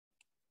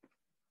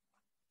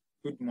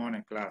Good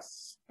morning,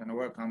 class, and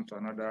welcome to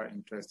another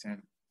interesting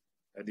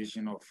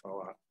edition of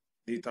our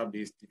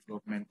database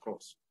development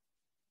course.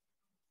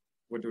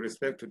 With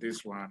respect to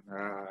this one,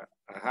 I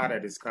had a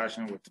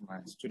discussion with my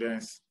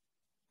students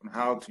on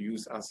how to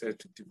use Access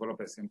to develop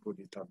a simple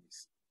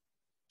database.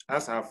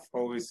 As I've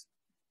always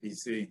been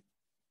saying,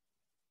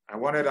 I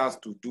wanted us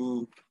to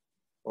do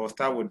or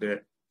start with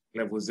the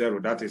level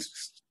 0, that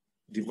is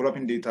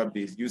developing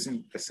database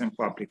using a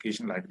simple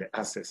application like the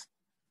Access.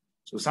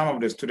 So some of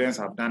the students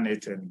have done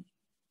it, and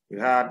we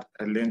had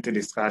a lengthy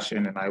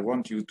discussion, and I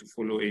want you to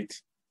follow it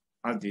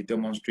as they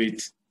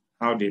demonstrate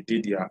how they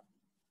did their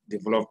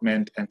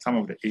development and some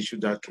of the issues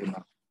that came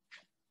up.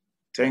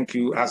 Thank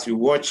you. As you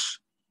watch,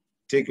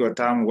 take your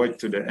time, watch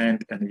to the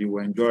end, and you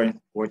will enjoy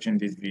watching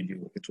this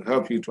video. It will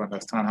help you to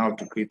understand how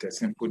to create a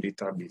simple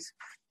database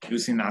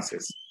using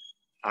Access.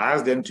 I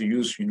asked them to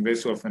use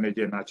University of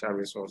Energy and Natural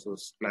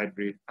Resources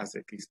Library as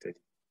a case study.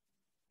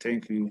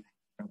 Thank you,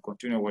 and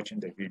continue watching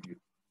the video.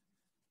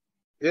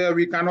 Yeah,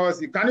 we can all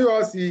see. Can you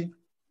all see?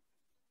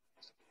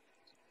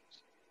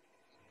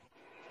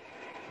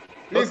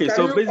 Please, okay,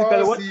 so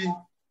basically what? See?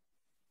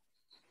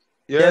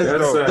 Yes,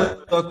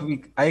 sir.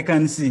 I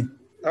can see.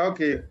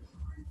 Okay.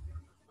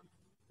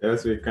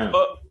 Yes, we can.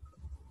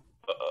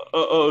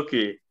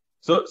 Okay.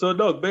 So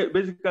Doc,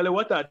 basically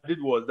what I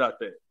did was that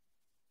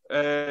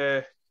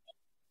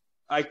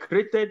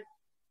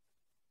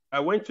I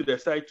went to the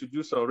site to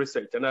do some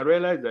research, and I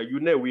realized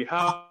that we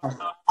have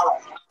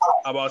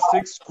about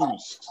 6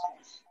 schools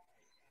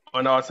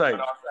on our side,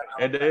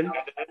 and then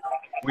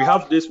we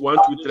have this 1,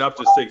 2, 3 up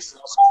to 6: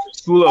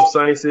 School of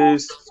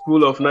Sciences,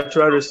 School of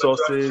Natural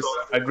Resources,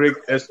 Agri,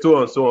 and so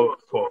on and so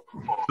forth.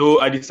 So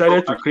I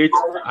decided to create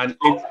an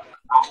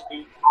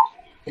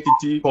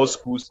entity called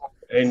schools,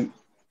 and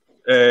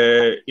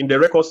in the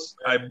records,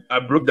 I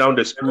broke down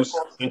the schools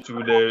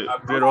into the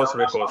various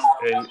records,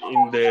 and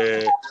in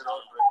the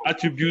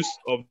attributes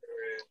of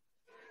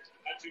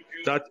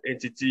that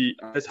entity,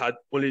 I just had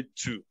only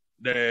 2: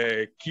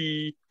 the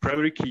key,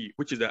 primary key,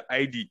 which is the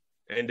ID,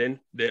 and then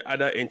the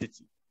other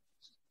entity.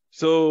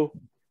 So,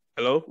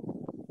 hello?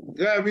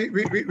 Yeah,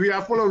 we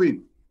are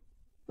following.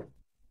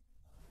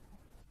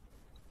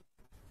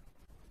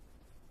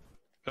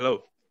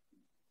 Hello?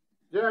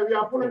 Yeah, we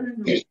are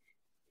following you.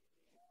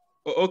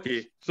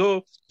 Okay,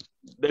 so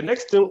the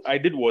next thing I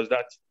did was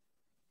that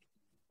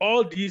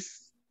all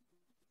these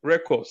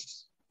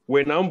records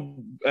were now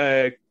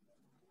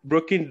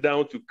broken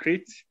down to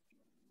create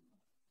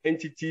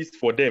entities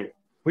for them,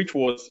 which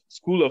was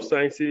School of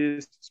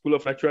Sciences, School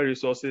of Natural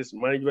Resources,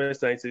 Management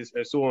Sciences,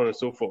 and so on and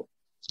so forth.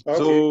 Okay.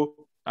 So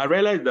I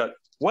realized that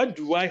what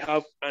do I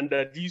have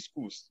under these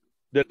schools?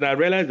 Then I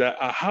realized that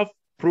I have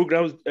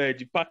programs,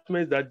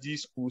 departments that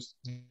these schools,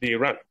 they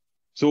run.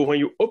 So when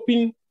you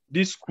open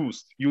these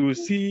schools, you will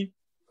see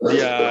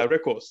their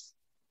records.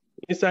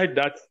 Inside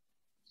that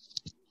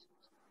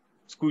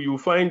school, you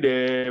find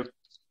the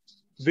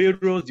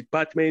various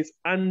departments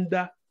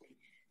under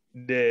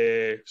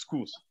the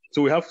schools.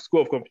 So we have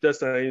School of Computer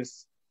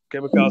Science,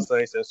 Chemical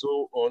Science, and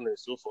so on and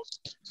so forth.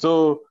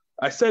 So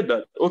I said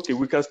that, okay,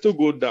 we can still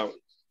go down,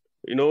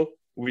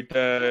 with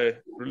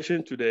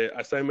relation to the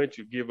assignment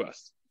you gave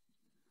us.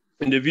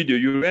 In the video,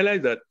 you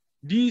realize that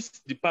these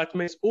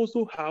departments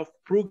also have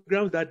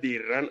programs that they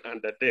run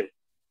under them.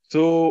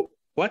 So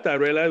what I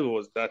realized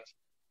was that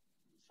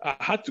I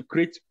had to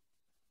create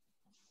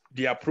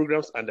their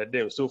programs under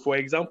them. So for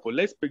example,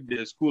 let's pick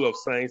the School of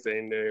Science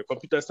and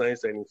Computer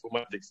Science and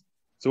Informatics.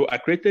 So I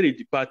created a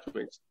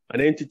department,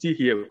 an entity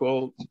here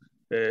called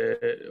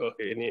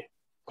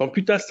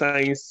Computer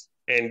Science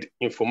and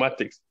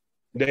Informatics.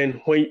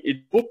 Then when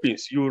it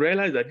opens, you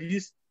realize that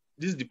this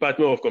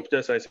Department of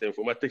Computer Science and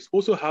Informatics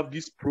also have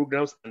these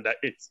programs under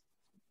it.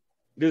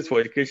 This is for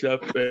educational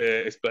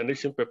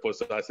explanation purpose.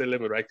 So I said, let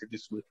me write it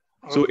this way.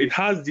 Okay. So it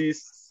has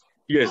this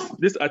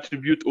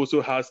attribute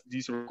also has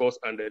these records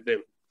under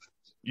them.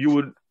 You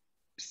would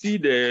see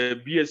the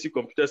BSc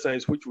Computer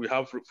Science, which we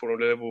have from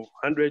level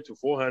 100 to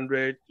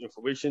 400,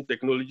 Information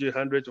Technology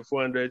 100 to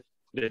 400,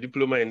 the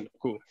diploma in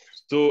cool.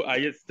 So I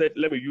just said,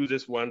 let me use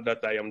this one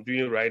that I am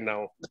doing right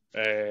now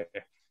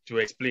to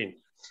explain.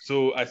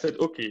 So I said,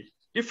 okay,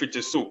 if it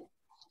is so,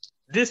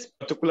 this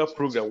particular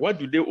program, what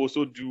do they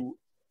also do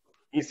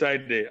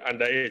inside there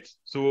under it?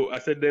 So I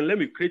said, then let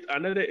me create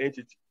another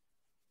entity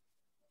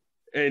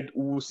and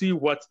we'll see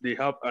what they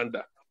have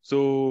under.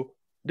 So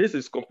this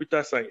is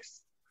computer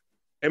science,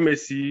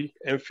 MSc,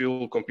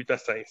 MPhil, computer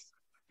science.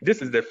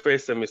 This is the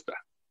first semester.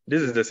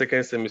 This is the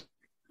second semester.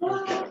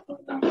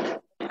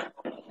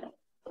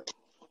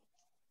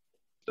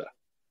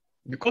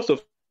 Because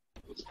of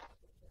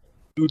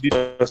do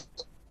this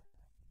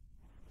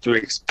to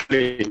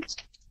explain.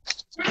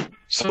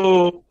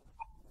 So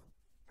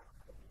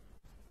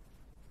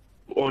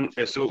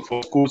so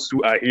for schools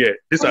who are here,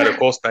 these are the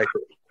course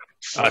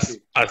titles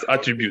as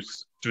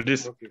attributes to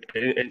this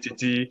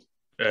entity,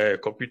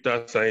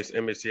 computer science,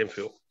 MSc,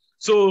 MPhil.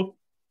 So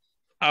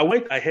I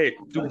went ahead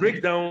to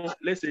break down,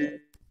 let's say,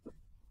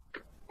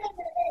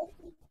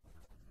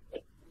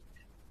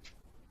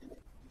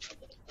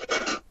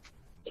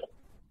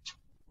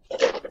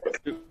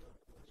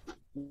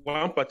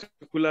 one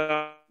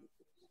particular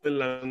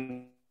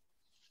language.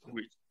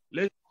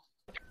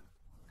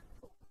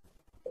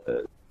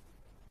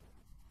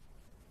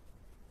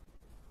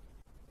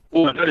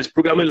 That is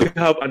programming. We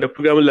have under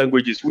programming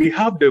languages. We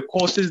have the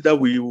courses that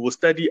we will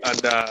study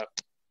under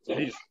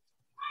this,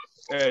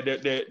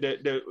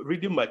 the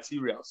reading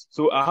materials.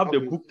 So I have the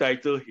book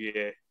title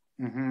here.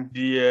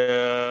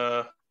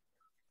 I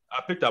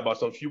picked about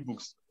some few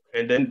books,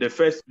 and then the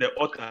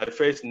author, the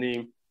first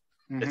name,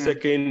 the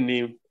second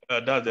name,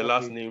 that's the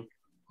last name.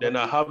 Then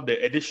I have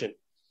the edition.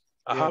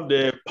 I have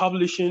the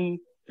publishing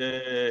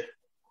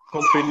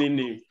company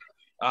name.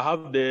 I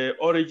have the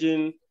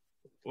origin,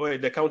 where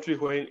the country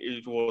when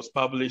it was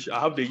published.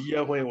 I have the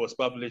year when it was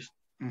published.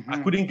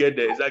 I couldn't get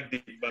the exact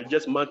date, but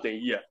just month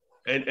and year.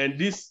 And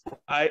this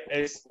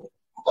ISD,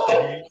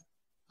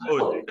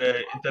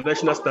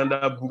 International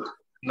Standard Book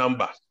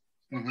number,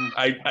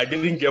 I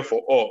didn't get for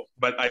all,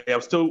 but I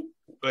am still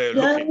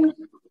looking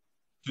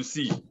to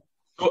see.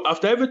 So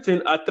after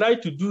everything, I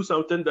tried to do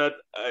something that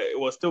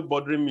was still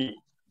bothering me.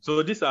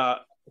 So these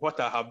are what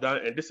I have done,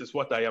 and this is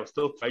what I am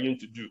still trying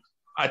to do.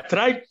 I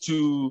tried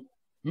to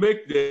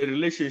make the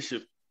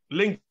relationship,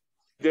 link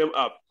them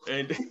up.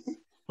 And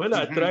when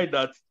I tried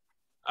that,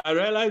 I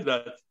realized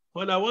that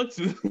when I want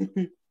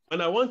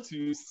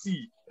to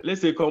see,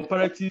 let's say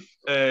comparative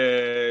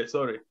studies,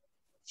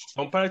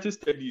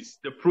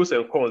 the pros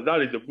and cons,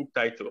 that is the book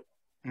title.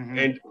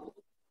 And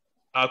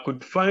I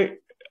could find,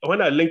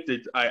 when I linked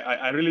it,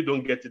 I really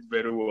don't get it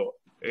very well.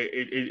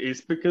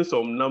 It's picking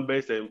some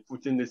numbers and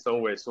putting it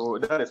somewhere. So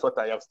that is what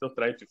I am still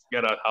trying to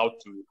figure out how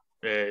to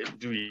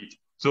do it.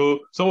 So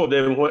some of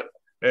them,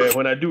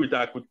 when I do it,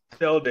 I could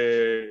tell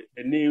the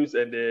names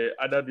and the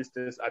other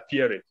distance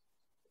appearing,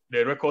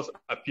 the records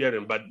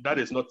appearing, but that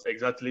is not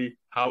exactly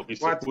how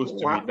it's supposed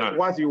to be done.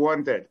 What you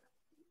wanted?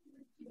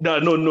 No,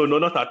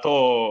 not at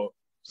all.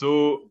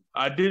 So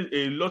I did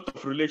a lot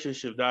of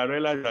relationships that I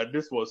realized that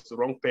this was the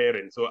wrong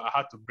pairing, so I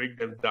had to break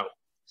them down.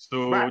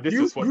 So but this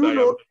is what I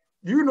am.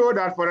 You know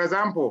that, for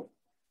example,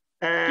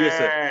 yes,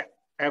 sir.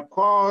 A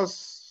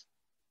course,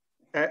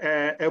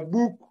 a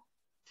book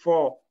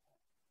for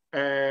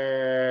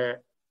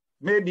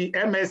maybe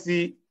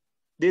MSc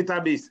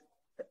database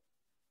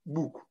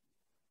book.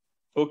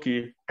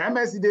 Okay.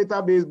 MSc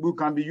database book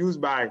can be used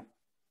by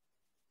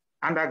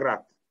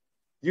undergrad.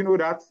 You know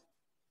that?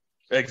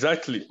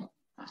 Exactly.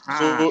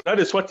 So that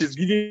is what is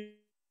giving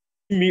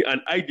me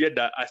an idea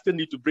that I still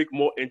need to break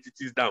more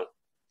entities down.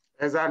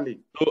 Exactly.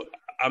 So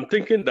I'm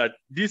thinking that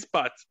this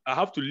part, I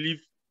have to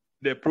leave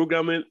the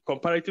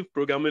comparative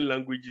programming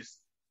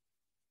languages,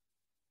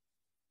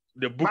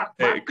 the book,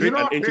 create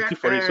an entity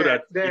for it so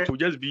that it will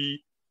just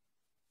be.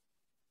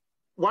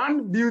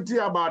 One beauty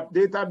about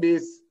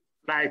database,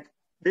 like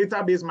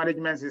database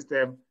management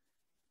system,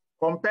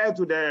 compared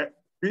to the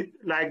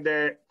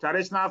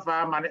traditional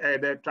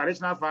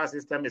file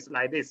system is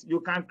like this. You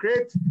can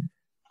create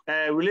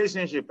a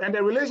relationship, and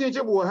the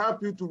relationship will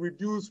help you to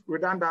reduce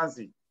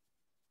redundancy.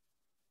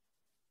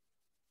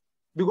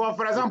 Because,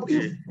 for example,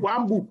 if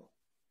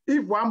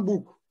one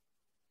book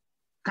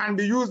can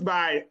be used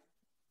by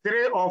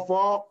 3 or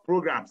 4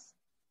 programs,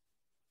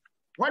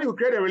 when you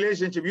create a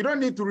relationship, you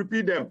don't need to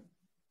repeat them.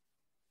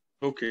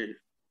 Okay.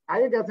 Are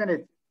you getting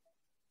it?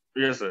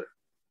 Yes, sir.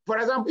 For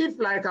example, if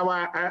like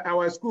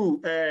our school,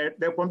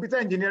 the computer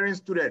engineering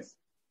students,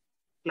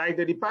 like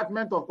the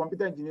Department of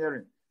Computer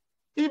Engineering,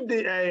 if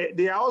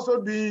they are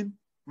also doing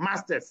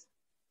masters,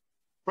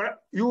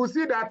 you will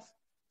see that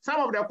some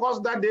of the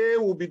courses that they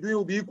will be doing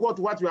will be equal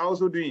to what you are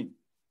also doing.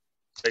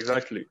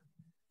 Exactly.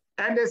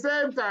 And at the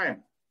same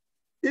time,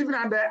 even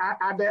at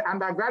the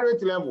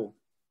undergraduate level,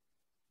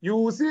 you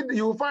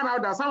will find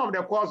out that some of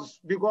the courses,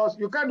 because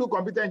you can't do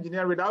computer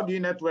engineering without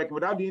doing networking,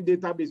 without doing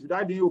database,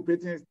 without doing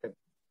operating system.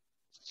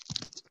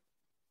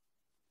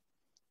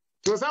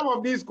 So some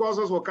of these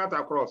courses will cut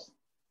across.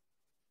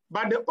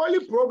 But the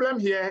only problem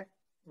here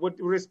with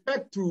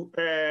respect to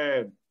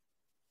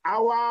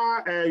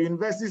our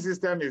university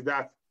system is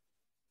that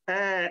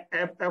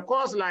a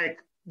course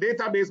like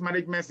database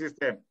management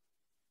system,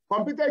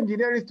 computer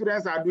engineering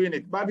students are doing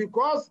it, but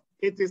because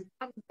it is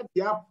under the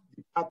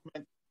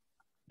department,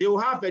 they will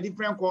have a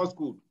different course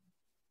code.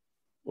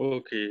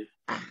 Okay.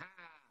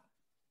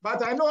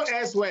 But I know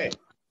elsewhere,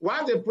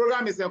 once the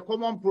program is a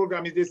common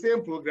program, it's the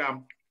same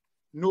program,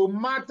 no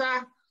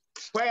matter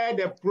where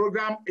the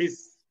program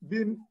is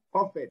being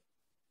offered,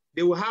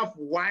 they will have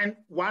one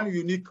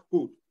unique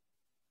code.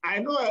 I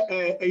know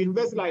a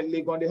university like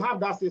Legon, they have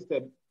that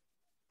system.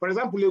 For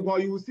example,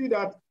 Legon, you will see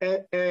that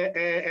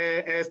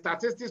a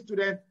statistics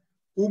student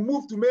will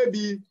move to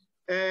maybe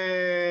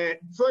a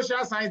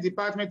social science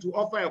department to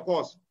offer a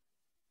course.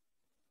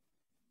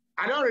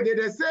 And already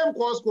the same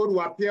course code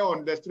will appear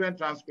on the student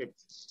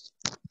transcript.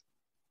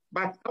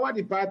 But our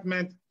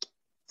department,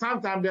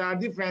 sometimes there are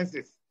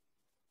differences.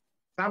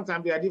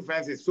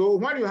 So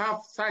when you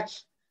have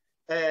such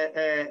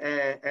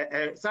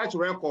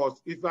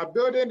records, if you are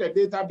building a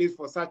database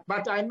for such,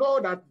 but I know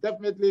that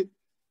definitely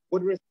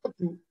with respect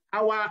to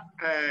our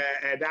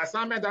the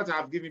assignment that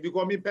I've given,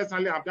 because me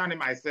personally, I've done it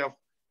myself.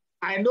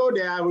 I know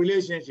there are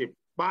relationships,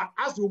 but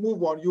as you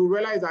move on, you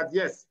realize that,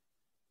 yes,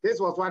 this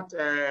was what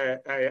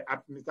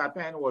Mr.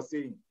 Penn was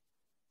saying.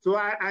 So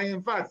I,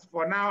 in fact,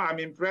 for now, I'm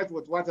impressed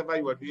with whatever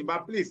you are doing,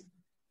 but please,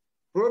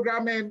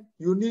 programming,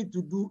 you need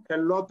to do a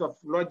lot of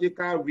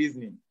logical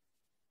reasoning.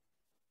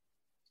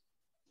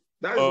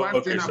 That is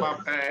one thing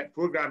about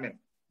programming,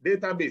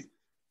 database.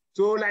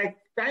 So like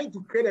trying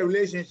to create a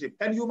relationship,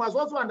 and you must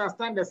also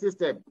understand the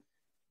system.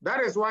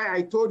 That is why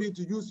I told you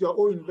to use your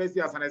own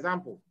university as an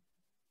example.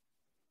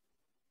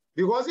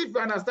 Because if you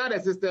understand the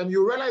system,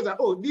 you realize that,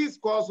 oh, these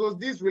courses,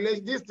 this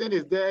thing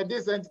is there,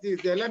 this entity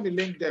is there, let me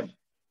link them.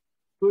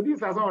 So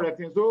these are some of the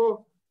things.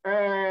 So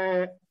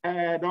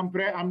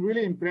I'm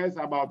really impressed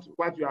about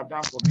what you have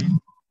done for me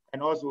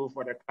and also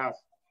for the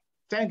class.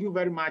 Thank you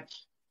very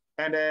much.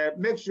 And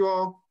make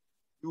sure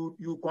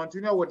you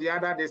continue with the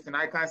other destiny.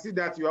 I can see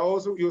that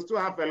you still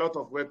have a lot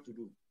of work to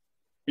do.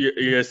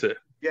 Yes, sir.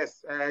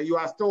 Yes, you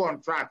are still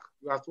on track.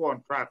 You are still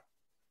on track.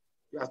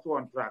 You are still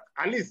on track.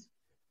 At least,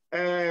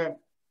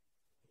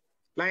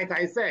 like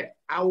I said,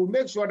 I will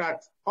make sure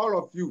that all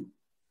of you,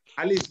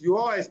 at least you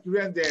all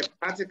experience the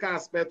practical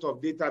aspect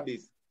of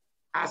database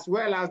as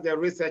well as the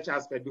research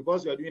aspect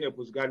because you are doing a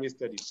postgraduate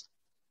study.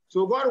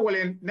 So God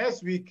willing,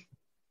 next week,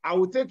 I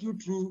will take you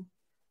through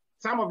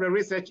some of the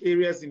research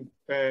areas in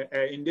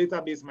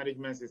database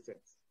management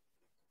systems.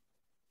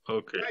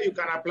 Okay. Where you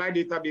can apply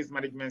database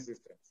management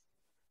systems.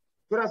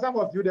 So that some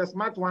of you, the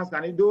smart ones,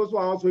 those who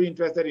are also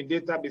interested in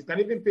database, can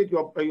even pick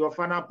your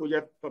final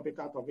project topic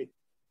out of it.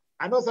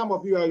 I know some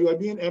of you are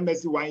doing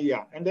MSc 1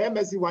 year, and the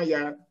MSc 1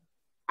 year,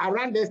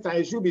 around this time,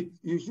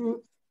 you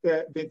should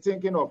be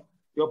thinking of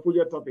your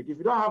project topic. If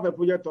you don't have a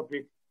project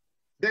topic,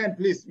 then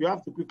please, you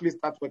have to quickly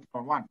start working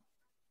on one.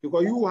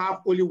 Because you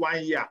have only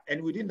 1 year,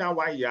 and within that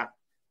 1 year,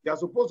 you are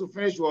supposed to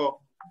finish your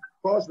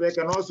coursework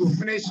and also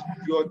finish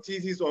your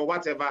thesis or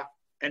whatever,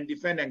 and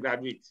defend and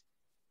graduate.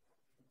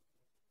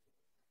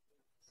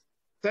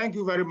 Thank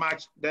you very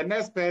much. The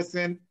next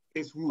person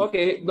is who?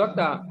 Okay,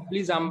 doctor,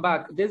 please, I'm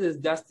back. This is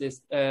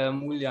Justice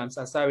Williams.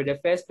 Sorry, the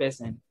first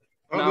person.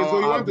 Okay, now, so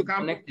you want to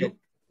come?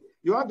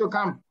 You want to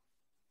come?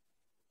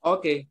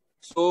 Okay,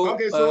 so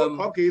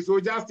so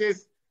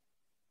Justice,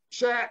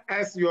 share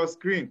us your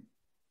screen.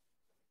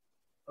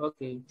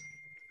 Okay.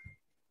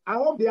 I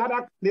hope the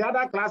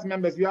other class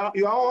members, you are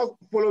all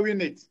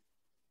following it.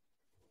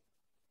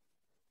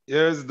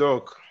 Yes,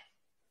 Doc.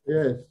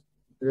 Yes,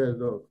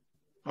 Doc.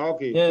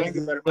 Okay, yes, thank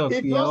you very much.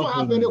 If you also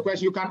have any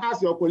question, you can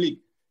ask your colleague.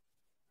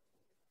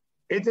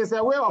 It is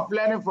a way of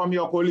learning from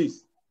your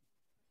colleagues.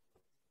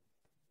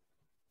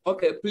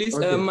 Okay, please,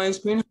 my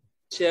screen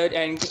shared,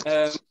 and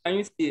can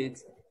you see it?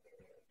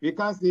 We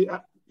can see,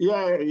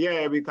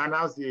 yeah, we can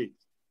now see it.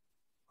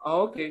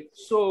 Okay,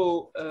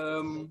 so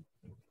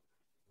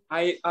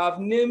I have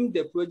named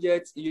the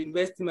project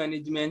University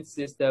Management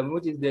System,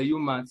 which is the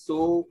UMAT.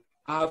 So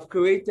I have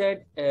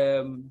created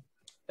a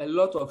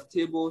lot of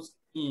tables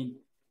in.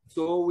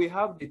 So we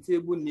have the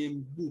table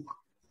named book,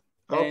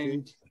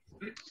 okay.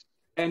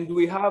 and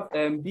we have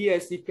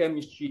BSc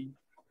Chemistry,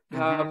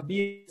 have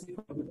BSc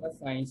Computer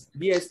Science,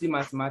 BSc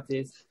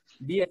Mathematics,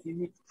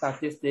 BSc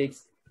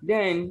Statistics.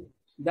 Then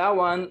that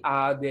one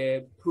are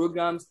the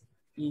programs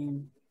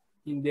in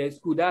the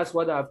school. That's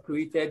what I've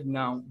created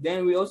now.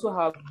 Then we also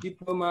have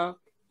Diploma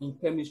in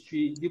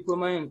Chemistry,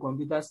 Diploma in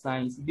Computer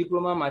Science,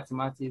 Diploma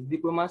Mathematics,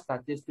 Diploma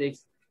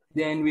Statistics.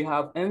 Then we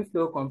have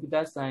MPhil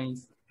Computer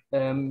Science,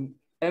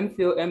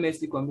 MPhil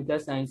MSc Computer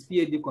Science,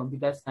 PhD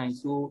Computer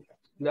Science. So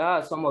there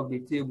are some of the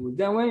tables.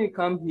 Then when you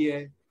come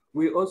here,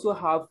 we also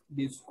have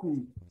the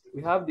school.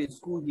 We have the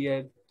school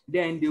here.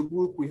 Then the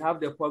book, we have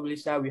the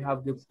publisher, we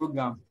have the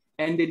program.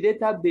 And the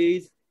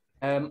database,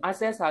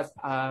 Access has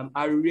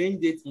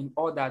arranged it in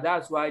order.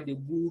 That's why the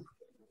book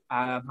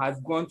has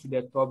gone to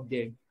the top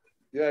there.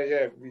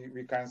 Yeah,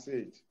 we can see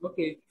it.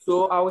 Okay,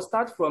 so I will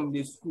start from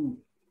the school.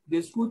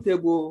 The school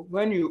table,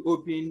 when you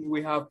open,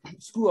 we have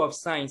School of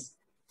Science,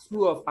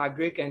 School of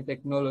Agric and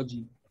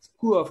Technology,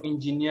 School of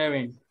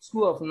Engineering,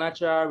 School of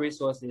Natural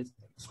Resources,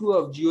 School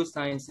of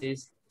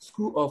Geosciences,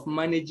 School of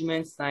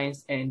Management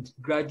Science, and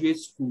Graduate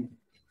School.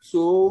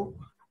 So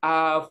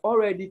I've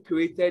already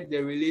created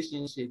the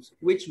relationships,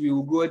 which we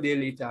will go there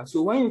later.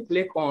 So when you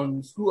click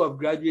on School of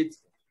Graduate,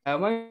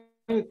 when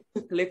you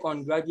click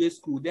on Graduate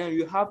School, then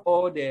you have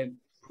all the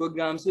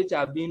programs which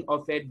are being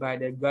offered by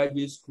the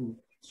graduate school.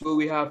 So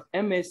we have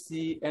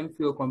MSc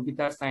MPhil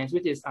Computer Science,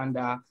 which is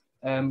under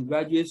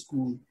graduate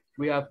school.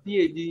 We have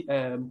PhD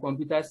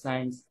Computer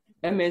Science,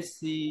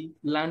 MSc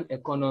Land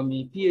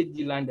Economy,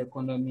 PhD Land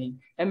Economy,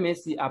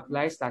 MSc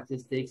Applied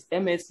Statistics,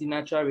 MSc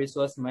Natural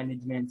Resource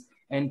Management,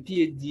 and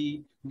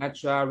PhD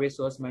Natural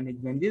Resource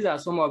Management. These are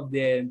some of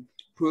the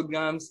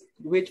programs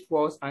which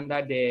falls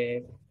under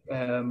the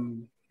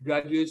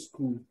graduate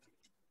school.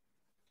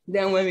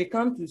 Then when we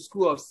come to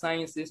School of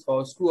Sciences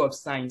or School of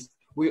Science,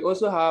 we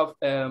also have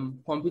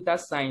Computer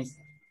Science,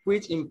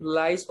 which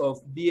implies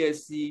of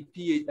BSc,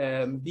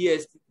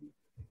 BSc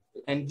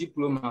and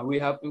Diploma. We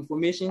have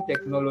Information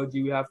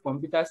Technology, we have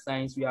Computer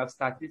Science, we have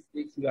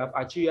Statistics, we have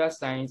Actuarial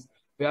Science,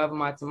 We have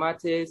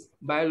mathematics,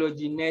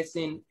 biology,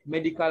 nursing,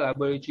 medical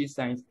laboratory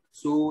science.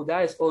 So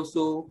that is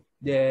also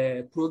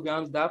the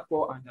programs that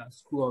fall under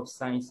School of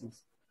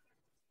Sciences.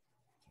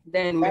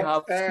 Then we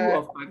have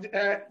School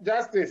of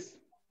Justice.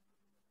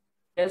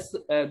 Yes,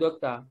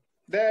 Doctor.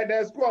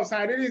 The School of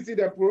Science, I didn't see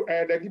the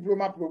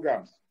diploma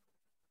programs.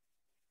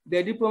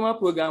 The diploma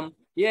program,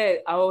 yeah,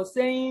 I was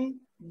saying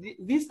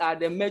these are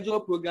the major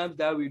programs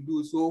that we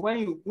do. So when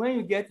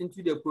you get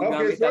into the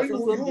program, okay, so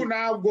you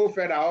now go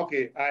further.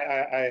 Okay,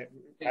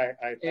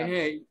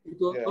 it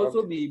will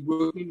also be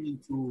broken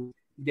into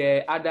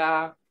the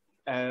other.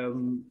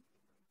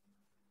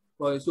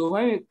 So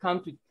when it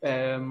comes to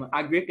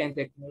agric and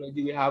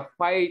technology, we have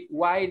quite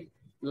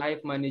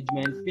wildlife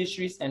management,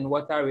 fisheries and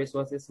water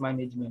resources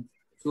management.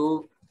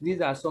 So these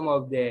are some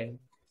of the.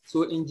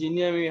 So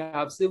engineering, we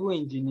have civil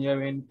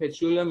engineering,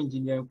 petroleum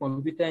engineering,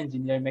 computer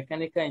engineering,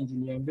 mechanical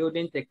engineering,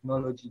 building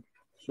technology.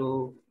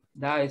 So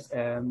that is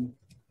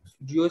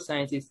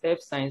geosciences,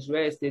 earth science,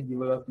 real estate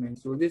development.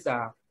 So these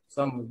are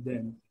some of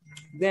them.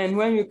 Then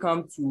when you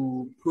come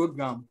to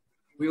program,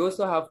 we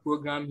also have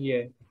program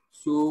here.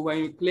 So when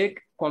you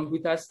click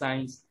computer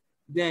science,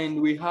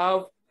 then we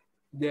have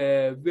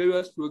the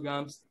various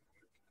programs.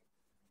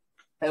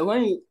 And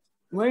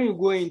when you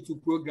go into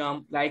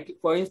program, like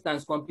for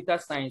instance, computer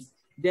science,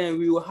 then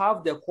we will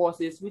have the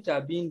courses which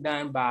are being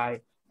done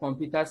by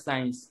computer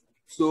science.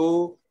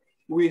 So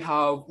we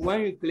have,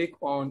 when you click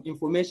on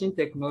information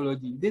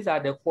technology, these are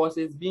the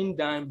courses being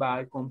done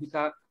by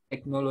computer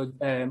technology,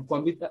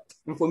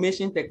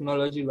 information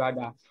technology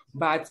rather.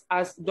 But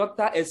as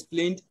Doctor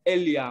explained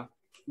earlier,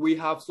 we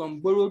have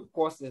some borrowed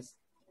courses.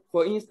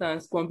 For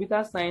instance,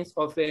 computer science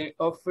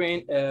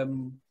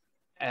offering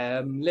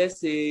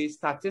let's say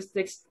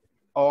statistics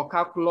or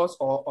calculus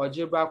or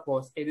algebra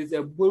course. It is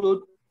a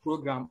borrowed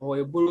program or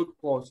a borrowed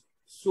course.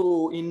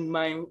 So in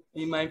my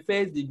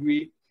first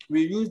degree,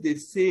 we use the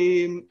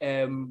same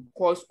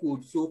course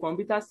code. So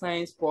computer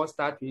science course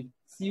starts with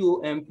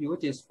COMP,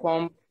 which is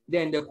comp,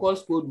 then the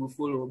course code will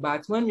follow.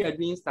 But when you are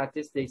doing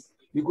statistics,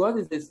 because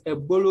it is a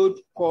borrowed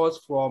course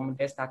from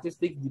the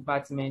statistics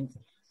department,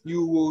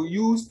 you will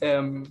use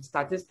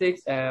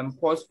statistics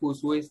course code.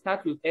 So it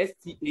starts with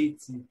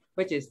STAT,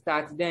 which is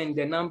start, then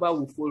the number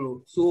will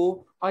follow.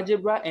 So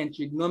algebra and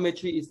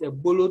trigonometry is a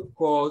borrowed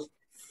course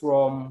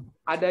from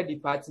other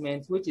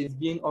departments, which is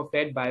being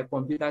offered by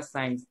computer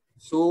science.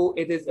 So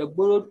it is a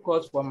borrowed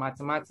course from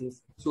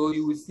mathematics. So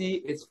you will see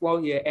it's for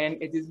here,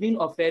 and it is being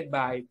offered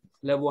by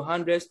level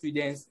 100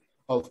 students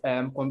of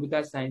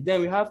computer science.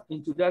 Then we have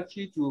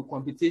introductory to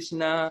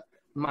computational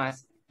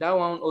math. That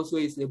one also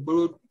is a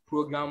borrowed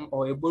program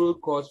or a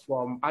borrowed course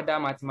from other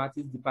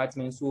mathematics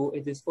departments. So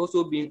it is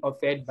also being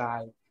offered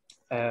by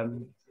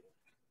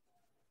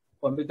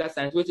computer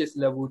science, which is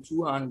level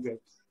 200.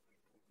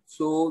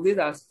 So these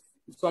are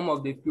some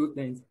of the few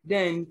things.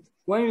 Then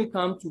when we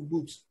come to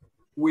books,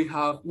 we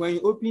have, when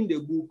you open the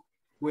book,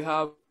 we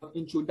have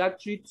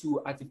introductory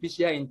to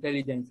artificial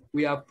intelligence.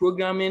 We have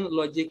programming,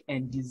 logic,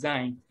 and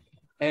design.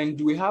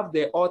 And we have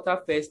the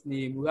author first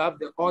name. We have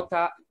the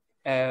author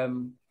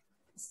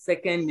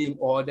second name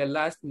or the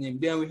last name.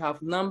 Then we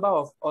have number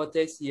of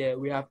authors here.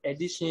 We have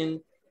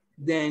edition.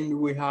 Then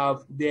we have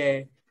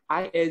the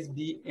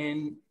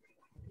ISBN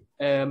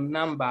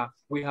number.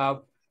 We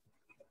have,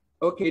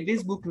 okay,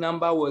 this book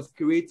number was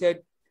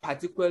created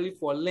particularly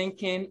for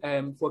linking,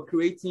 for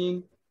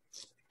creating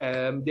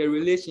the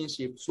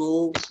relationship.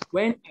 So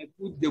when I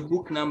put the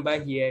book number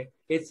here,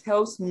 it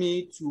helps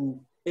me to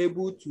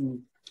able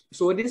to,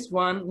 so this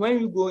one, when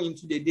you go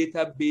into the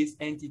database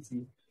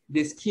entity,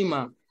 the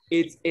schema,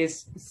 it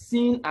is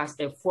seen as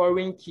a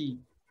foreign key.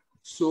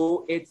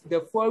 So it's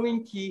the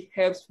foreign key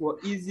helps for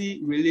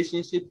easy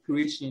relationship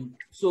creation.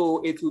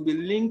 So it will be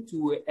linked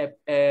to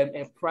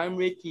a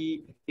primary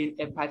key in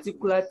a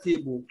particular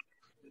table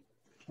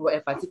or a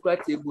particular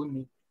table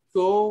name.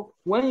 So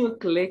when you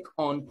click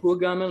on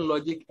programming,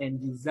 logic, and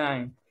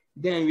design,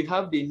 then we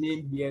have the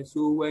name here.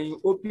 So when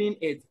you open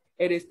it,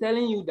 it is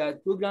telling you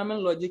that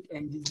programming, logic,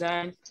 and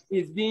design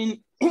is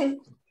being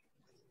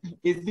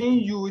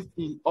used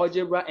in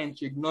algebra and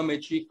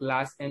trigonometry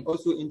class, and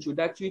also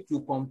introductory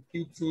to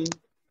computing,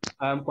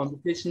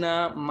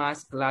 computational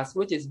math class,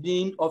 which is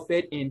being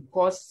offered in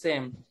course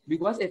SEM.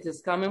 Because it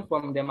is coming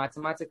from the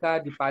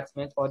mathematical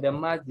department or the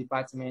math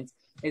department,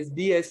 it's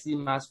BSc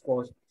math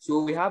course.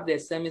 So we have the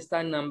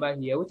semester number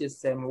here, which is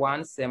SEM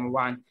 1,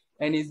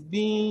 and it's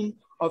being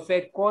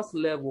offered course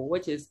level,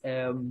 which is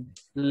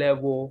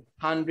level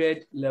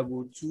 100,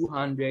 level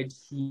 200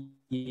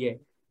 here.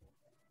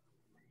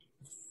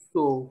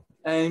 So,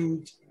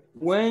 and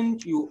when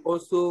you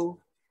also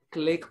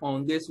click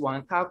on this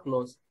one,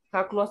 calculus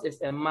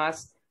is a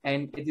math,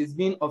 and it is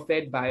being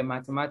offered by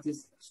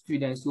mathematics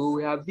students. So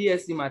we have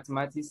BSc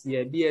mathematics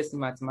here, BSc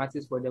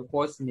mathematics for the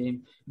course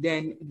name.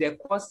 Then the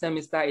course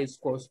semester is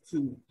course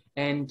 2,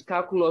 and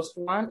calculus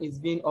 1 is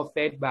being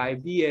offered by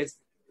BS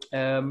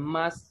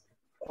math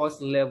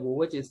course level,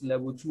 which is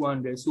level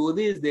 200. So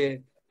this is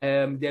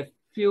the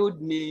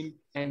field name,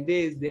 and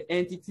there is the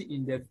entity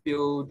in the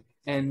field,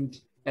 and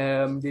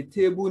the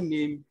table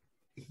name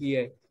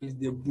here is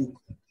the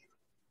book.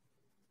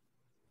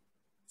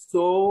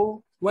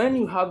 So when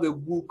you have a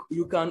book,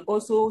 you can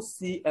also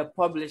see a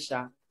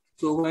publisher.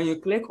 So when you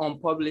click on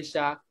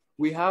publisher,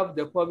 we have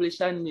the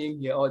publisher name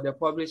here or the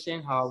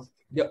publishing house,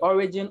 the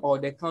origin or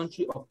the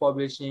country of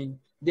publishing.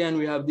 Then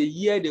we have the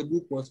year the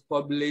book was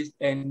published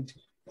and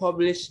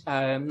published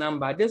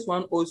number. This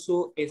one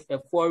also is a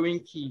foreign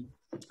key.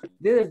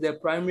 This is the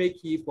primary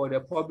key for the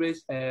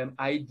published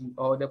ID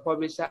or the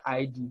publisher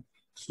ID.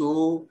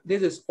 So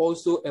this is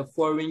also a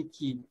foreign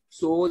key.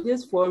 So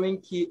this foreign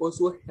key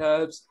also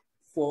helps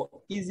for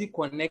easy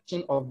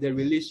connection of the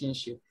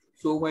relationship.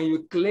 So when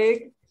you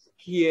click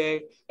here,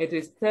 it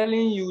is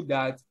telling you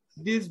that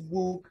this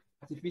book,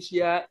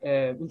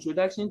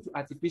 Introduction to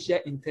Artificial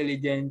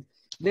Intelligence,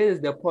 this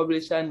is the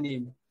publisher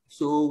name.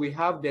 So we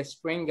have the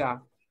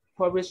Springer,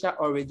 publisher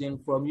origin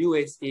from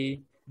USA,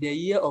 the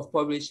year of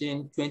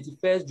publishing,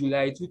 21st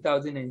July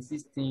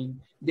 2016.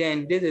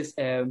 Then this is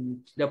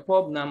the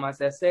pub number,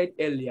 as I said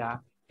earlier,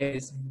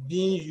 is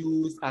being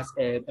used as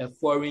a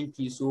foreign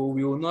key. So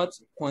we will not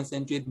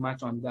concentrate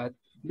much on that.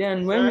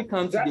 Then when we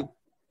come to the...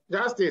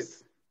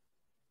 Justice.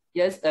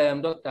 Yes,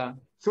 Doctor.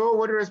 So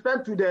with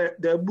respect to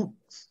the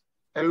books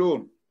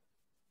alone,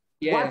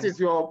 what is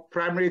your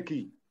primary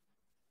key?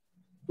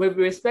 With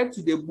respect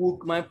to the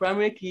book, my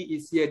primary key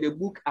is here, the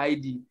book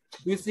ID.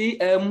 You see,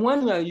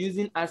 when you are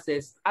using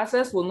Access,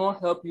 Access will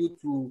not help you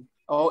to,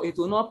 or it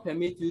will not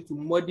permit you to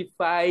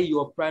modify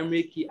your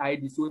primary key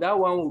ID. So that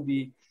one will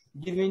be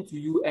given to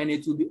you and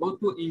it will be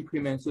auto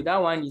increment. So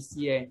that one is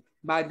here.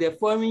 But the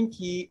foreign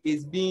key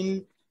is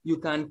being, you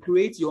can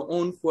create your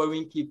own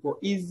foreign key for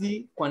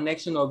easy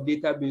connection of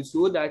database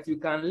so that you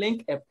can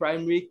link a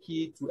primary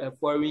key to a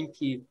foreign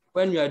key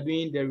when you are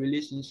doing the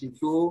relationship.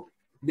 So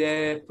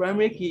the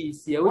primary key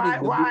is here.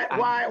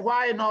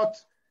 Why not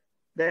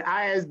the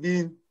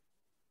ISBN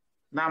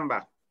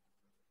number?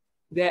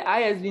 The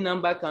ISBN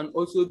number can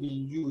also be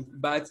used,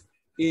 but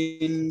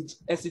in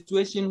a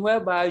situation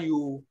whereby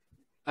you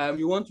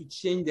want to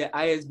change the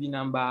ISBN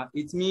number,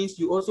 it means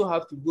you also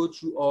have to go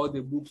through all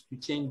the books to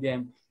change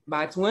them.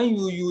 But when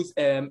you use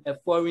a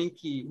foreign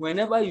key,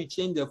 whenever you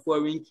change the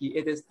foreign key,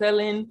 it is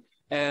telling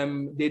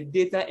the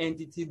data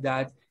entity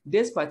that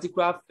this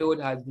particular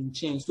field has been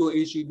changed. So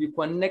it should be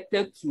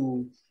connected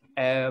to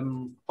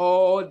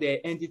all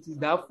the entities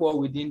that fall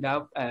within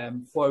that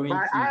foreign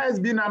key.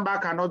 ISBN number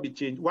cannot be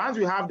changed. Once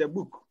you have the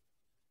book,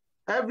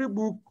 every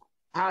book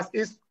has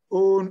its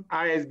own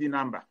ISBN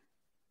number.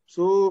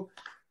 So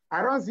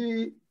I don't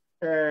see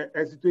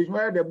a situation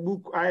where the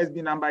book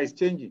ISBN number is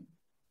changing.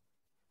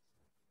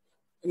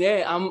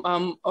 Yeah,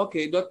 I'm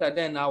okay, Doctor.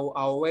 Then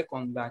I'll work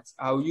on that.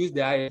 I'll use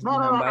the ISBN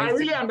number. No, I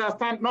really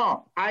understand.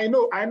 No, I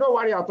know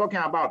what you are talking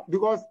about,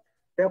 because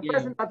the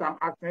question that I'm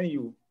asking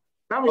you,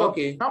 some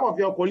of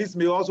your colleagues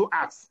may also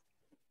ask.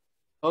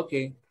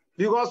 Okay.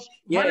 Because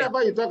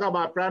whenever you talk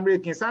about primary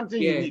key,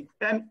 something unique,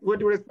 and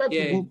with respect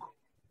to book,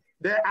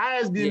 the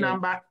ISBN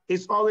number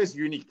is always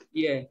unique.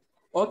 Yeah.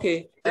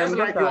 Okay. Just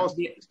like your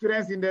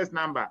students index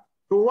number.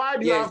 So why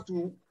do you have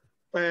to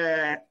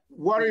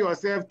worry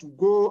yourself to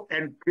go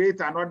and create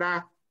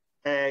another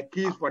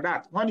keys for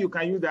that when you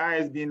can use the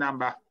ISBN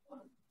number?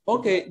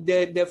 Okay,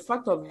 the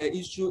fact of the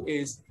issue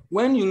is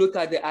when you look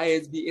at the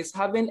ISB, it's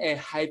having a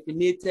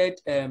hyphenated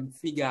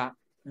figure,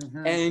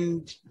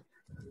 and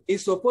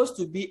it's supposed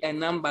to be a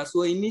number.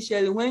 So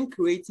initially when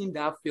creating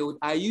that field,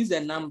 I use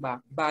a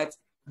number, but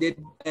the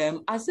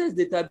Access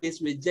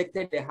database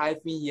rejected the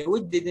hyphen here,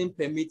 which didn't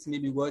permit me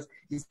because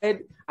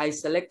instead I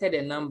selected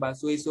a number.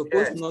 So it's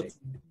supposed not to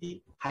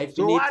be hyphenated.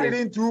 So why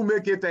didn't you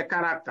make it a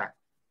character?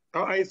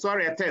 Oh,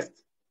 sorry, a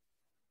text.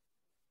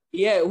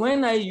 Yeah,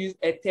 when I use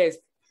a text,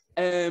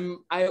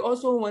 I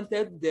also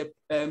wanted the,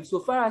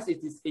 so far as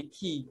it is a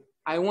key,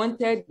 I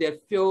wanted the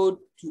field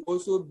to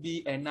also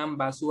be a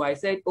number. So I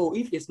said, oh,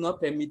 if it's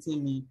not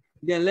permitting me,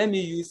 then let me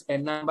use a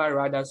number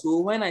rather. So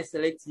when I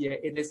select here,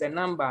 it is a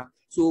number.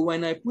 So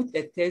when I put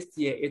a text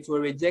here, it will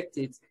reject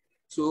it.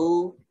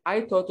 So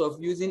I thought of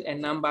using a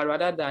number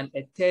rather than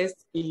a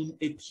text in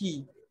a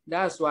key.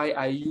 That's why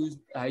I used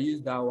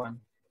that one.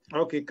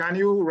 Okay, can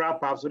you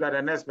wrap up so that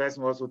the next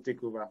person also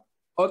take over?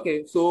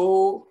 Okay,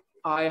 so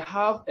I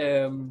have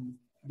the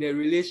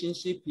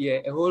relationship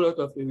here, a whole lot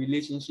of a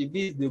relationship.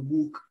 This is the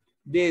book,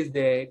 this is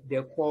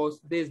the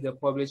course, this is the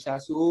publisher.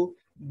 So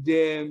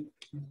the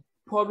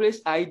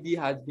published ID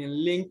has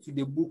been linked to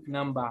the book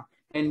number,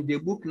 and the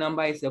book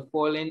number is a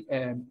foreign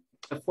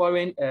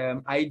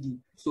ID.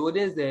 So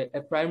there's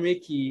a primary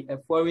key, a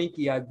foreign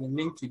key has been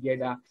linked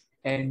together,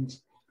 and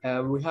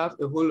we have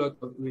a whole lot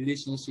of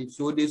relationships.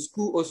 So the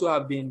school also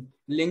have been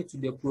linked to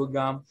the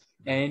program,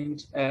 and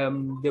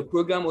the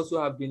program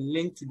also have been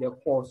linked to the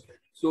course.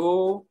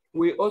 So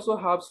we also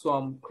have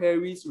some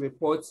queries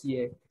reports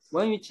here.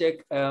 When you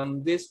check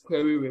this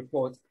query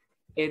report,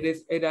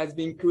 it has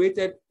been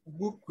created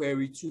book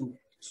query 2.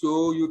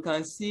 So you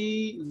can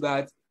see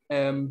that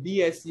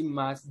BSc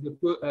Maths, the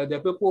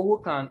people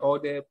who can, or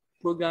the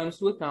programs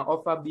who can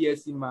offer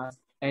BSc Maths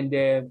and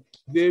the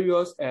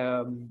various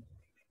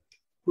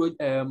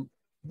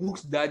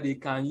books that they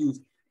can use.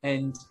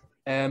 And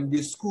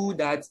the school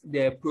that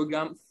the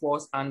program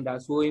falls under.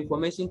 So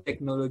information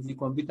technology,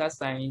 computer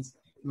science,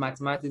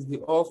 mathematics, they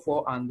all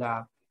fall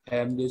under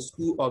the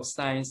School of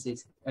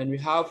Sciences. And we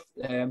have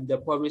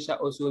the publisher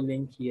also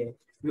linked here.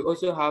 We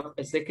also have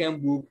a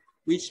second book,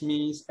 which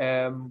means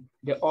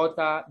the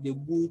author, the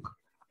book,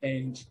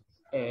 and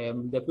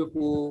the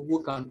people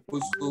who can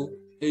also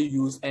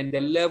use, and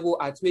the level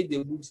at which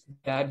the books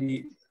are,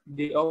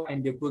 they all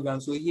in the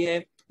program. So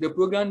here, the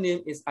program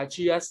name is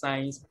Actuarial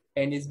Science,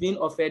 and it's being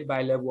offered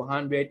by level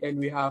 100, and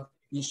we have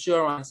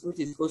insurance, which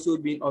is also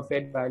being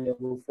offered by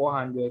level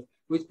 400,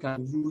 which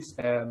can use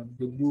the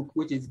book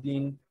which is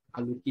being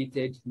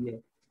allocated here.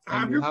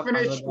 Have you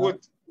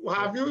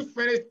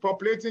finished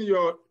populating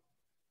your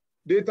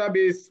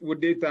database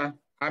with data?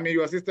 I mean,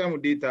 your system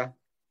with data?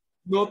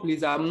 No,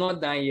 please, I'm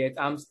not done yet.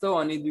 I'm still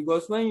on it,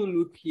 because when you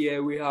look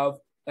here, we have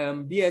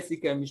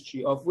BSc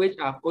Chemistry, of which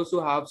I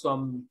also have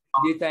some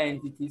data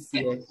entities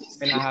here,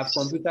 and I have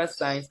computer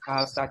science, I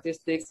have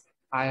statistics,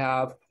 I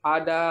have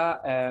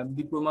other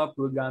diploma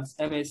programs,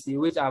 MSc,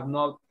 which I've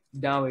not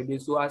done with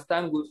it. So as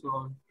time goes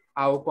on,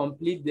 I will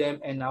complete them,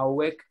 and I'll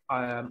work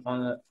I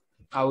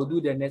will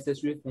do the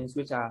necessary things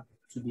which are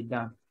to be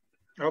done.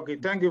 Okay,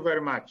 thank you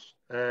very much.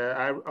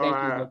 I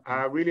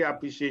really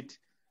appreciate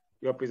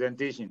your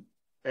presentation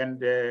and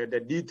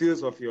the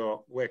details of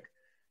your work.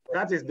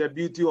 That is the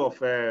beauty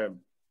of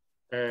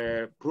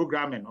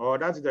programming, or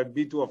that is the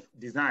beauty of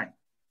design.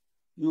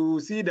 You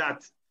see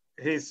that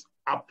his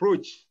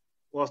approach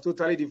was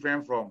totally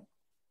different from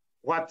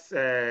what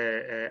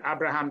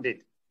Abraham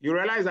did. You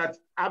realize that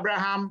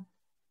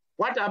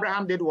what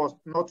Abraham did was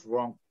not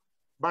wrong,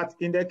 but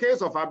in the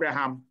case of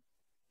Abraham,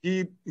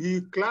 he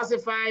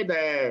classified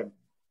the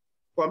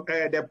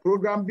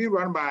program being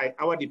run by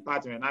our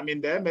department, I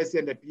mean the MSc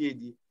and the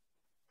PhD,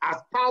 as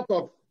part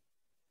of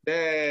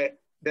the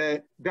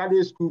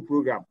graduate school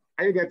program.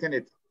 Are you getting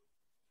it?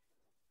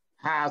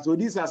 So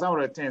these are some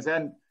of the things,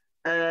 and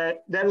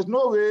there is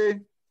no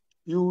way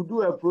you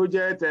do a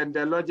project and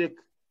the logic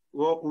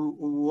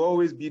will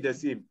always be the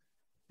same.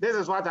 This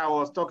is what I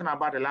was talking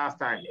about the last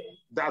time,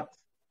 that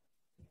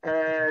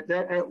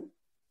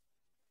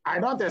I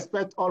don't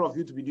expect all of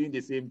you to be doing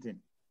the same thing.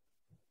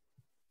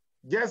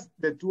 Just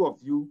the two of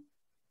you,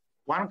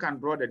 one can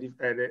draw the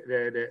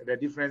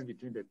difference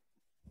between them.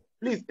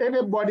 Please,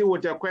 anybody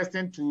with a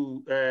question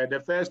to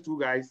the first two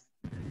guys?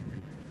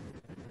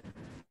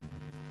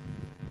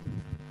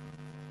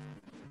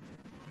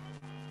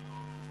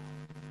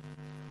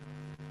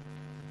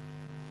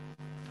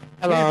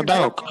 Hello,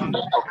 Doc.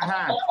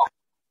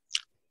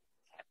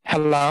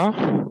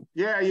 Hello.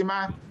 Yeah,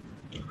 Ima.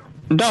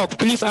 Doc,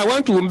 please, I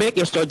want to make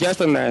a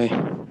suggestion.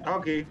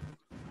 Okay.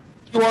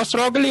 You was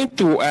struggling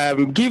to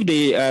give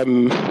the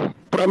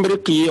primary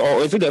key,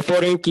 or is it the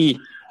foreign key,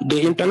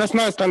 the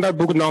international standard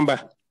book number.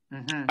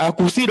 Mm-hmm. I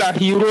could see that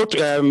he wrote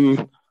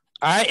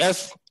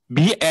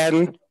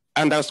ISBN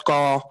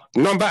underscore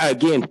number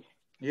again.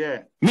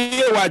 Yeah.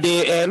 Meanwhile,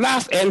 the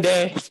last N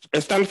there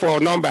stand for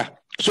number.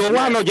 So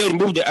why not just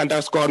remove the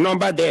underscore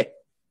number there,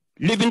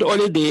 leaving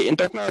only the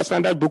international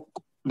standard book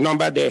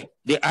number there,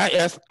 the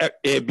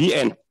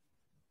ISBN.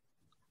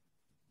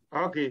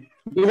 Okay.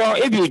 Well,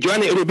 if you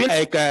join it will be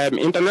like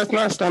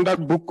international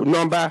standard book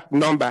number.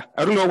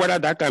 I don't know whether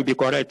that can be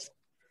correct.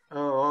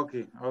 Oh,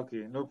 okay,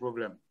 no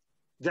problem.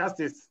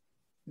 Justice,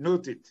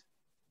 note it.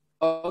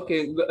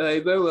 Okay,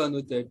 very well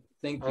noted.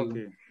 Thank you.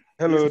 Okay.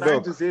 Hello, Doc.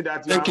 Trying to say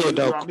that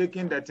you are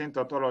making the thing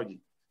tautology.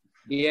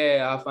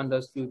 Yeah, I've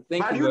understood.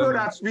 Thank you. But you know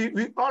that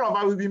we all of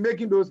us will be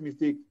making those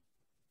mistakes.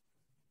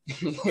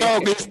 No,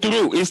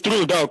 it's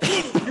true, Doc.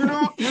 You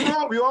know,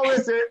 we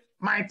always say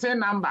my 10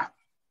 number.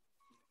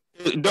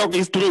 Doc,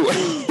 it's true.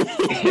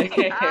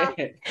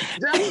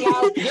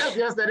 Just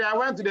yesterday, I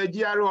went to the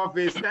GRO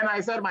office, then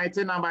I said my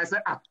 10 number. I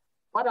said,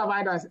 what have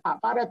I done?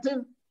 But the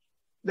thing,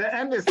 the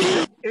end is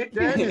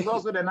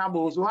also the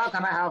number. So how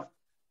can I have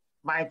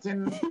my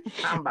 10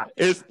 number?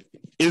 It's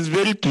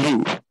very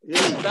true.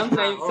 Yeah.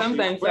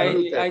 Sometimes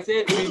I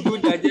say we do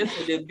that just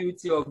for the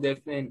beauty of the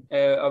thing,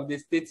 of the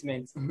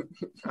statement.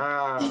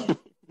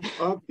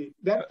 Okay.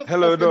 Then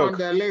hello, Doc. On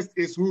the list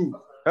is who?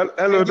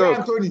 Hello, Doc.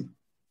 Anthony.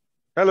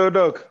 Hello,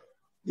 Doc.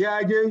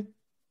 Yeah, Ajay.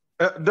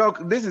 Doc,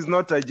 this is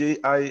not Ajay.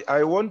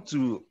 I want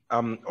to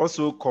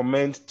also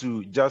comment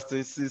to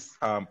Justice's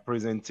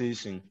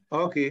presentation.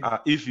 Okay.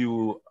 If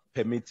you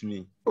permit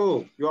me.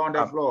 Oh, you're on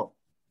the floor.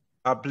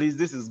 Please,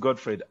 this is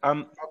Godfred.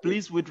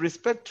 Please, with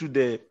respect to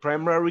the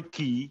primary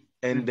key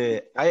and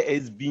the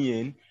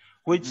ISBN,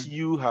 which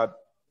you had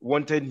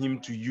wanted him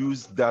to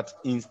use that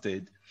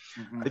instead,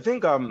 I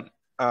think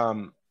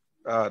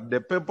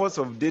the purpose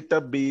of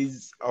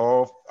database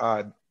of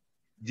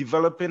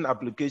developing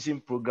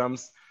application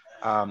programs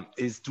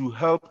is to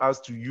help us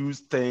to use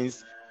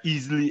things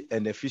easily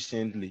and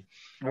efficiently.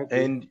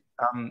 Okay. And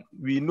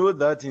we know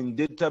that in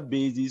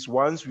databases,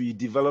 once we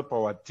develop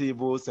our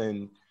tables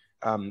and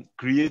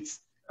create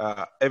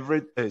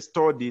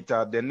store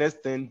data, the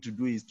next thing to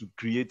do is to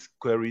create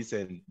queries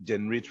and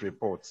generate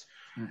reports.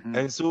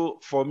 And so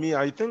for me,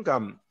 I think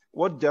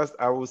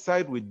I will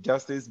side with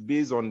Justice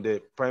based on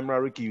the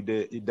primary key,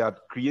 that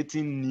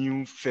creating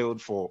new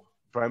field for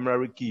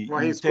primary key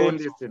in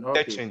terms of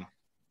searching.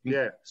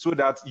 Yeah. So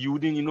that you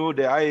wouldn't,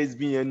 the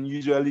ISBN,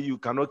 usually you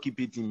cannot keep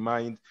it in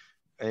mind.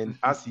 And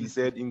as he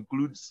said,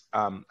 includes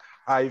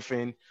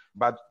hyphen.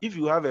 But if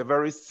you have a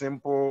very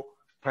simple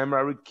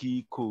primary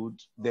key code,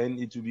 then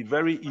it will be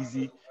very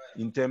easy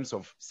in terms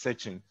of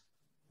searching.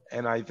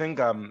 And I think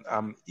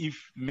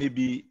if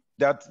maybe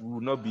that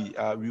will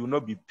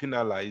not be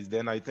penalized,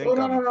 then I think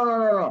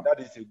no. that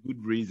is a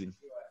good reason.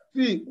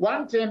 See,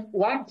 one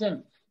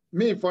thing,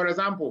 me, for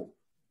example,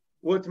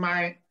 with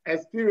my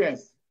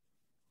experience,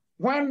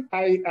 whenever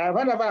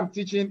I'm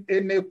teaching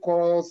any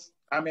course,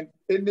 any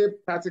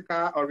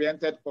practical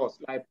oriented course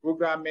like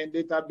programming,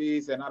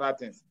 database, and other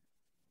things,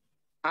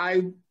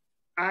 I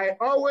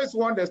always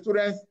want the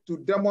students to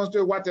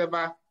demonstrate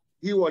whatever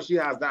he or she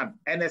has done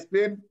and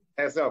explain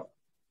herself.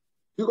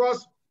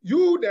 Because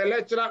you, the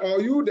lecturer,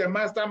 or you, the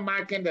master,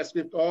 marking the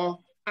script or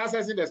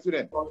assessing the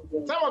student,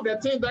 some of the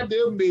things that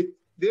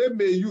they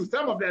may use,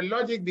 some of the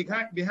logic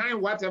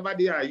behind whatever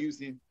they are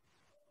using,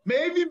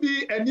 may even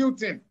be a new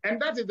thing,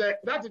 and that is the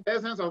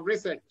essence of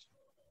research.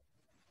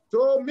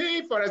 So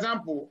me, for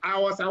example, I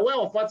was aware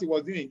of what he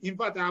was doing. In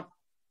fact, I've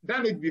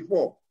done it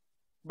before.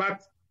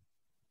 But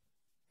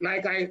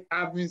like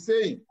I've been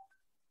saying,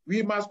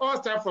 we must all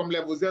start from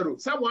level 0.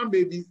 Someone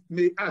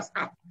may ask,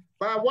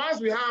 but once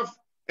we have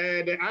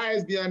the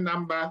ISBN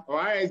number or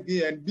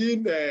ISBN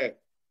being a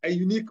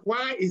unique,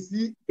 why is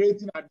he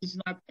creating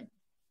additional things?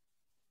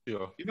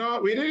 Sure.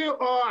 We didn't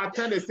all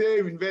attend the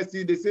same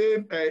university, the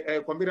same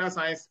computer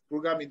science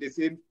program in the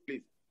same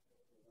place.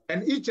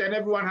 And each and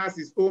everyone has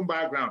his own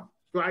background.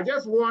 So I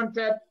just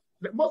wanted,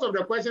 most of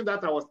the questions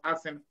that I was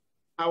asking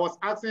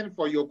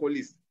for your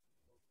colleagues.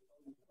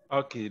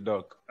 Okay,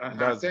 Doc.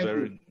 That's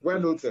very well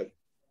noted.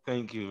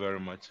 Thank you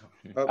very much.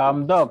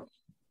 Okay. Doc,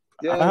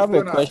 yes, I have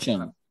a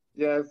question.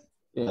 Yes.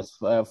 Yes,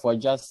 for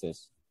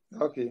Justice.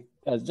 Okay.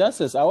 Yes,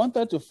 Justice, I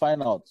wanted to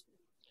find out.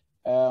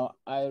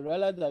 I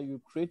realized that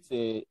you create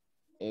a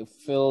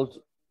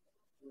field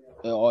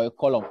or a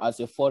column as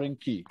a foreign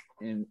key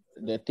in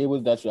the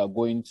table that you are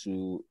going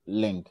to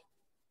link.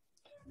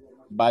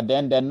 But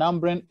then the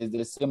numbering is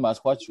the same as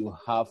what you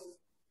have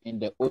in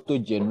the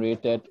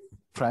auto-generated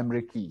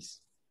primary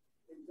keys.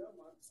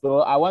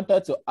 So I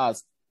wanted to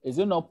ask, is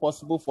it not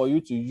possible for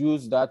you to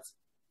use that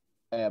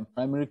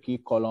primary key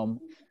column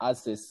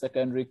as a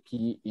secondary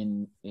key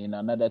in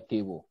another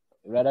table,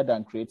 rather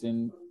than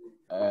creating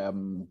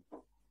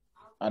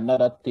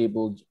another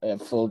table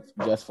field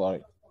just for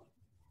it?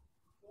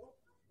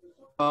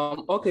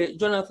 Okay,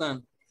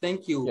 Jonathan,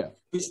 thank you. Yeah.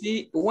 You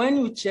see, when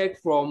you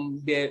check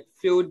from the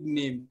field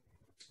name,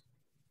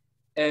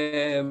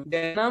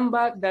 the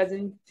number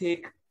doesn't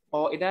take,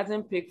 or it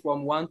doesn't pick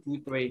from 1,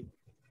 2, 3.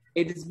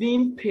 It is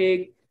being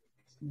picked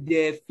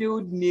the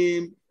field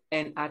name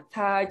and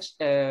attach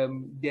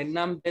the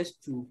numbers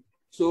to.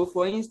 So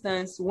for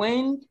instance,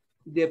 when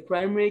the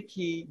primary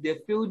key, the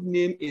field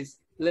name is,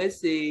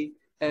 let's say,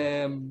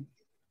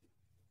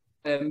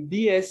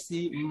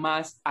 BSc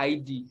Mass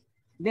ID,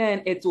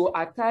 then it will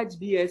attach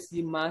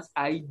BSc Mass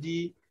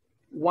ID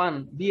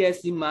 1,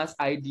 BSc Mass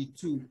ID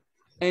 2.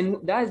 And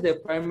that's the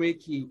primary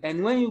key.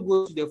 And when you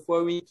go to the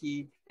foreign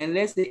key, and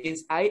let's say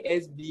it's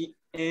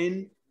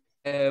ISBN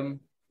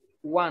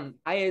 1,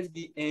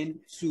 ISBN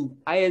 2,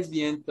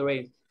 ISBN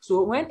 3.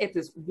 So when it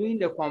is doing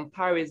the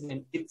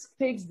comparison, it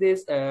takes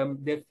this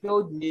the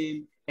field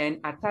name and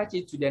attach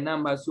it to the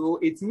number. So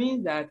it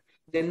means that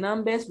the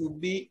numbers will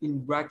be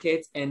in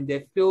brackets and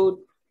the field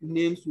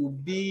names will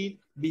be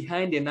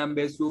behind the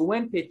numbers. So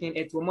when picking,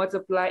 it will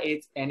multiply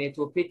it and it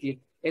will pick it.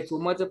 It will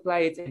multiply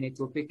it and it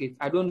will pick it.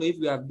 I don't know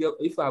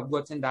if I've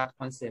gotten that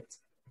concept.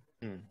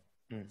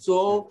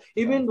 So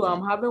even though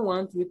I'm having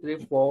 1, 2,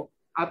 3, 4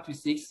 up to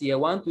 6 here,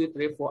 1, 2,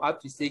 3, 4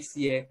 up to 6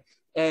 here,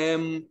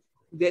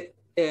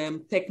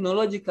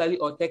 technologically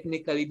or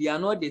technically they are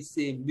not the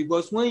same,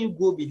 because when you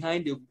go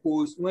behind the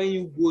codes, when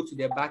you go to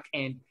the back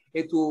end,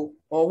 it will,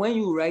 or when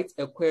you write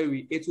a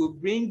query, it will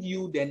bring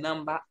you the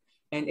number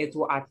and it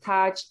will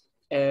attach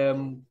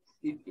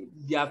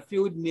their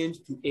field names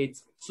to it.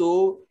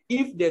 So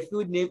if the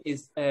field name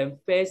is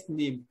first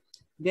name,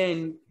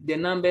 then the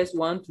numbers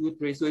 1, 2,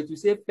 3. So it will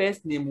say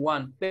first name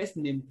 1, first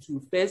name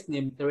 2, first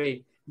name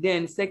 3.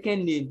 Then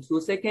second name, so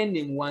second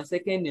name 1,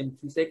 second name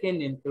 2, second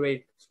name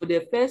 3. So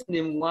the first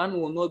name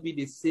 1 will not be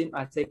the same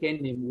as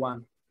second name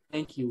 1.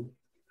 Thank you.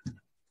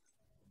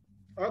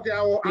 Okay,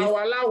 I will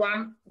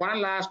allow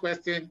one last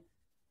question.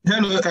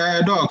 Hello,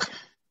 Doc.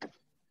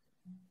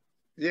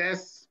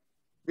 Yes,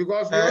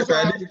 because we also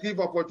have to give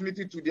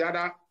opportunity to the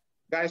other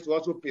guys to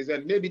also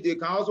present. Maybe they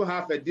can also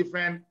have a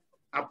different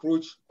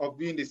approach of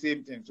doing the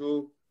same thing.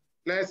 So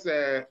let's,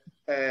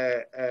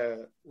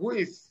 who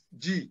is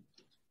G?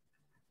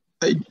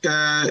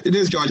 It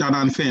is George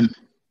Anan Finn.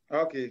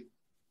 Okay.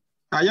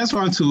 I just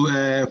want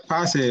to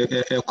pass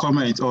a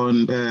comment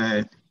on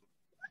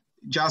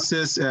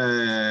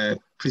Justice's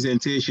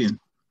presentation.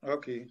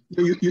 Okay.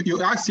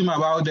 You asked him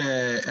about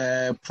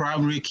the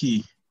primary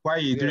key, why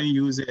he didn't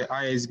use the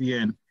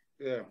ISBN.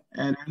 Yeah.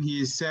 And then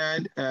he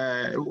said,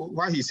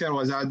 what he said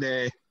was that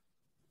it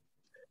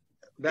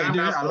didn't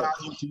allow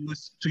him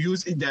to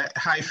use the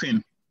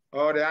hyphen.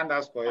 Oh, the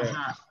underscore,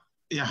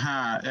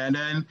 yeah. And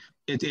then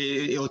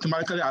it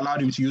automatically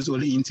allowed him to use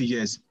only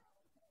integers.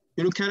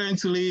 You know,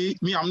 currently,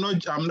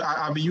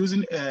 I've been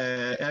using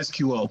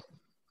SQL.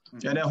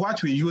 Mm-hmm. And then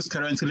what we use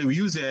currently, we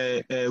use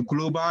a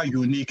global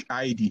unique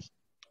ID.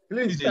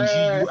 Please,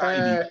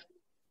 GUID.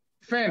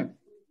 Finn.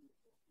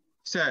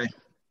 Sorry.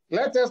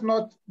 Let us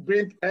not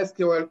bring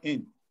SQL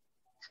in.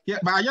 Yeah,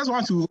 but I just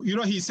want to,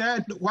 he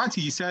said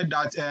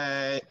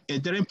that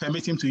it didn't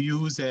permit him to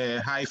use a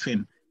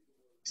hyphen.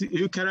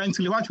 See,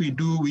 currently, what we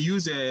do, we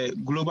use a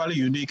globally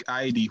unique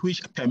ID,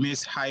 which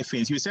permits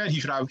hyphens. You said he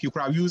could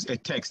have used a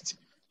text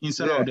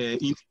instead of the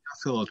integer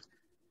field.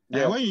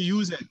 And when you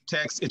use a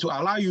text, it will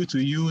allow you to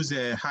use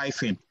a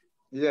hyphen.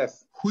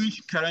 Yes.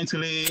 Which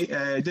currently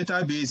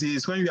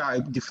databases, when you are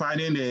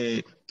defining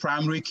a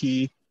primary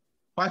key,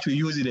 what we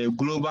use is a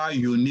global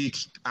unique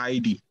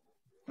ID,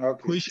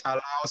 which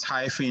allows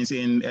hyphens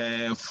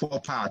in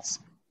 4 parts.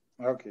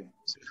 Okay.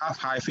 So you have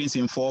hyphens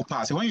in 4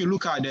 parts. And when you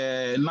look at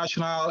the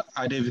national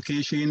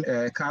identification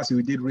cards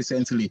we did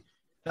recently,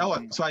 that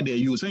was what they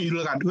use. When you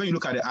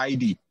look at the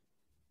ID,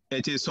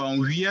 it is some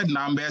weird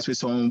numbers with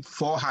some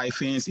 4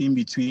 hyphens in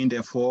between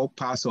the 4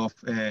 parts of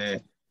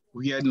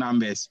weird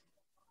numbers.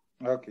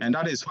 Okay. And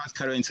that is what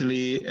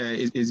currently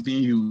is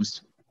being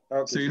used.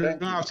 Okay, so you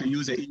don't have to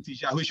use an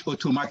integer, which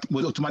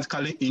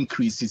automatically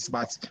increases.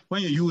 But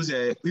when you use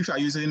if you are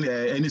using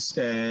any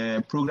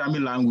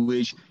programming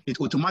language, it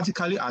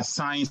automatically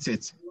assigns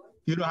it.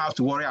 You don't have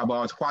to worry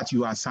about what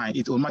you assign.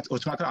 It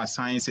automatically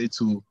assigns it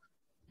to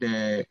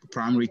the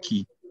primary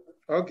key.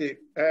 Okay.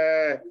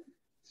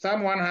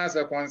 Someone has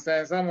a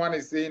concern. Someone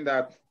is saying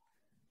that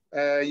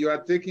you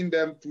are taking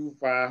them too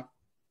far.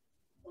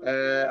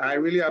 I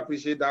really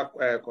appreciate that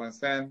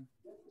concern.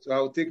 So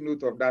I'll take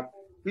note of that.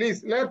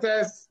 Please let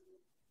us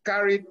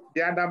carry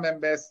the other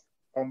members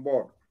on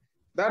board.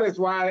 That is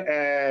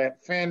why,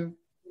 Finn,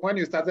 when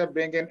you started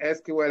bringing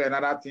SQL and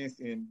other things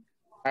in,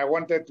 I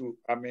wanted to,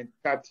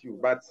 cut you.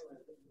 But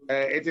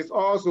it is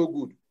also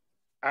good.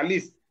 At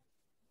least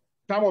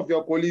some of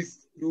your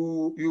colleagues,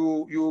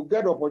 you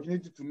get the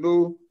opportunity to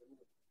know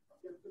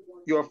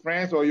your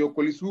friends or your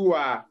colleagues who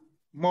are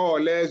more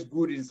or less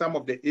good in some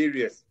of the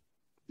areas.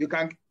 You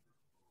can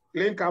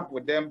link up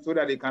with them so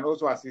that they can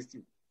also assist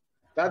you.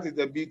 That is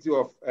the beauty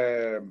of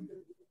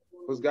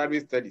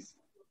postgraduate studies.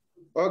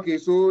 Okay,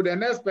 so the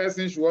next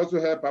person should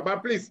also help her.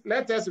 But please,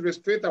 let us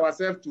restrict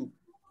ourselves to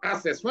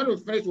access. When we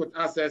finish with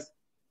access,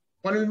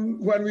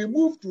 when we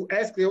move to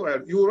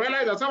SQL, you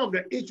realize that some of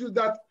the issues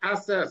that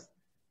access,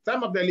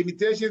 some of the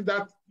limitations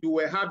that you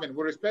were having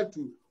with respect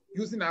to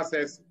using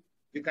access,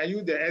 you can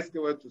use the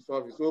SQL to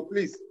solve it. So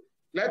please,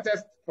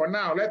 for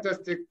now, let us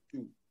take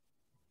to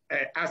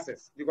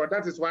access, because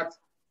that is what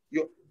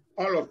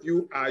all of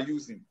you are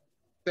using.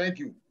 Thank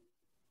you.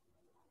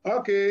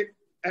 Okay,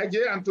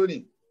 AJ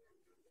Anthony.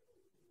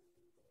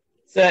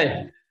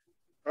 Sir.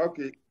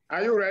 Okay,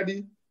 are you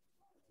ready?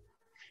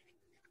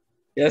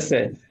 Yes,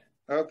 sir.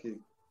 Okay.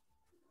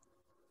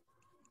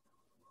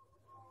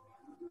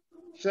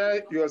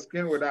 Share your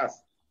screen with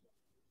us.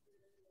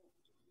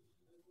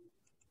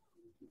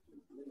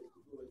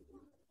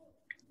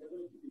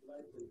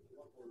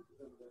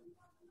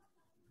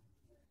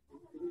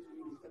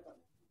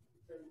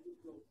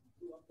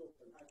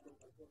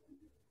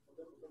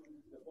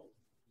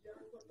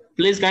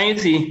 Please, can you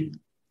see?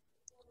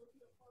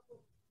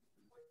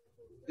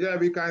 Yeah,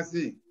 we can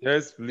see.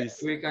 Yes,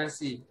 please. We can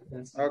see.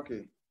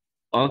 Okay.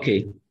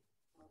 Okay.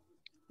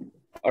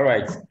 All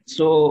right.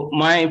 So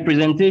my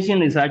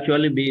presentation is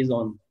actually based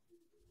on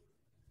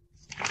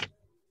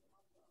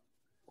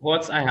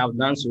what I have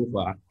done so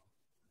far,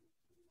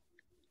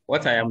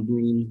 what I am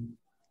doing,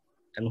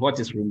 and what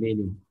is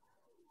remaining.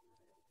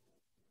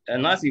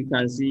 And as you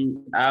can see,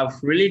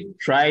 I've really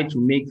tried to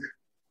make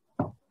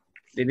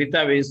the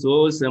database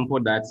so simple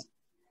that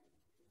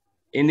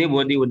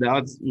anybody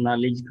without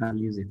knowledge can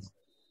use it.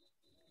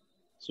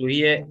 So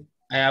here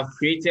I have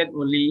created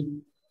only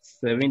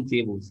 7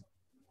 tables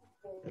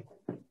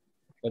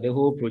for the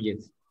whole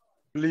project.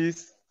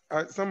 Please,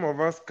 some of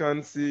us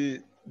can't see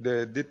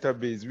the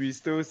database. We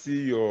still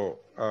see your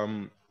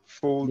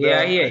folder. They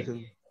are here.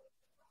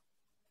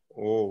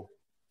 Oh.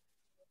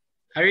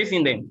 Have you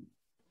seen them?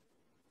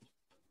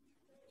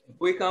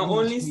 We can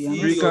only see.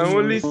 We can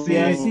only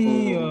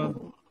see.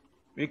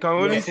 We can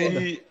only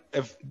see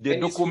the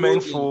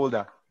document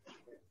folder.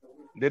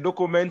 The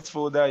documents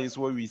folder is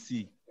what we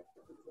see.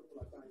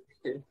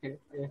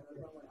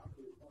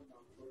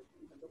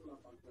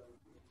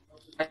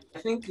 I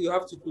think you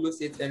have to close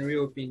it and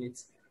reopen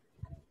it.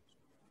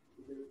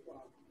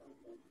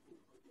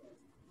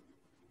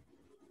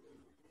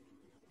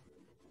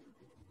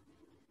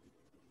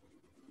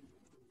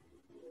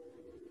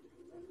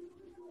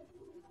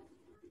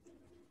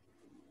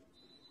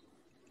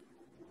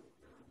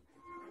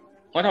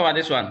 What about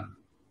this one?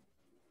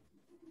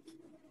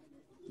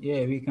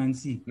 Yeah, we can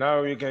see.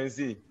 Now we can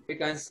see. We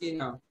can see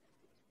now.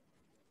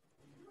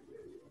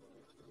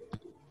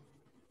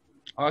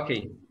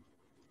 Okay.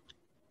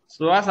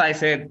 So as I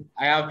said,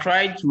 I have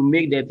tried to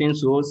make the thing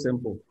so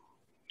simple,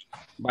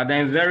 but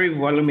then very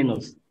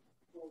voluminous.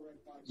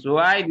 So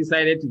I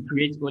decided to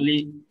create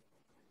only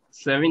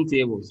 7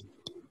 tables,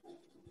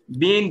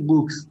 being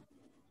books,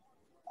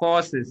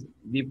 courses,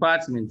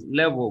 department,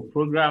 level,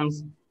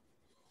 programs,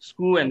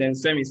 school, and then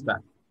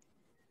semester.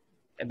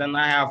 And then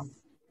I have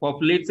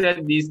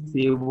populated these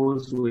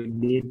tables with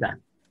data.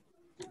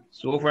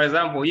 So for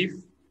example, if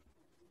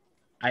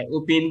I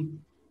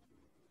open,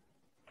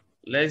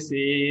 let's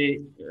say,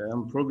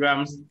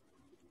 programs,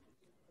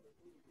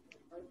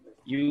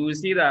 you will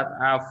see that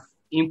I've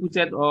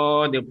inputted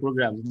all the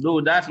programs.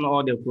 Though that's not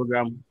all the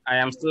program, I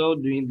am still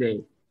doing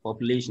the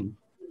population.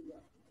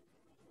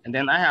 And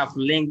then I have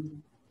linked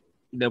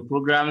the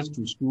programs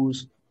to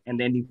schools and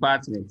then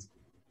departments.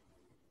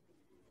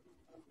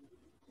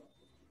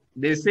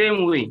 The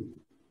same way,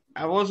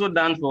 I've also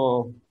done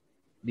for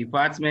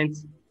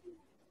departments.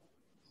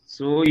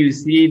 So you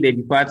see the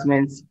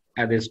departments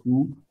at the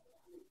school.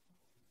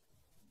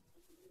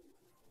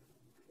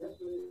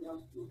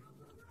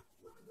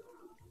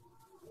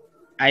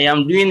 I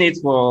am doing it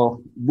for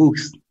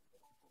books.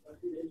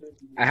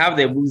 I have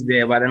the books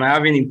there, but then I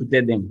haven't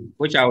inputted them,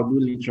 which I will do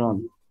later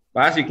on.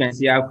 But as you can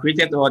see, I've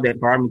created all the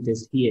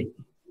parameters here.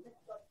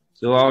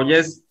 So I'll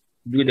just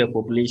do the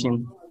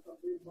population.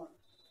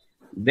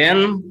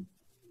 Then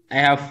I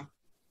have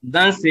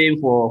done same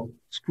for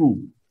school.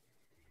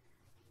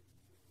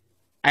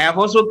 I have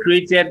also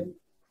created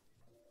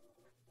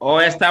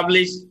or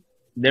established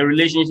the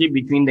relationship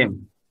between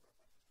them.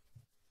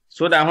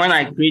 So that when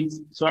I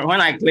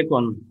click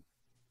on,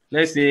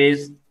 let's say,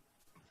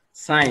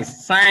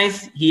 science.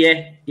 Science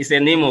here is a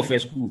name of a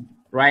school,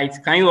 right?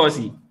 Can you all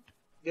see?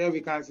 Yeah,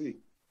 we can see.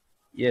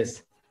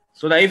 Yes.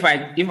 So that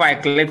if I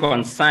click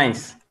on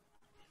science,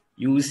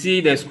 you will see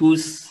the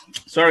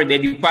the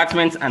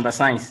department under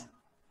science.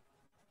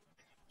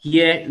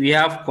 Here we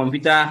have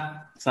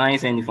computer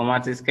science and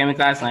informatics,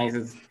 chemical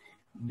sciences,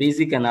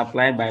 basic and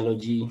applied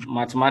biology,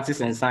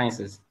 mathematics and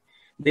sciences.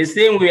 The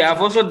same way,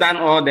 I've also done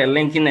all the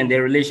linking and the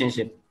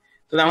relationship.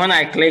 So that when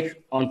I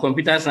click on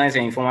computer science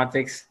and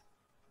informatics,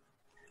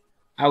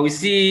 I will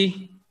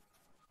see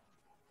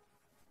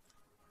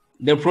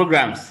the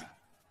programs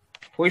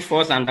which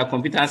falls under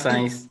computer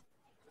science.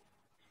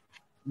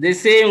 The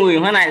same way,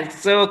 when I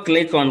still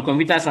click on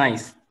computer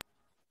science,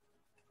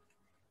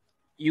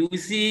 you will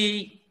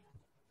see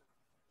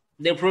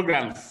the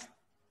programs.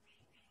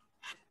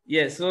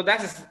 Yes, so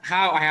that is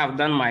how I have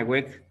done my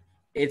work.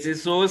 It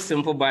is so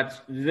simple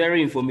but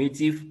very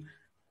informative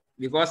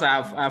because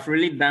I've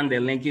really done the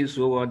linking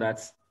so well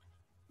that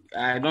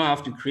I don't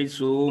have to create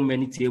so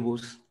many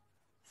tables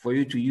for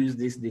you to use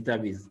this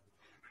database.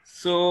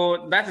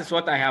 So that is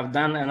what I have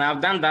done, and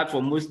I've done that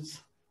for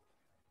most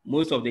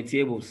of the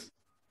tables.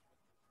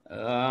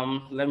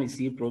 Let me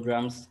see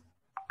programs.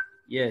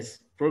 Yes,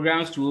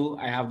 programs too,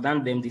 I have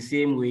done them the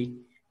same way.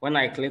 When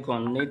I click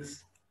on it,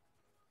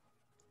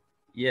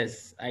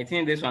 yes, I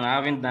think this one I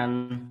haven't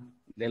done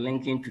the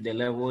linking to the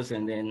levels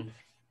and then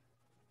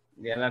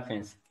the other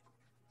things.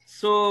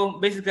 So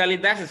basically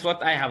that is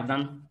what I have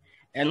done.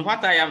 And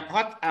what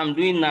I'm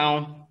doing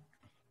now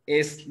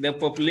is the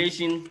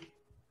population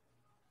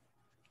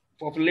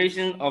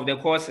of the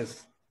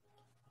courses.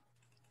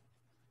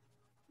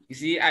 You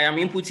see, I am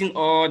inputting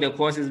all the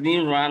courses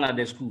being run at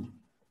the school.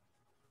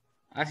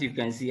 As you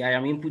can see, I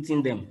am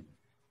inputting them.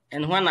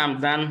 And when I'm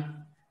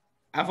done,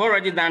 I've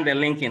already done the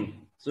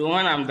linking. So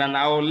when I'm done,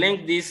 I will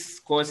link these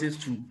courses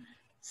to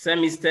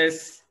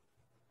semesters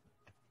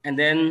and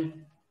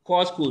then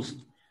course codes.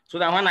 So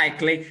that when I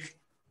click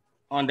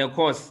on the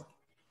course,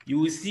 you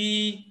will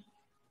see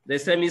the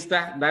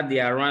semester that they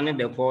are running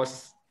the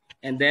course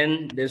and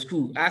then the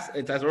school, as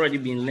it has already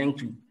been linked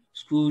to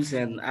schools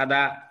and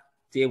other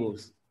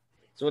tables.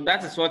 So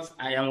that is what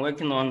I am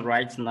working on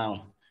right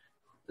now.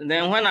 And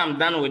then when I'm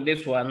done with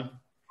this one,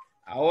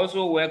 I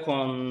also work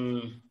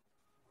on,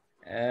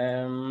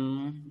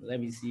 let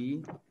me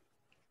see.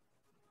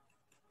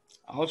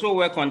 I also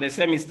work on the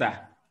semester.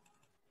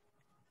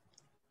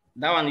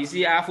 That one, you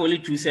see, I have only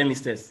 2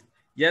 semesters,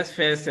 just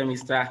first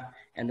semester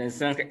and then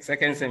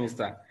second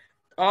semester.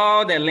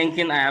 All the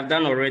linking I have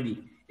done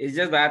already. It's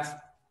just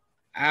that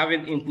I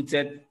haven't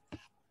inputted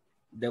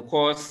the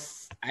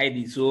course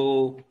ID.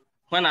 So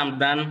when I'm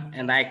done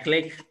and I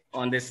click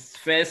on this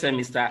first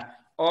semester,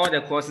 all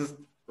the courses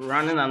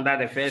running under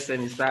the first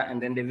semester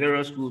and then the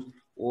various schools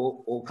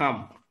will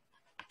come.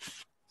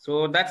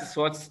 So that is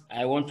what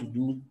I want to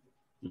do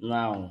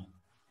now.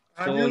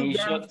 Have so you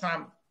done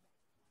some?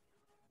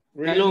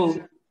 Hello.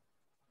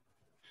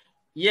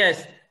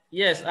 Yes,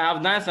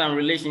 I've done some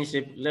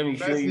relationship. Let me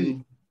show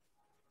you.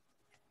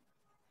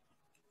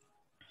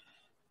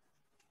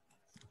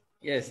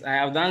 Yes, I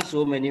have done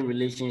so many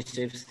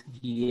relationships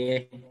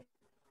here.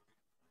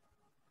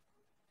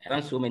 I've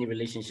done so many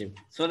relationships.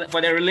 So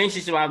for the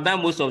relationship, I've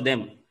done most of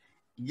them.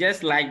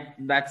 Just like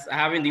that, I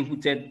haven't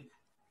inputted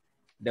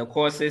the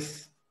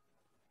courses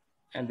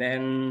and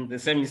then the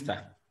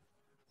semester.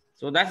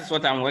 So that is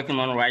what I'm working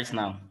on right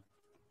now.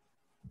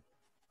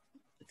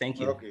 Thank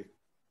you. Okay.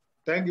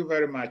 Thank you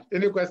very much.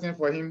 Any question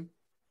for him?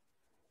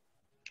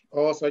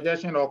 Or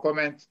suggestion or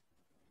comment?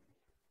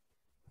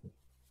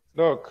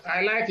 Doc.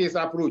 I like his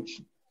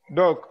approach.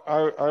 Doc,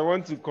 I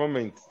want to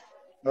comment.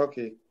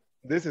 Okay.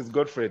 This is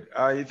Godfred.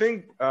 I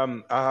think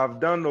I have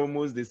done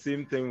almost the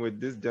same thing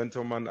with this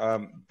gentleman.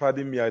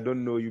 Pardon me, I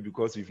don't know you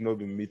because we've not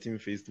been meeting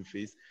face to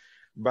face.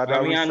 But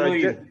I know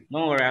you.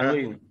 Don't worry, I know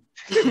you.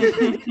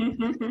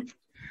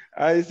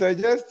 I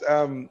suggest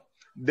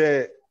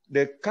the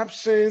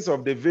captions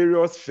of the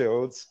various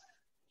fields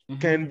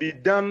can be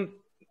done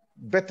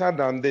better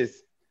than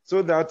this,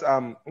 so that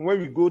when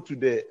we go to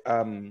the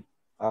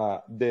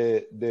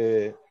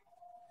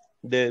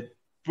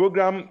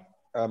program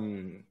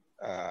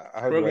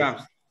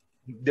programs,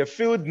 the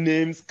field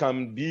names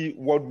can be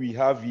what we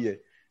have here,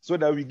 so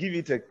that we give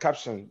it a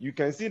caption. You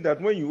can see that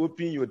when you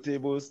open your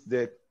tables,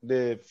 the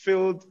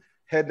field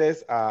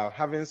headers are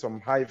having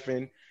some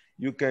hyphen.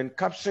 You can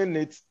caption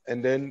it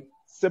and then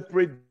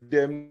separate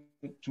them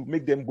to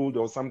make them bold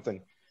or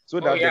something, so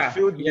that the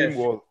field name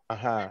will.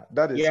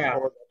 That is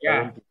all.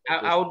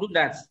 I'll do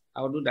that.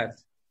 I'll do that.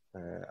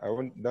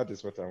 That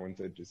is what I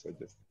wanted to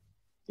suggest.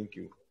 Thank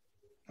you.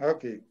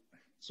 Okay.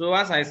 So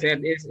as I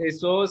said, it's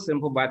so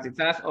simple, but it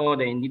has all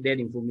the needed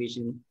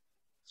information,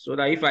 so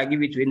that if I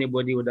give it to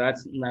anybody with that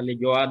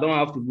knowledge, or I don't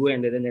have to go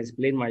and then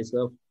explain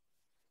myself,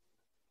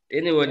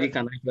 anybody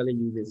can actually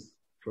use this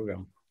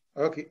program.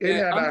 Okay.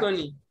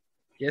 Anthony.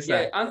 Yes,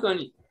 sir.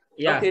 Anthony.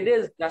 Yeah. Okay,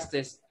 there's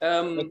Justice.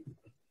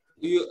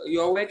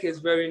 Your work is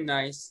very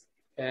nice,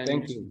 and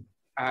thank you.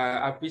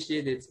 I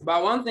appreciate it.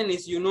 But one thing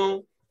is,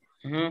 the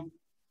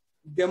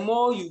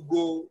more you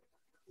go,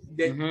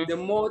 the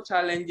more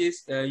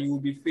challenges you will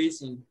be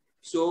facing.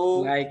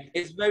 So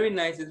it's very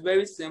nice, it's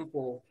very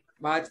simple.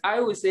 But I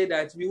would say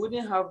that we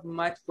wouldn't have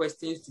much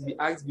questions to be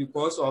asked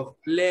because of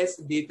less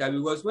data.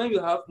 Because when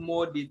you have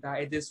more data,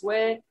 it is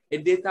where a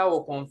data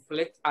will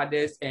conflict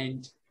others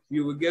and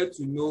you will get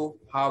to know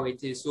how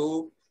it is.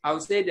 So I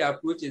would say the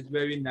approach is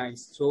very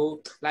nice.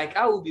 So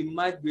I will be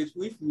much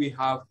grateful if we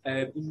have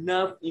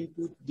enough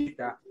input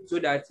data so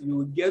that you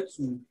will get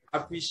to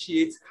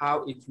appreciate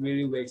how it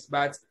really works.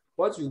 But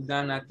what you've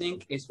done, I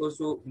think, is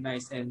also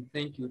nice, and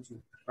thank you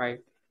too.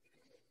 Right?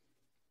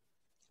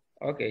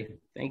 Okay,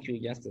 thank you,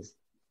 Justice.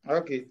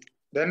 Okay,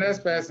 the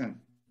next person.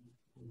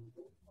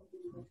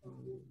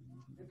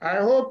 I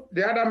hope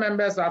the other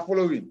members are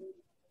following.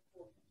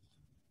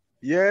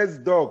 Yes,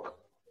 Doc.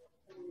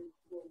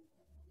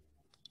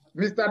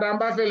 Mr.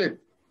 Damba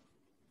Philip.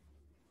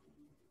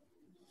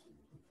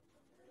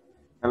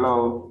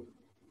 Hello.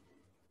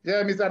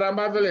 Yeah, Mr.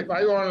 Damba Philip,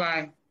 are you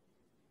online?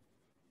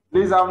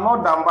 Please, I'm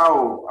not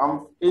Dambao.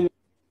 I'm in.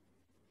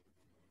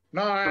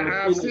 No, I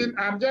have seen.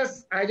 I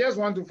just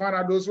want to find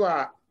out those who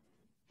are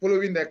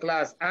following the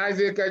class.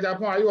 Isaac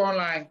Japan, are you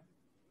online?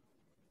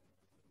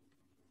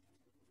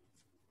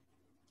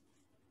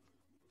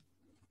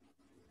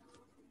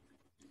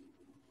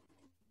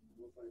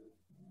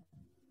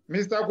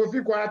 Mr.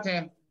 Kofi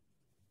Kwarteng.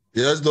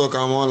 Yes, Doc,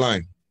 I'm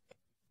online.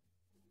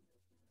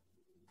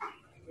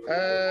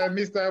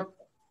 Mr.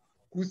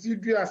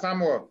 Kusidria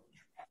Samuel.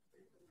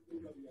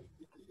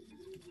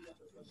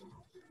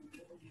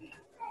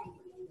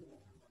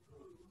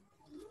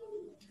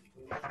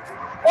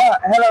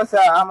 Hello, sir.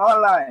 I'm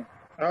online.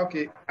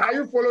 Okay. Are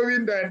you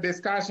following the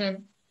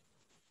discussion?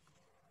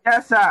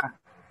 Yes, sir.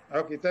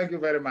 Okay, thank you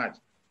very much.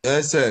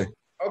 Yes, sir.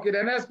 Okay,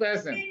 the next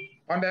person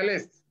on the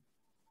list.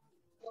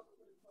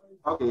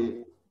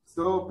 Okay,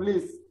 so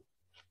please,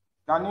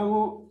 can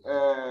you,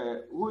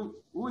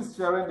 who is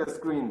sharing the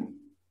screen?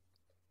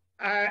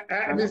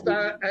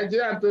 Mr. J.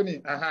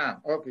 Anthony.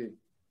 Okay.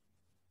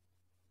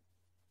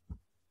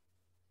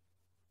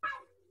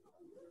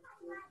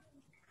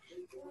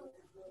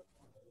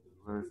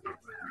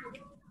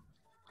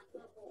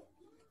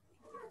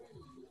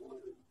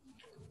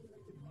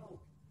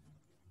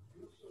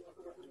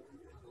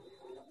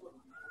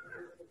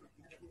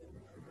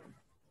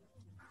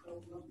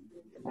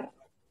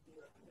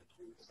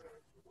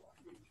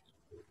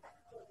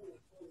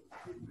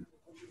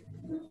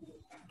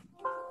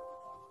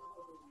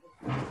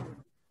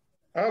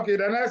 Okay,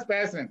 the next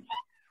person.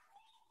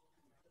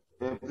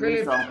 Please,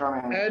 Philip, I'm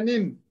coming.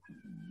 Enin.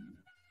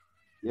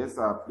 Yes,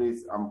 sir,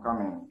 please, I'm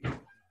coming.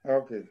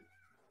 Okay.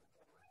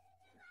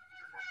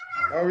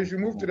 Oh, we should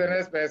move to the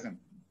next person.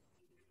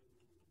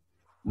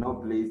 No,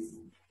 please.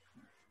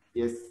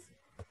 Yes.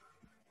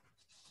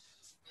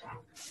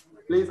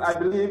 Please, I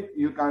believe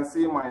you can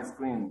see my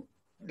screen.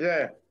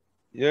 Yeah.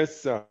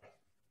 Yes, sir.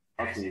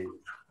 Okay.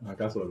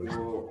 That's all.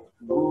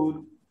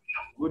 So,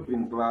 good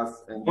in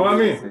class. And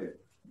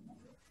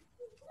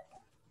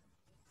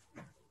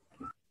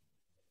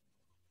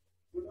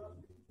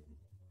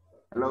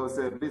hello,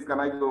 sir. Please, can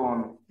I go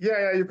on?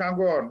 Yeah, you can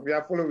go on. We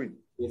are following.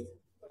 Yes.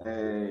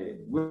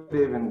 Good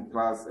evening,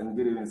 class, and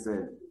good evening,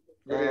 sir.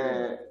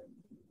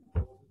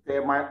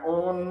 My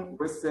own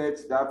research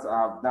that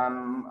I've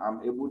done,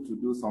 I'm able to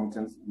do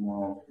something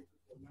more,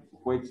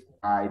 which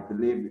I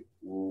believe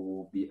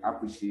will be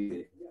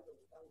appreciated.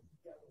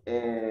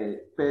 Per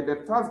the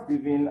task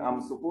given,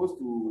 I'm supposed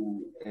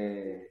to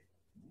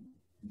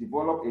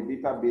develop a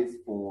database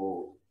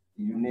for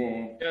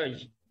UNE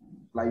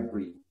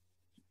library.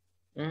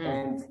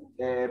 And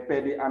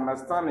per the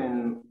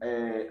understanding,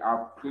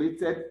 I've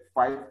created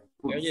 5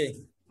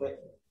 books,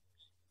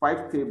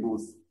 5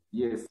 tables.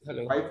 Yes,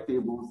 hello. 5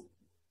 tables.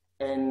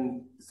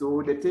 And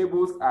so the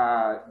tables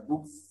are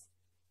books,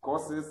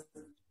 courses,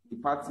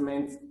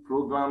 departments,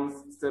 programs,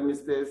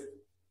 semesters,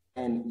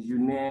 and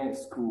UNE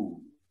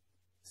school.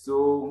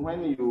 So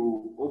when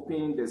you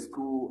open the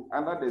school,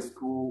 under the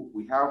school,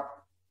 we have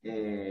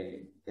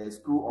a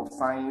School of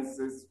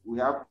Sciences, we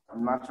have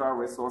Natural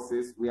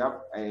Resources, we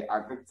have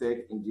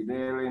Agri-Tech,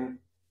 Engineering,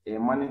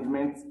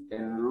 Management,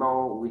 and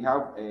Law, we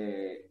have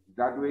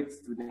graduate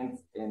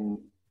students in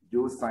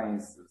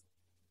Geosciences.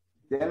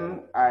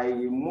 Then I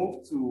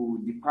moved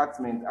to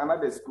department. Under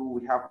the school,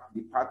 we have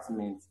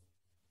departments.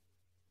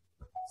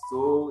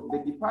 So the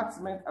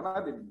department,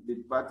 under the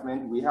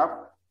department, we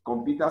have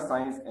Computer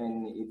Science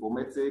and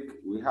Informatics,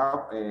 we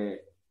have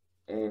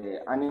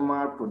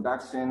Animal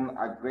Production,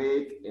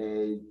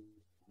 Agri,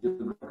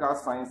 Geographical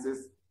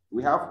Sciences.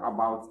 We have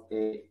about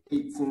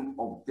 18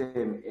 of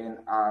them, and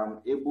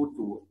I'm able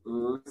to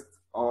list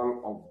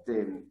all of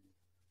them.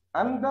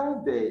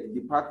 Under the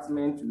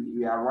department,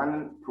 we are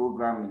running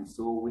programming.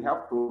 So we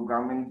have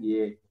programming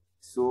here.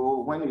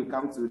 So when we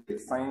come to the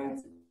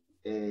science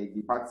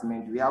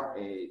department, we have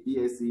a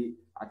BSc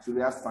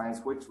Actuarial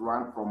Science, which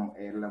run from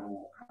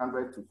level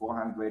 100 to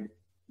 400.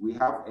 We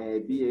have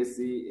a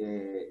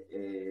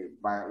BSc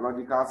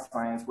Biological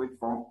Science, which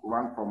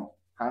run from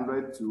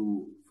 100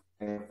 to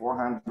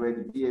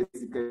 400,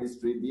 BSc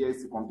Chemistry,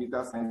 BSc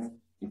Computer Science,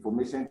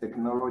 Information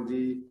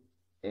Technology,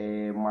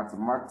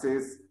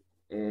 Mathematics,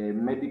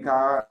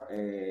 Medical,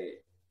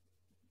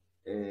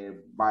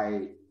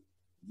 Biologic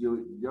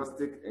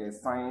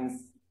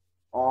Science,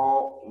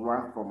 all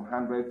run from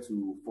 100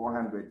 to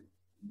 400.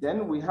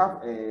 Then we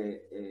have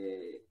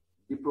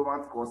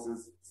diploma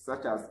courses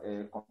such as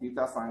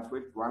Computer Science,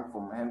 which run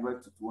from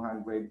 100 to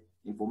 200,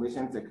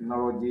 Information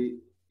Technology,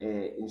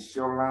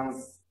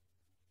 Insurance,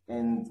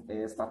 and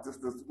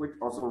Statistics, which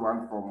also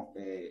run from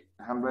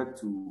 100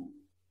 to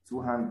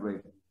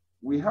 200.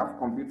 We have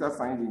Computer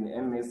Science in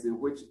MSc,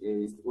 which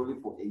is only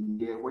for a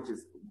year, which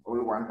is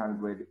only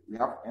 100. We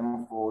have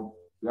M4,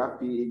 we have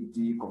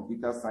PhD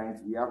Computer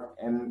Science, we have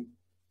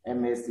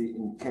MSc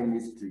in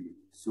Chemistry.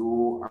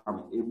 So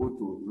I'm able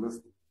to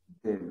list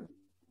them.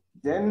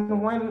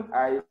 Then when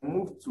I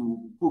move to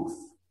books,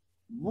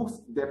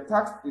 the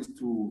task is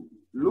to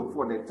look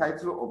for the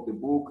title of the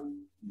book,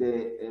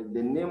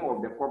 the name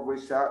of the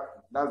publisher,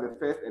 that's the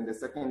first and the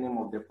second name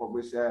of the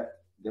publisher,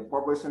 the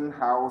publishing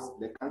house,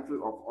 the country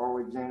of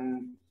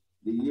origin,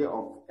 the year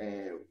of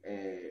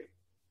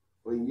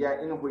year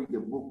in which the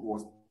book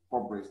was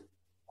published.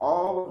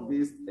 All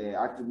these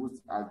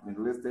attributes have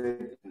been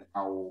listed, and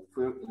I will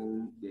fill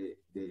in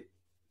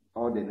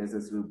all the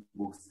necessary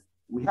books.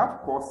 We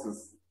have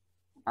courses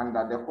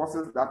under the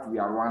courses that we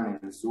are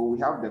running. So we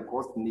have the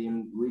course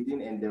name,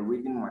 reading, and the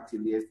reading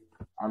materials.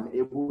 I'm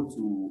able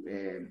to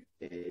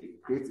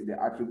create the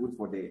attributes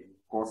for the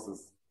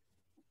courses.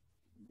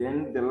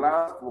 Then the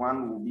last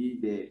one will be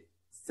the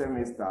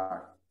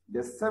semester.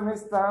 The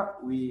semester,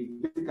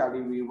 we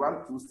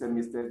run 2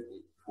 semesters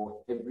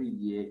for every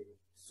year.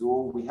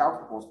 So we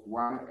have post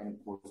 1 and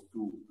post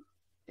 2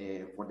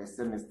 for the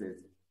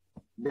semesters.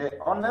 The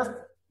honest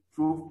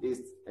truth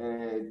is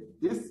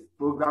this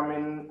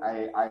programming,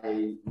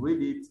 I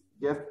read it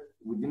just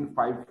within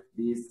 5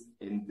 days,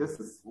 and this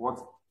is what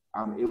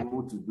I'm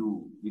able to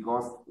do,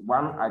 because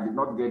one, I did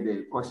not get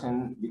the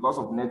question because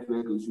of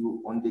network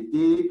issue. On the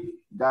day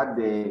that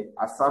the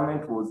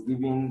assignment was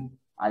given,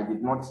 I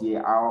did not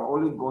hear. I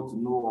only got to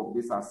know of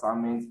this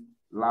assignment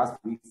last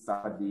week,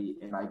 Saturday,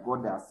 and I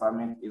got the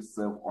assignment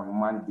itself on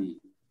Monday.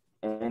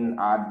 And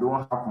I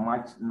don't have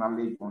much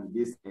knowledge on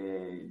this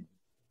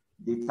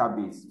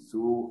database.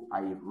 So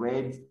I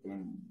read,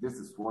 and this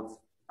is what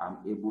I'm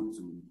able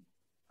to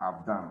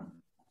have done.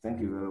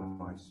 Thank you very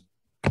much.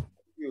 Thank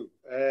you.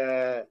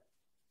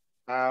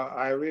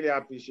 I really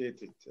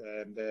appreciate it.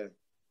 And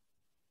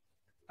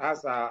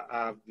as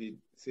I've been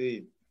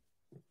saying,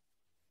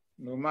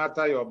 no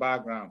matter your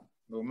background,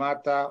 no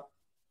matter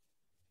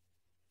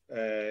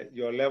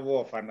your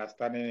level of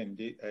understanding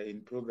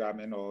in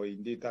programming or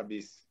in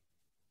database,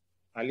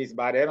 at least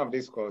by the end of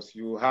this course,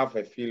 you have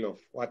a feel of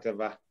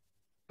whatever.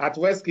 At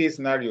worst case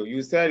scenario,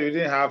 you said you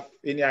didn't have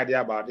any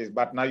idea about this,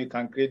 but now you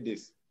can create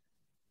this.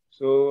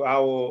 So I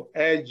will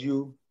urge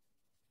you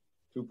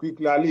to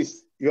quickly, at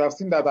least, you have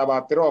seen that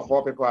about 3 or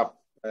 4 people have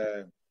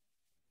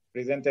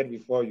presented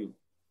before you.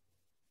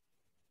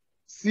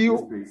 See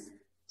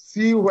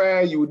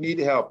where you need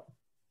help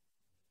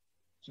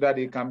so that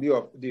they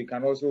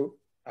can also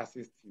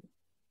assist you.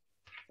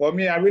 For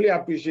me, I really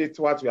appreciate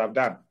what you have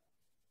done.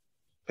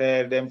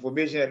 The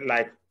information,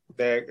 like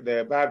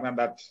the background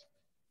that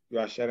you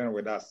are sharing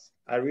with us.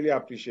 I really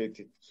appreciate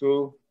it.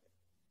 So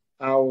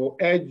I will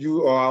urge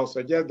you, or I'll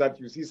suggest that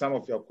you see some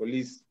of your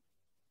colleagues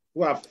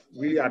who have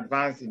really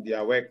advanced in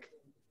their work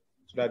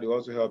so that they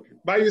also help you.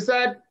 But you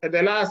said at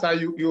the last time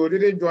you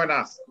didn't join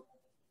us.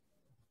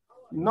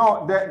 No,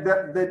 on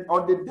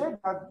the day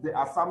that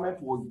the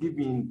assignment was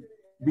given,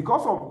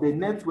 because of the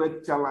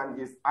network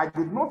challenges, I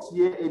did not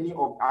hear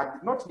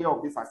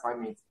of this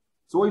assignment.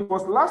 So it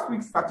was last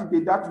week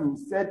Saturday that you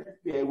said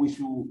we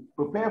should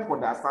prepare for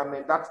the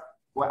assignment. That's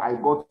where I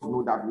got to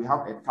know that we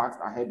have a task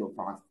ahead of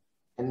us.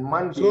 And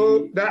Monday.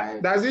 So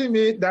does it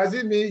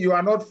mean you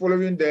are not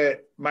following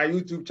my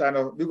YouTube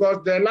channel?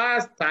 Because the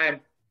last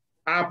time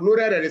I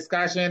uploaded a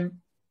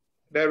discussion,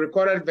 the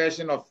recorded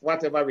version of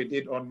whatever we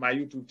did on my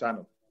YouTube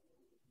channel.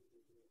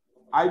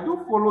 I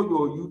do follow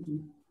your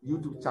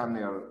YouTube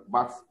channel,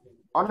 but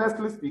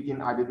honestly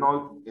speaking, I did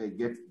not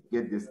get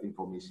this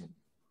information.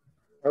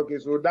 Okay,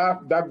 so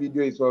that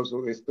video is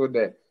still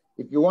there.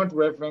 If you want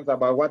reference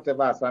about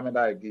whatever assignment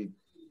I gave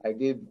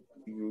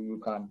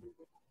you can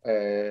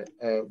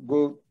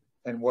go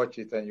and watch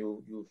it, and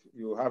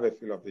you have a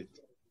feel of it.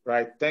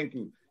 Right? Thank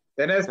you.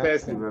 The next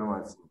person. Thank you very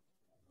much.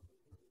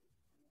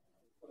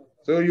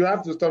 So you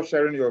have to stop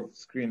sharing your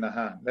screen.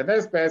 The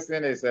next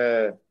person is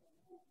let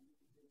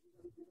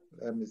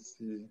me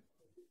see.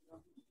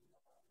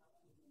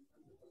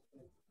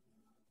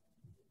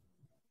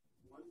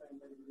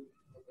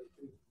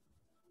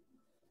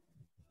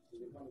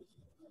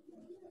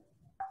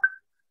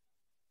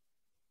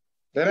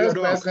 The next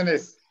person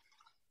is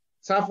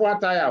Safwa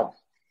Tayao.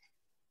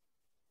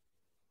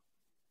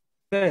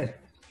 Sir,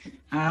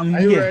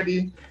 Are you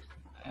ready?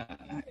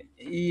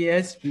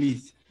 Yes,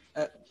 please.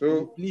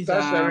 So please,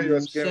 start sharing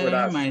your screen with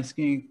us. My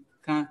screen.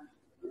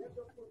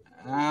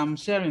 I'm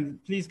sharing.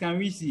 Please, can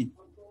we see?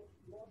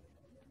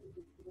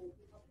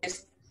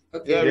 Yes.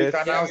 Okay. Yeah, we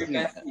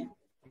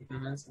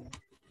can now see.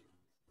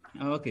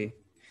 Okay.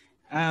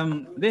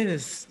 This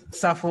is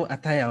Safo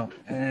Atayao,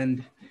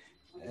 and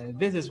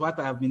this is what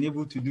I've been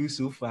able to do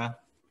so far.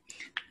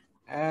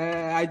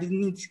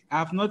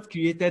 I've not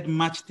created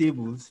match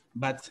tables,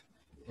 but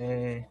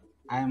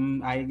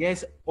I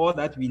guess all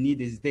that we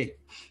need is there.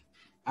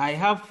 I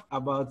have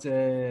about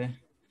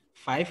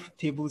 5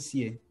 tables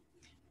here.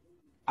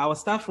 I'll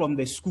start from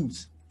the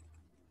schools.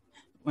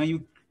 When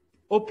you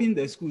open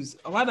the schools,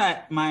 what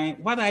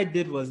I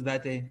did was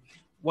that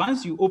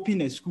once you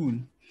open a school,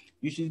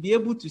 you should be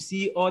able to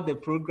see all the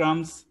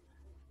programs,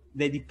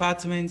 the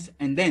departments,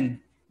 and then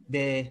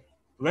the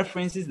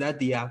references that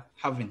they are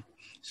having.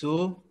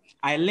 So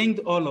I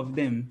linked all of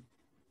them,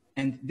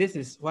 and this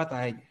is what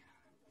I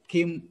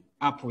came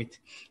up with.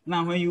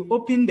 Now, when you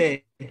open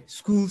the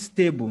schools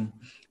table,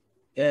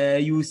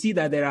 you will see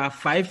that there are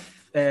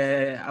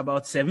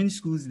about 7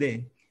 schools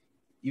there.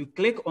 You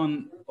click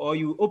on, or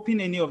you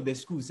open any of the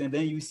schools, and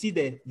then you see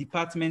the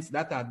departments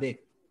that are there.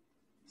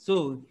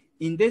 So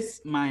in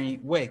this, my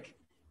work,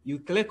 you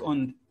click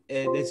on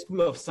the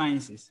School of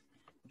Sciences,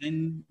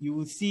 then you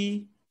will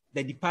see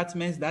the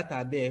departments that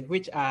are there,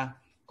 which are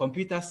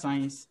computer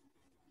science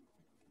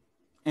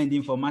and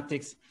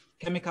informatics,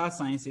 chemical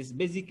sciences,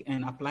 basic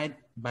and applied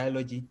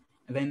biology,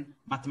 and then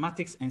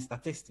mathematics and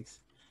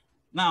statistics.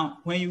 Now,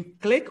 when you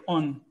click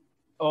on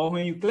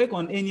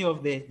any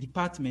of the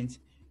departments,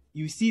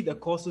 you see the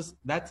courses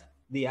that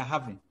they are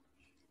having.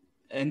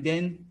 And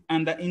then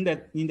in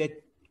the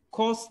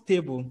course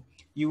table,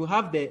 you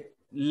have the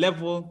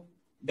level,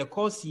 the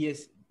course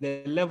years,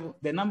 the level,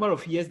 the number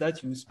of years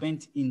that you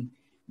spent in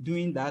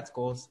doing that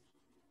course,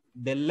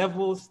 the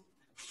levels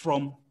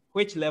from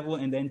which level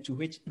and then to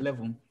which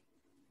level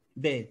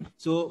there.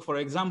 So for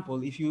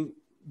example, if you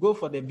go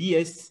for the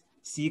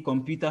BSc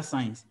Computer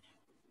Science,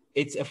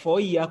 it's a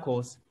 4-year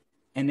course,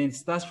 and it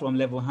starts from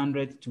level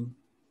 100 to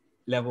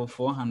level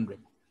 400.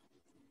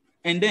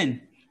 And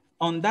then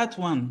on that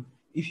one,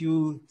 if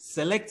you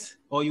select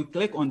or you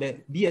click on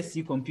the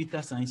BSc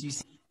Computer Science, you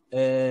see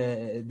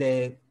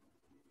the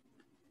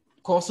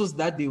courses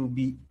that they will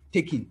be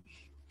taking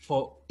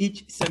for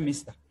each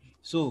semester.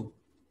 So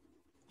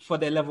for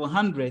the level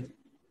 100,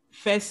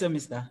 first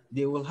semester,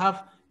 they will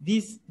have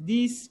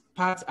these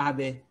parts are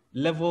the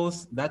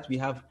levels that we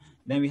have.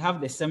 Then we have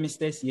the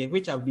semesters here,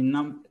 which have been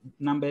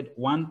numbered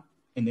 1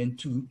 and then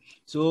 2.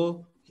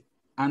 So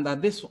under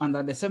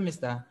the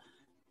semester,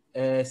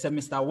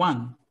 semester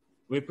 1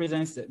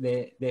 represents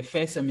the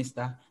first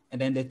semester, and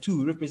then the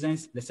 2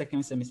 represents the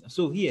second semester.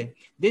 So here,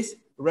 this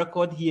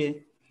record here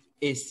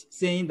is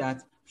saying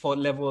that for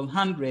level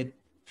 100,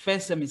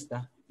 first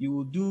semester, you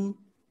will do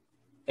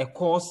a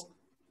course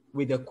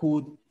with the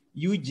code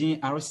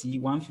UGRC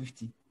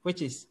 150,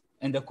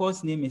 and the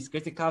course name is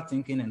Critical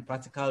Thinking and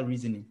Practical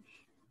Reasoning.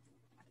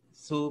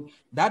 So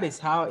that is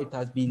how it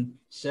has been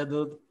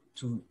scheduled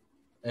to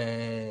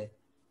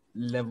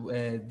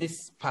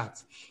this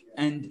part.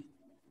 And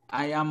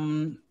I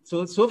am,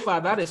 so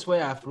far that is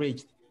where I've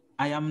reached.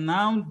 I am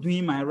now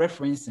doing my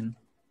referencing,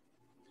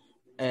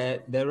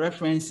 the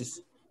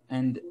references,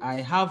 and I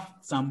have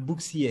some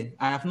books here.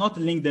 I have not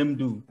linked them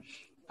though.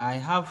 I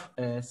have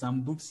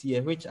some books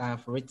here which I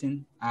have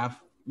written. I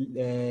have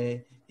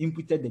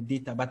inputted the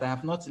data, but I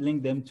have not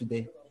linked them to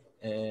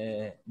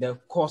the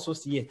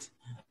courses yet,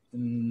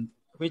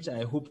 which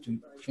I hope to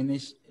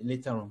finish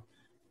later on.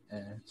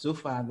 So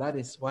far, that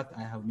is what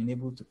I have been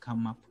able to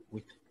come up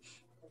with.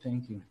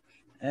 Thank you.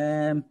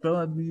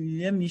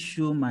 Probably let me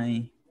show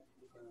my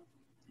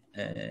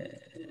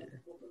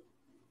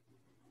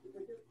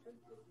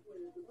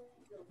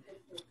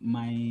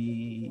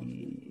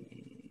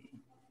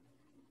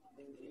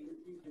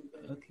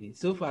okay.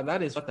 So far,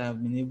 that is what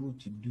I've been able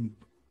to do.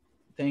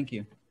 Thank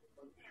you.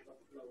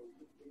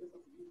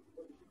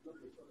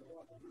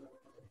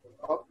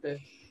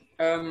 Okay.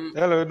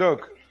 Hello,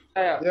 Doc.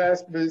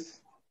 Yes,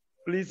 please.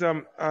 Please, I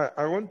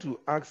want to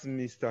ask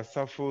Mr.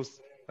 Safo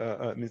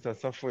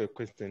a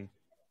question.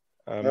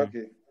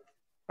 Okay.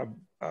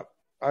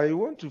 I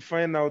want to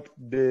find out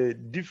the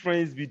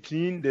difference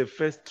between the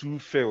first two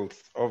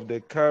fields of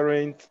the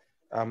current.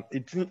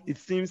 It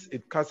seems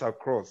it cuts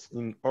across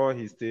in all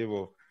his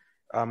table.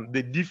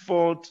 The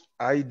default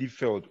ID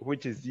field,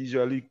 which is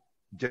usually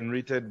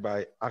generated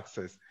by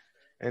Access,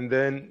 and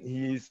then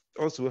he is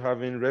also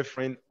having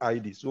reference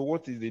ID. So,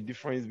 what is the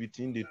difference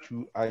between the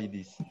two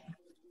IDs?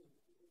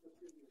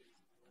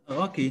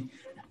 Okay.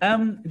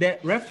 The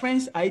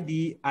reference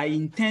ID I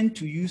intend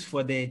to use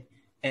for the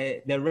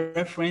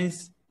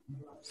reference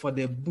for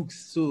the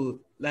books. So,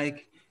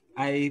 like,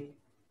 I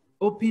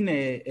open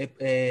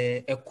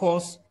a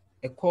course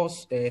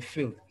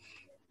field.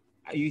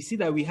 You see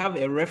that we have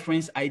a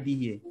reference ID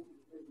here,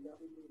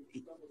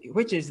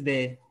 which is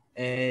the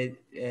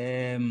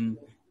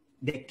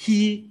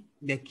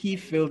key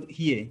field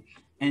here.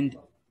 And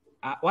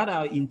what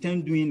I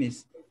intend doing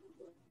is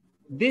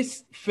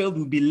this field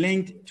will be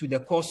linked to the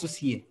courses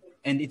here,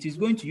 and it is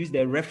going to use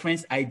the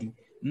reference ID,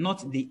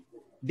 not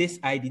this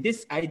ID.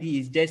 This ID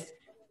is just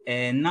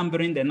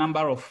numbering the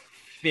number of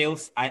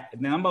fields, the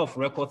number of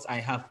records I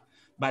have.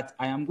 But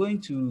I am going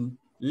to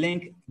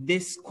link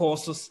this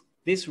courses,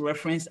 this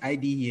reference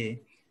ID here,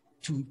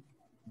 to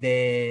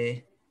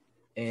the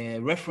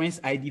reference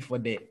ID for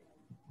the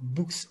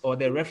books or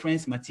the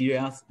reference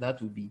materials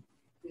that will be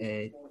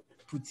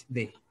put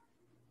there.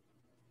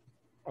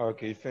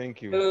 Okay,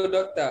 thank you. Hello,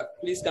 doctor.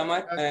 Please, can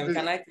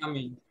I come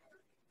in?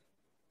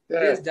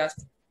 Yes.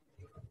 Just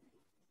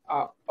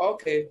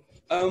okay.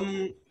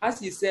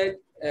 As you said,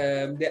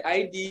 the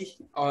ID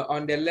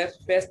on the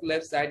first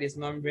left side is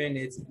numbering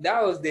it.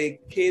 That was the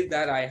case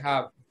that I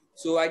have.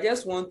 So I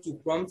just want to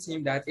prompt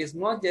him that it's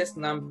not just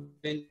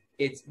numbering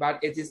it,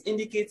 but it is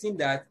indicating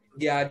that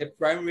they are the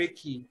primary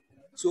key.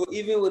 So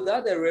even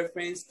without the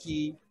reference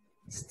key,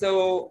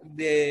 still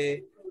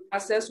the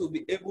Access will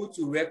be able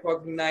to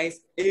recognize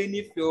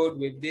any field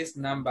with this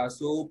number.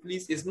 So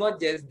please, it's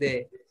not just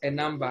a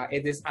number,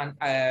 it is an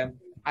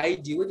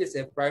ID, which is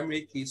a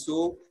primary key.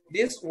 So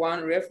this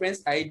one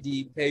reference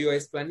ID, per your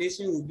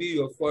explanation, will be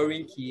your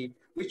foreign key,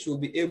 which will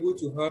be able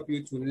to help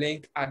you to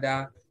link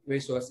other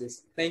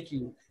resources. Thank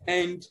you.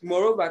 And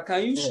moreover,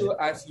 can you show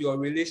us your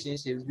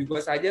relationships?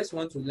 Because I just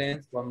want to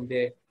learn from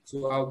there.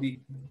 So I'll be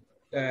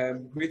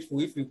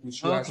grateful if you could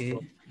show us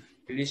your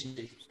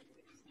relationships.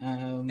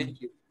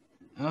 Thank you.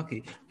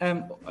 Okay.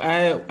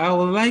 I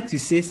would like to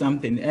say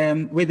something.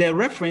 With the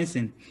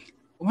referencing,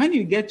 when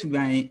you get to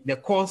the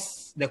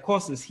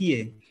courses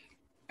here,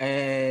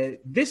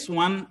 this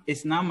one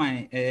is now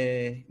my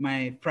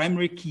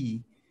primary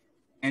key,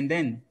 and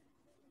then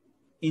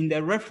in the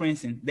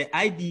referencing, the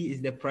ID is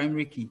the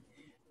primary key.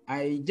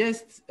 I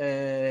just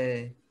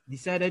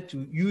decided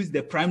to use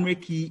the primary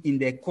key in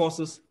the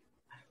courses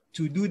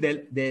to do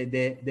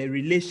the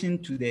relation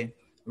to the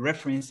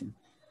referencing,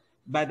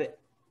 but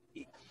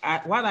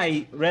what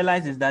I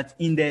realized is that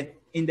in the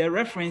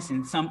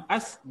referencing,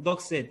 as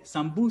Doc said,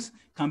 some books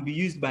can be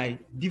used by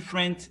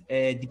different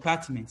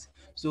departments.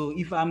 So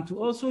if I'm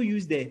to also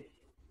use the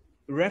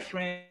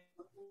reference,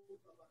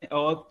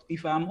 or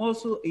if I'm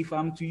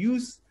to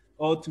use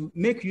or to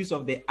make use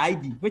of the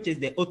ID, which is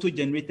the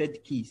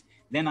auto-generated keys,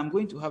 then I'm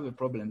going to have a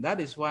problem. That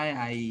is why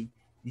I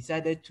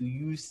decided to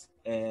use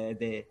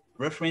the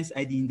reference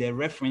ID in the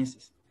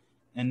references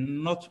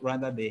and not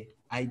rather the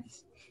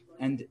IDs.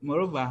 And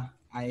moreover,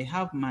 I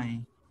have my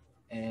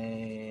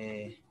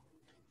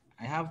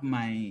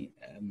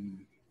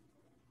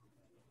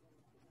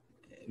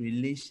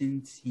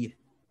relations here.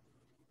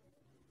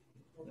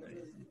 Where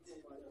is it?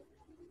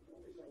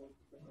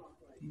 I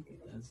think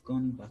it has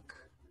gone back.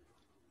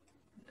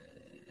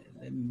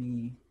 Let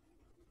me.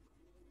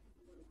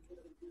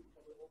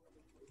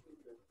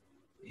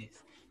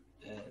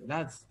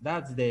 Yes,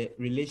 that's the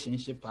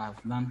relationship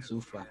I've done so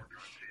far.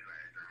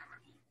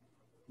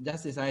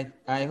 Justice, I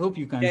hope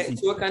you can see.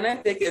 So can I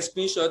take a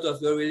screenshot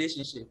of your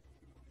relationship?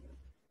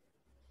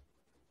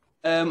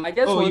 I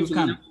just want to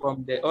learn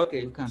from there.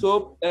 Okay.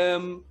 So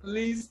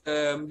please,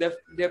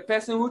 the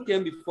person who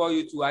came before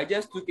you too, I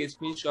just took a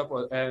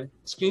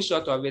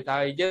screenshot of it.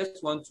 I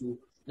just want to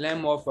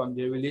learn more from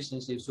the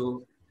relationship.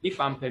 So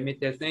if I'm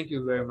permitted, thank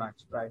you very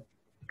much. Right.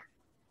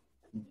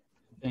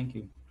 Thank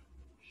you.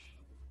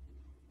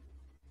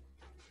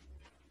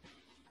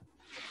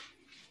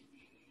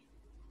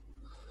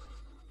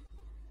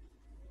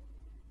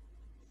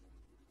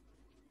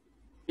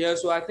 Yeah,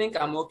 so I think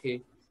I'm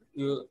okay.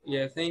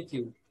 Thank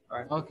you.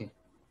 Right. Okay.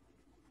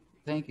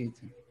 Thank you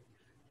too.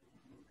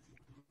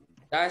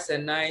 That's a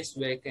nice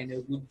work and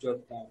a good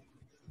job done.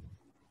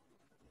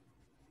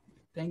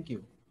 Thank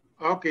you.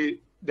 Okay,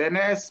 the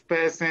next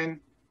person,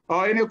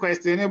 or any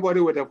question,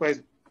 anybody with a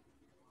question?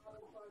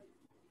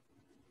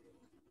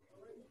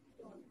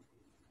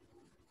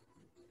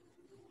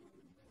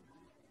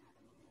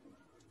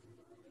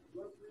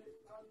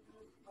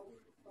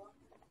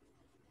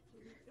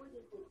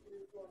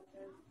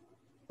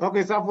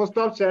 Okay, so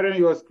stop sharing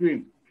your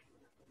screen.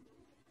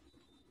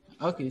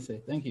 Okay, sir.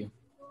 Thank you.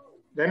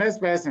 The next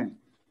person.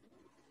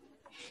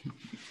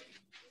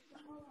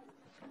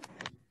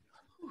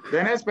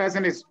 The next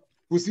person is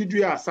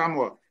Pusidria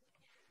Samuel.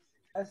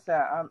 Yes,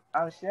 sir.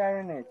 I'm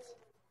sharing it.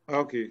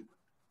 Okay.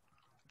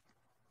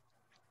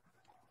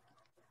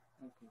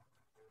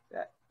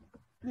 Yeah.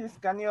 Please,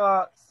 can you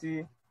all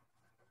see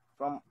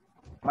from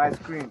my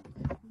screen?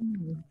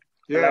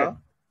 Yeah. Hello?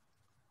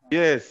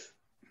 Yes.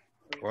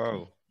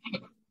 Wow.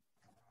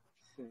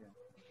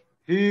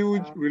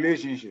 Huge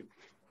relationship.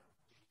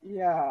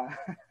 Yeah.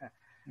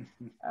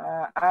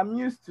 I'm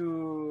used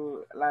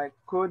to like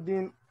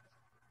coding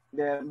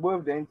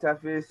both the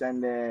interface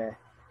and the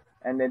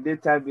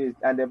database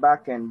and the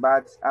backend,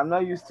 but I'm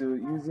not used to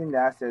using the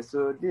access.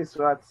 So this is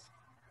what,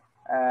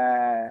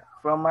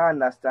 from my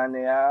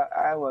understanding,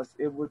 I was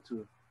able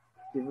to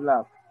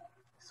develop.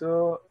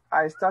 So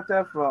I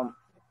started from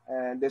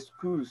the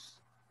schools.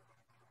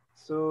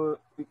 So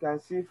you can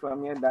see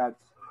from here that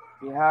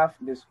we have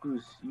the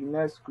schools,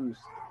 UNED schools,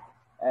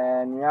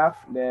 and we have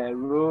the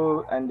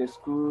role and the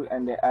school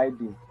and the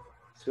ID.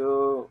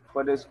 So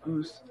for the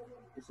schools,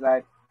 it's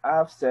like I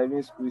have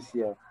 7 schools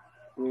here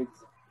with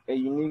a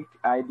unique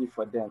ID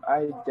for them.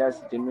 I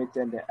just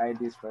generated the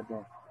IDs for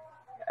them.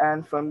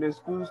 And from the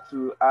schools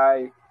too,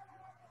 I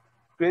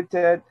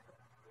created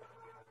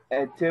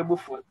a table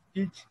for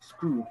each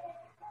school.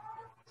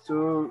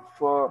 So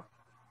for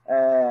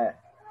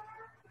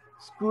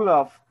School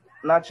of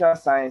Natural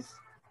Science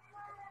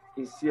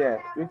is here,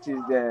 which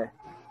is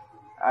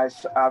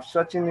I've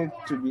shortened it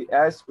to be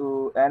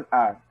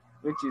SONR,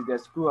 which is the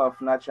School of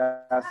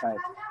Natural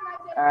Science.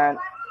 And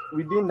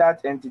within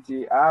that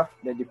entity, I have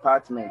the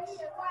departments.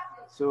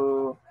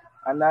 So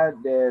under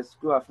the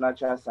School of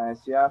Natural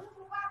Science, you have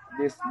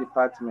this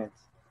department.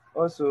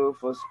 Also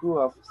for School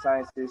of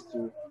Sciences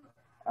too,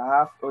 I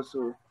have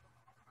also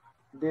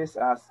this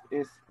as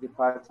its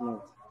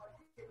department.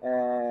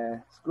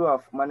 School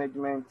of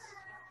Management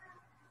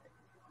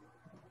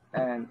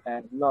and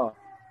Law,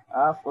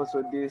 I have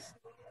also this.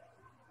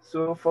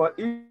 So for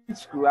each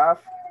school, I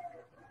have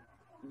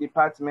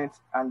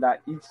departments under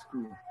each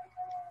school.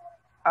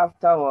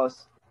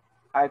 Afterwards,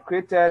 I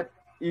created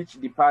each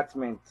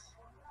department.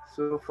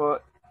 So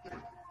for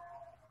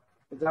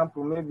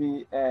example,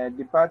 maybe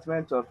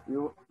Department of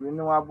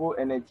Renewable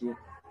Energy,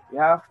 we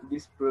have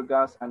these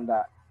programs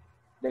under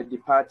the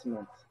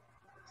department.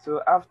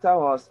 So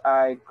afterwards,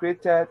 I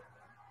created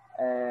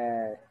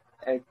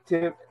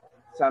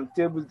some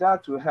tables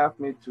that will help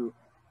me to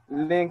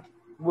link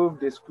both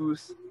the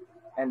schools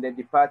and the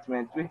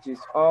department, which is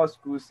all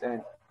schools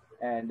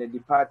and the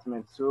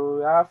department. So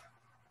we have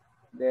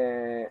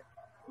the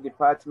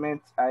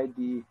department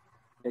ID,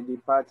 the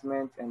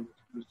department, and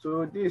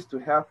so this to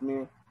help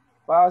me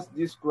pass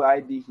this school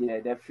ID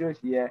here. The field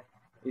here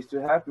is to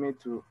help me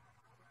to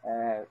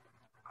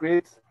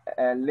create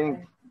a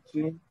link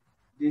between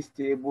this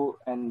table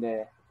and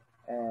the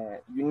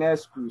UNED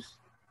schools,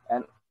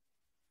 and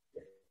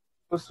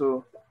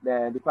also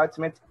the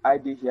department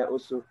ID here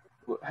also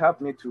will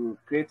help me to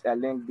create a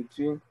link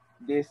between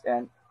this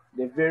and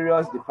the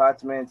various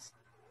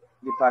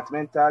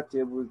departmental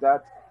tables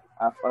that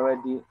I've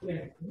already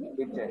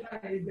created.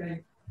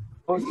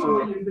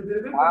 Also, I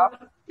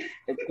have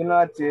a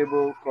general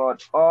table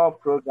called all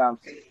programs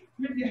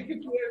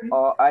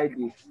or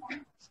IDs.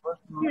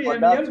 For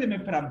that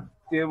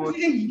table,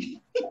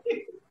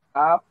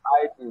 I have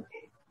ID,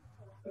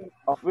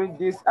 of which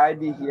this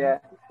ID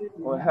here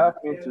will help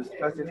me to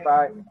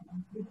specify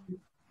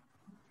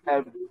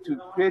to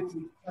create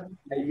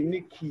a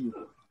unique key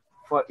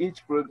for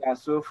each program.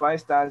 So for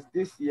instance,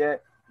 this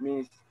year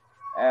means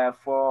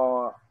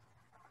for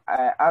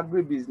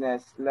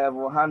agribusiness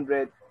level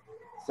 100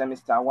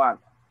 semester 1,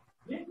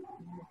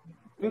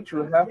 which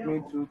will help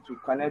me to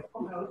connect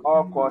to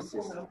all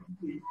courses.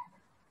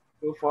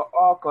 So for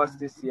all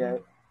courses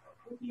here,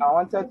 I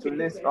wanted to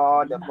list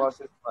all the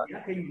courses for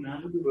the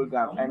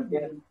program and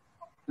then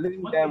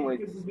link them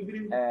with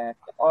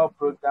all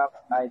program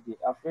ID,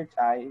 of which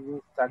I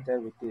even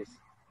started with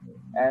this.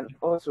 And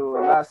also,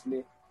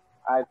 lastly,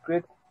 I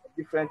create a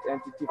different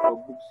entity for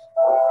books.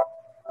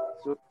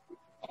 So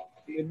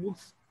the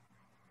books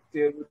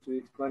table to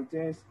it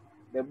contains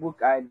the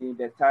book ID,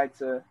 the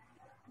title,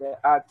 the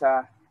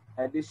author,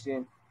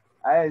 edition,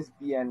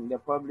 ISBN, the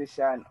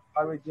publisher, and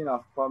origin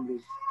of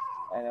publisher.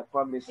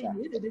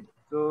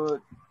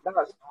 So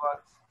that's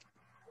what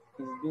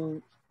is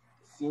being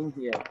seen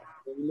here.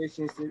 The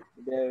relationship,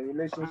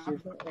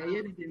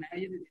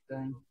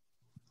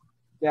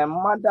 the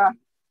mother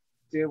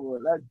table,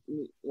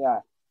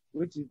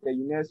 which is the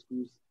UNED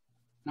schools.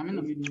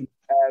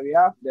 We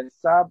have the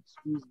sub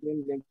schools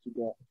being linked to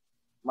the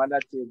mother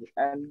table,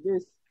 and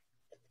this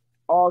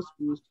all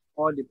schools,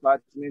 all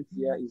departments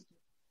here is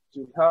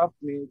to help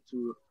me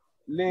to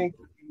link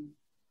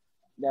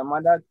the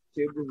mother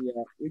table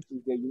here, which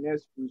is the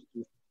UNESCO,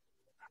 to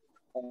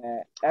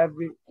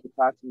every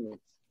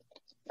department.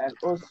 And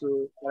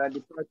also for the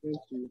department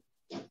to,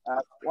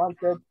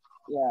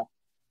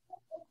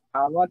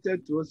 I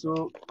wanted to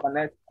also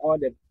connect all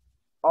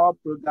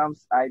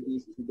programs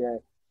IDs to the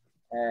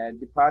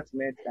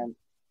department, and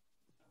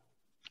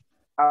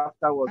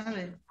afterwards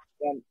then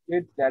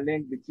create the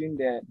link between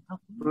the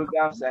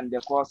programs and the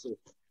courses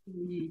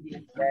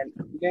and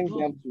link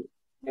them to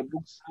the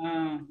books.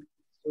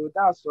 So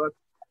that's what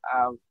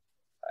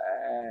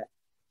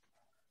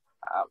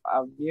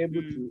I've been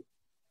able to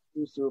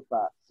do so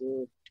far.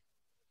 So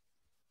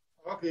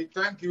okay,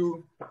 thank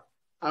you.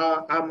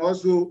 I'm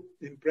also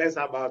impressed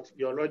about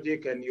your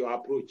logic and your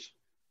approach.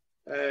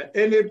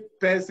 Any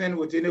person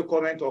with any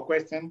comment or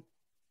question?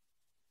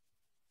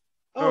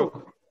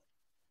 Doc.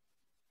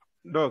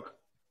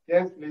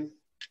 Yes, please.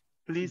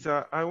 Please,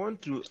 I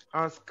want to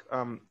ask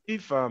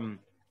if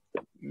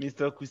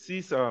Mr.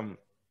 Kwesi's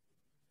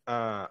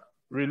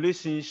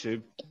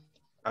relationship,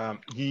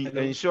 he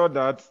ensured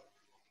that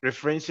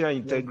referential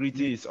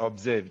integrity is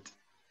observed,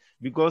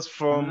 because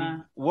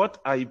from what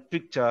I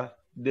picture,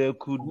 there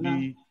could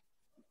be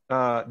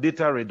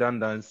data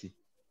redundancy.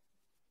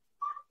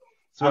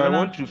 So I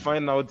want to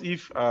find out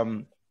if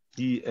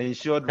he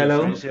ensured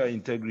referential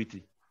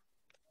integrity.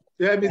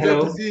 Yeah,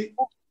 Mr. Kwesi,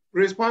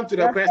 respond to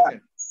the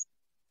question.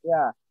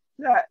 Yeah,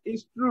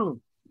 it's true.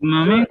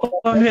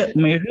 It's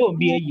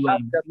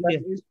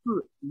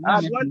true. I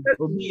wanted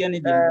to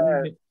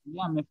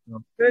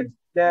create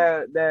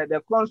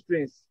the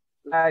constraints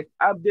like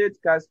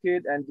update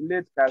cascade and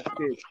delete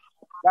cascade.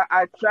 But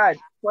I tried.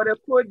 For the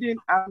coding,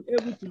 I'm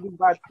able to do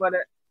that. For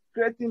the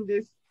creating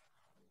this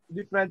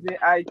differently,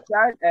 I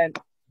tried, and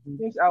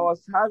since I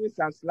was having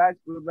some slight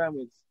problem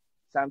with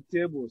some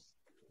tables,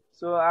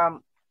 so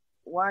I'm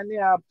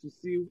winding up to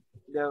see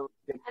the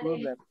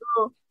problem.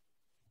 So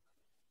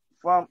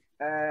from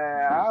I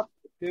have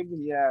a table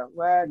here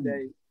where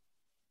there is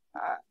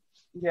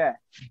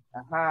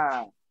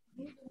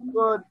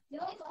so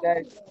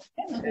there's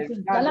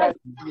standard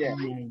here.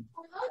 You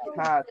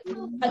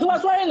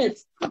was wearing it.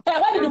 Hey,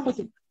 where did you put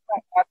it?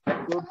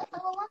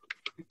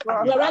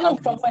 You're running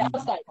from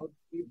outside.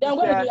 Then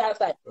where do you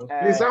outside?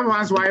 Please,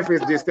 someone's wife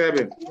is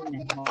disturbing.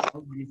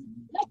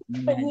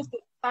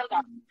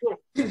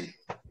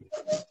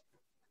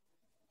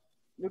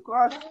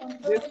 Because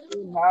this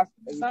tool has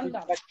a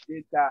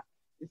data,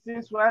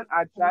 since when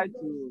I try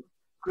to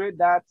create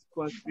that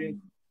constraint,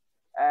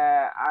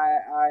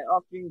 I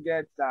often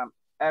get some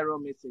error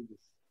messages.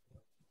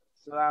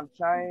 So I'm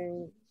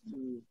trying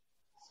to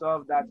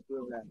solve that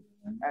problem.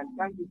 And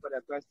thank you for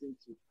the question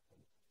too.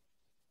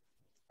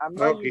 I'm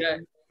not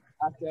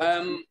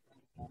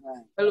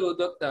hello,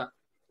 doctor.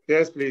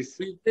 Yes, please.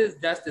 With this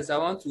justice, I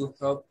want to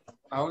help.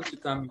 I want to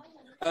come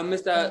in.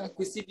 Mr.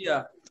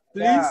 Kwesi,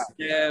 please,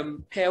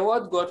 per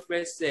what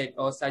Godfrey said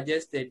or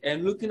suggested,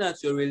 and looking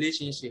at your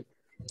relationship,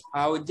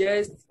 I would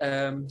just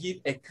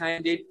give a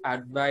candid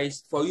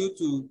advice for you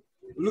to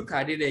look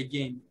at it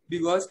again,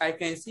 because I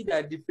can see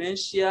that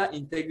differential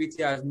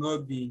integrity has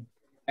not been,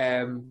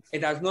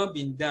 it has not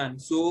been done.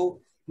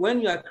 So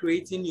when you are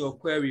creating your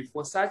query,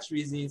 for such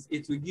reasons,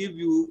 it will give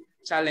you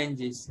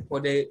challenges, for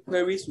the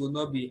queries will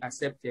not be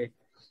accepted.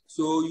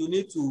 So you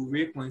need to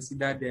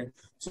reconsider them.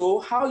 So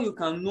how you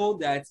can know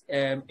that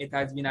it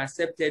has been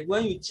accepted,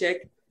 when you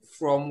check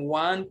from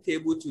one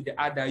table to the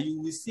other, you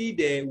will see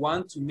the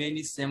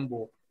one-to-many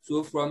symbol.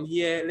 So from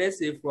here, let's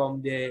say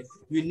from the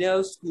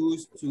UNEL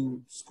schools to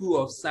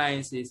School of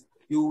Sciences,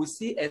 you will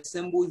see a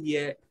symbol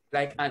here,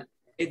 like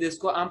it is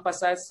called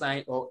ampersand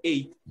sign or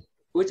 8,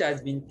 which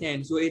has been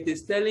 10. So it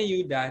is telling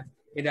you that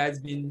it has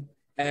been,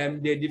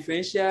 the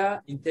differential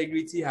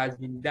integrity has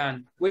been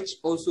done, which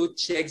also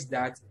checks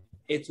that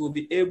it will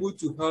be able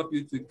to help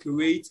you to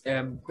create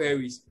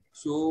queries.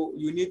 So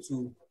you need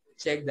to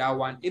check that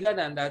one. Other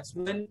than that,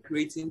 when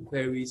creating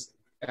queries,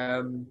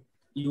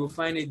 you will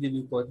find it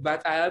difficult.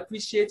 But I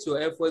appreciate your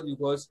effort,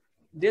 because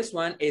this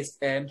one is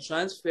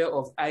transfer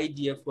of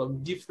idea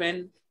from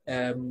different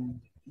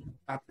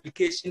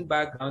application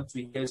background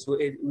to here. So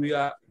we've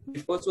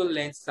also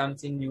learned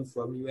something new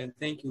from you, and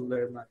thank you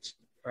very much.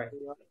 Right.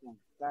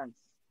 Thanks.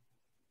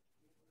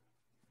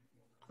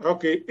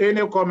 Okay,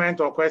 any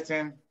comment or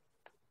question?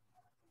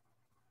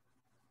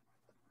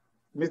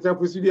 Mr.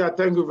 Kwesi,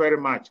 thank you very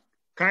much.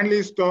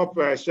 Kindly stop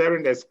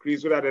sharing the screen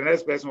so that the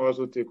next person will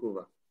also take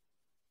over.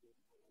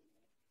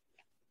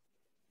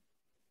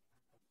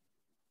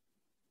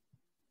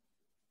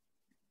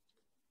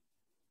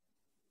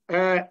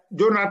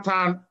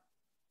 Jonathan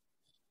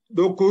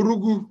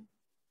Dokorugu.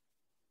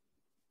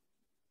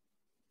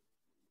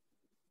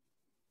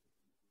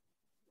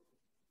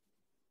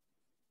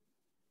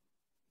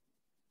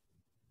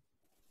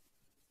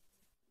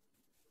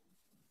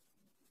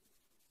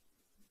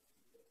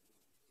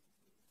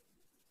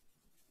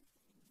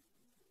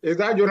 Is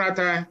that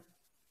Jonathan?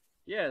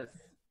 Yes.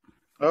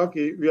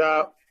 Okay, we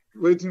are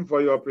waiting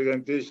for your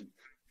presentation.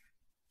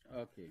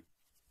 Okay.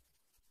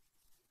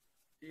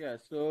 Yeah,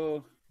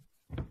 so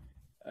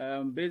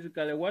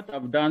Basically, what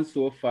I've done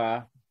so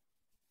far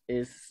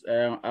is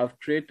I've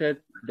created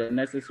the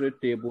necessary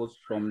tables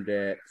from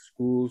the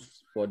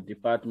schools for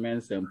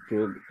departments and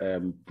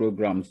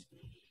programs.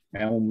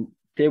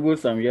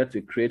 Tables I'm yet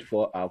to create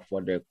are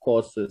for the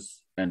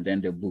courses and then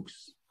the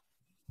books.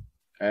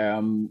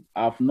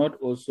 I've not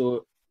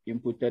also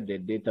inputted the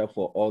data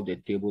for all the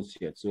tables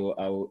yet, so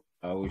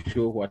I will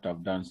show what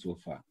I've done so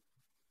far.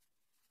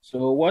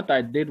 So what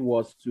I did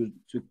was to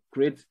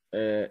create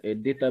a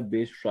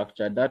database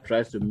structure that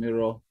tries to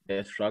mirror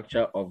the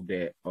structure of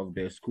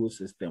the school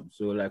system.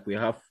 So like we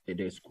have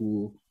the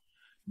school,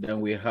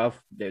 then we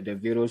have the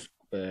various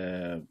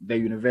the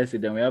university,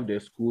 then we have the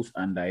schools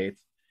under it,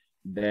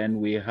 then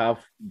we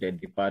have the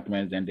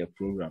departments and the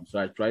program. So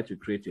I try to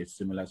create a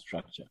similar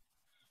structure.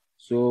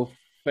 So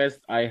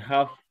first I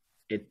have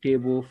a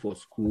table for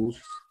schools.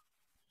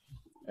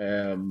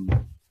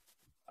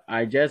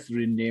 I just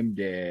renamed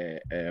the,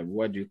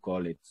 what do you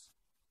call it?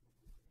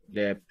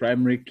 The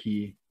primary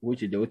key,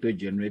 which is the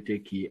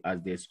auto-generated key,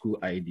 as the school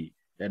ID.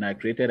 Then I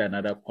created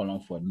another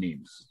column for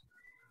names.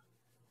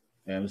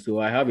 So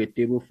I have a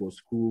table for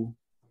schools,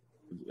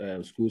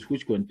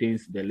 which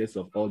contains the list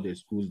of all the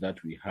schools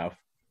that we have.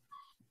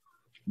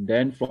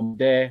 Then from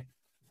there,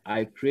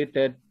 I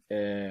created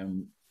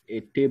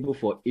a table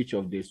for each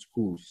of the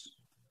schools.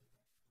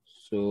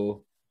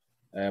 So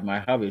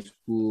I have a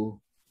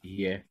school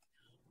here,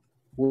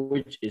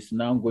 which is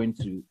now going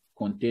to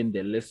contain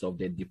the list of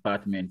the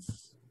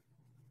departments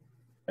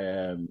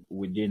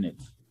within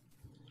it.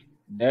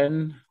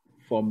 Then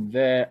from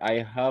there,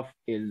 I have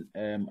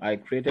I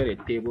created a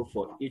table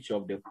for each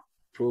of the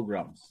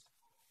programs,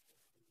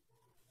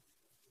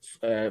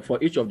 for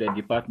each of the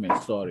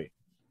departments, sorry.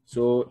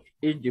 So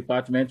each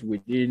department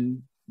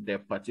within the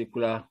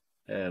particular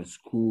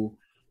school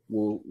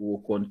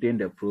will contain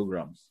the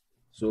programs.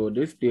 So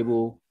this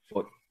table,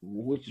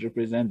 which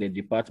represents the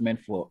department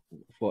for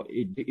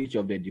each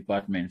of the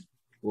departments,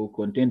 will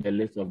contain the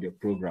list of the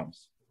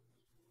programs.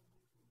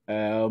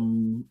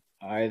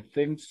 I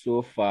think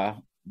so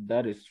far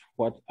that is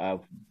what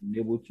I've been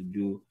able to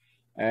do.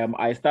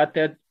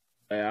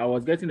 I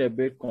was getting a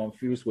bit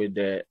confused with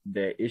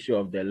the issue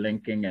of the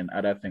linking and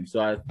other things.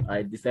 So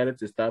I decided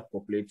to start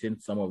populating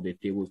some of the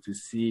tables to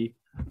see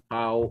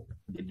how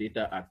the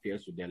data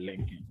appears with the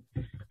linking.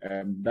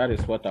 That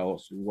is what I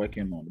was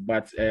working on.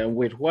 But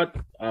with what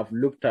I've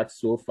looked at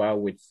so far,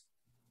 with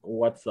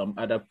what some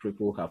other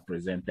people have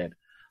presented,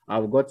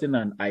 I've gotten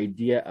an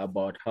idea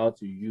about how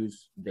to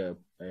use the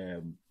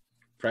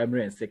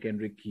primary and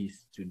secondary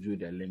keys to do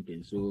the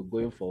linking. So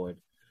going forward,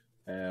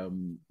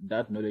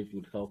 that knowledge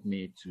would help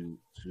me to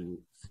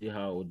see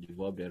how I would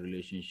develop the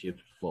relationship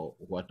for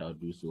what I'll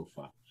do so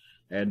far.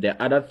 And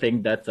the other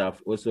thing that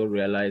I've also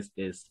realized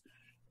is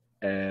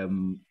I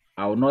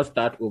will not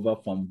start over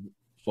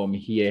from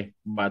here,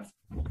 but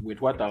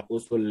with what I've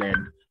also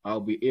learned,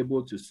 I'll be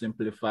able to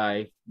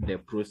simplify the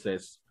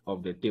process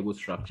of the table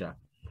structure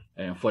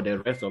and for the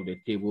rest of the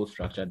table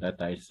structure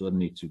that I still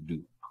need to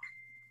do.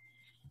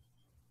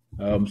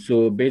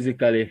 So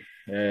basically,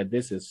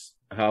 this is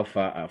how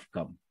far I've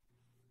come.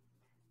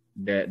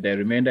 The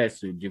remainder is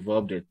to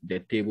develop the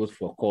tables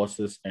for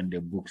courses and the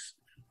books,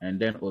 and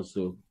then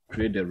also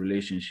create the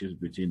relationships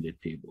between the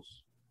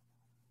tables.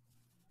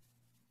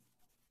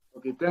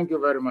 Okay, thank you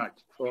very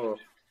much for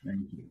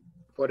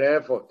the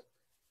effort.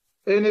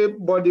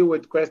 Anybody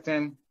with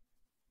question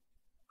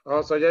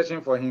or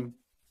suggestion for him?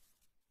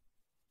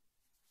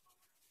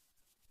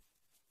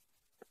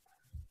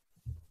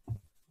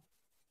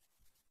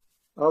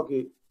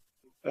 Okay,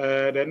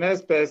 the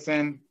next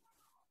person.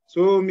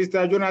 So,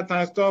 Mr.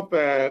 Jonathan, stop.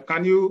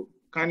 Can you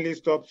kindly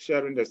stop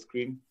sharing the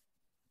screen?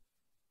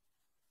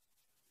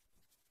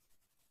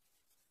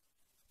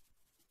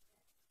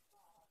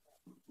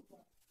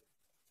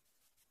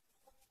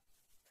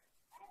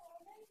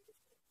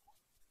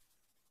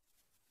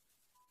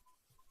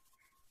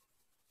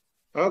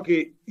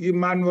 Okay,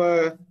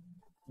 Emmanuel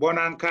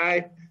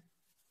Bonankai.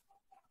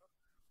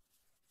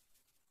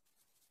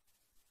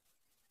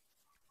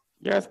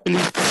 Yes,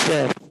 please,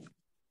 sir.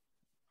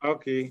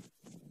 Okay.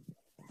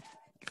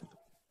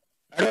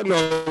 I don't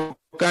know.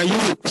 Can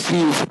you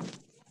see?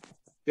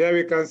 Yeah,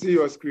 we can see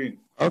your screen.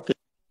 Okay.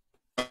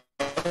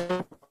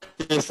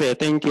 Yes, sir.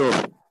 Thank you.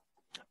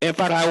 In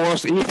fact, I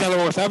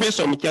was having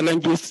some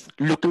challenges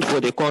looking for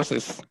the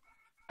courses,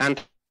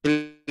 and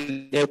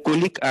a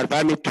colleague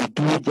advised me to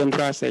do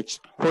general search,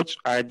 which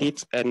I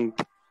did, and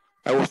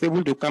I was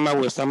able to come up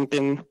with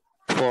something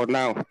for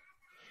now.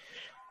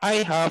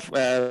 I have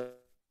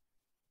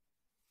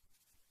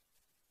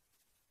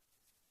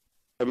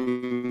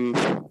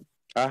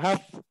I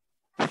have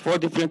 4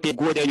 different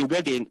people. Go there, you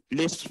get the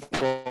list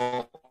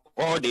for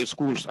all the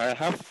schools. I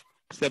have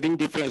 7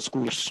 different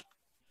schools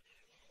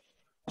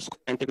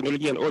and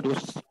technology and all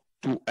those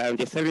to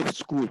the service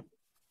school.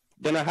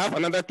 Then I have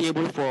another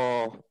table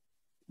for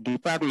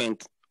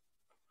department.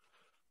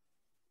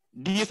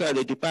 These are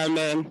the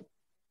department.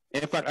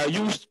 In fact, I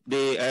used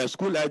the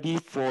school ID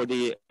for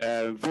the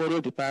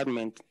various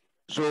department.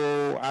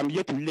 So I'm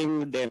here to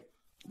link them.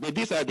 But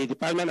these are the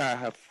department I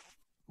have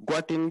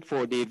gotten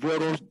for the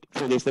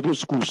several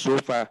schools so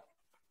far.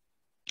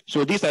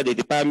 So these are the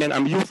department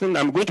I'm using.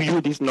 I'm going to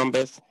use these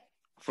numbers.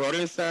 For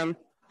instance,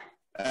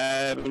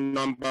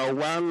 number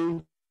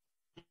 1,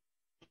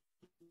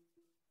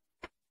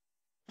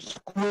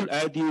 school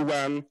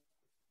ID1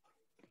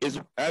 is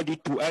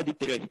ID2,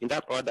 ID3 in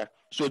that order.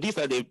 So these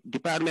are the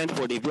department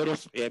for the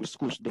various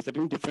schools, the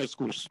 7 different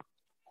schools.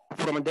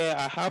 From there,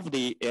 I have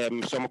the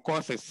some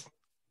courses.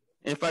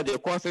 In fact, the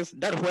courses,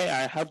 that's where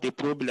I have the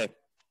problem.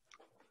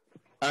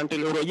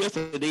 Until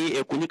yesterday,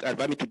 a colleague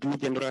advised me to do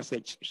general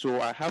search. So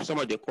I have some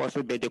of the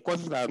courses, but the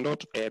courses are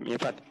not, in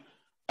fact,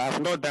 I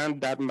have not done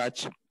that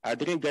much. I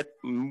didn't get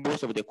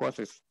most of the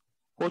courses,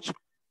 which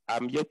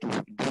I'm yet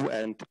to do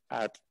and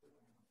add.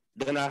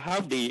 Then I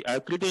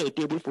created a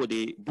table for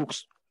the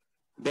books.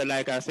 But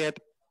like I said,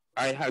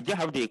 I just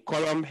have the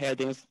column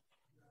headings,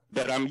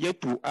 but I'm yet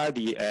to add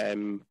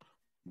the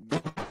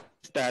book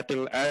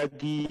title, add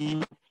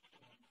the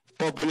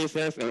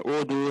publishers and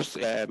all those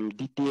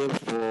details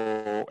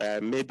for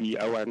maybe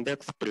our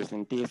next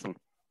presentation.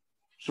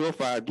 So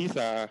far, these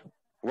are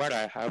what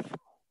I have.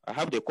 I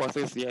have the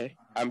courses here.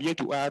 I'm here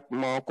to add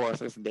more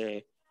courses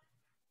there.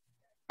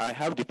 I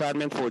have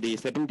department for the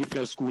 7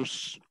 different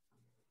schools.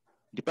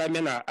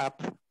 Department are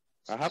up.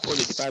 I have all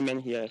the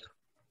department here.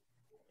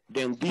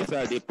 Then these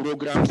are the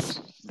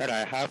programs that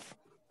I have.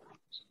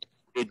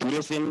 The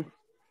duration.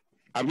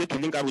 I'm here to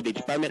link up with the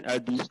department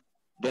ID.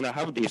 Then I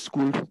have the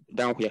school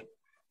down here.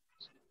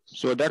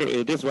 So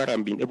that's what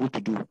I'm being able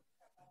to do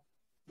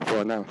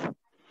for now.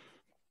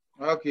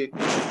 Okay.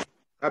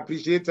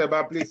 Appreciate it,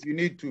 but please, you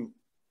need to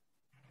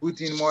put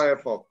in more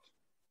effort.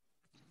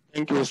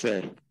 Thank you,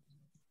 sir.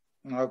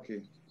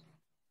 Okay.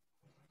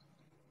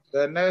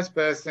 The next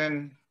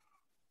person.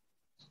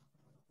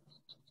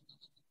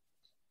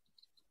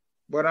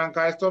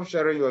 Boranka, stop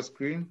sharing your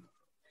screen.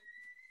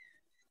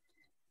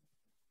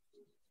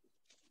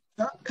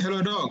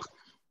 Hello, Doc.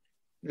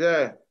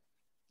 Yeah.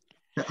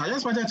 I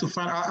just wanted to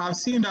find out, I've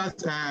seen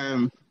that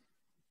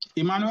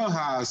Emmanuel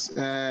has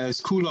a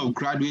School of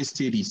Graduate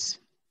Studies.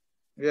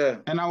 Yeah.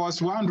 And I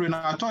was wondering,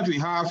 I thought we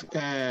have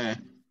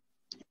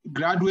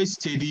graduate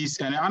studies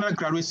and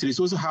undergraduate studies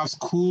also have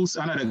schools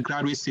under the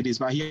graduate studies,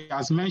 but he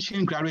has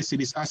mentioned graduate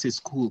studies as a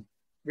school.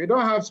 We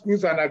don't have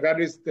schools under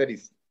graduate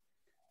studies.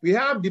 We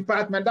have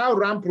department that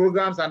run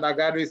programs under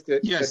graduate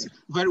studies. Yes,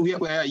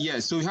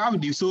 yes. So we have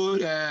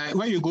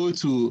when you go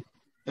to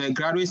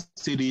graduate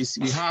studies,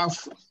 we have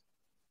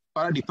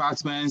other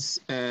departments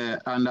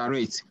under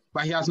it.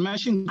 But he has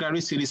mentioned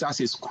graduate studies as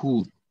a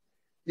school.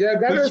 Yeah,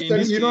 graduate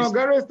studies,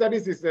 graduate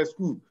studies is a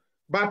school.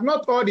 But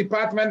not all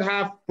departments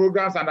have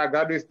programs under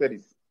graduate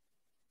studies.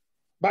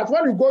 But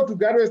when you go to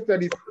graduate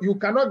studies, you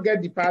cannot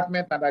get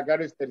department under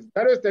graduate studies.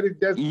 Graduate studies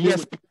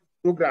just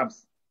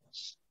programs.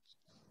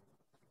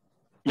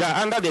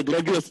 Yeah, under the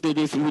graduate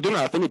studies, we don't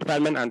have any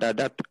department under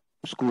that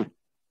school.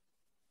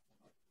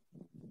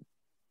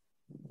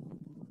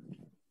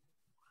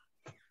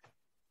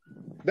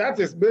 That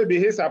is maybe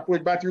his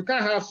approach, but you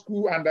can't have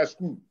school under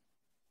school.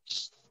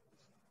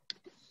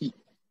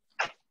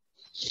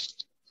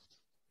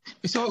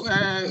 So,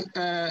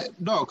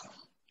 Doc.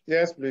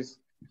 Yes, please.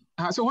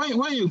 So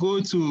when you go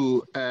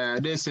to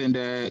this in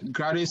the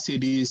graduate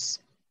studies,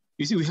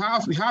 you see we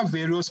have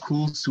various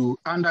schools to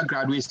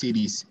undergraduate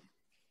studies.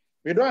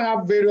 We don't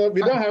have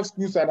we don't have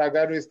schools under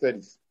graduate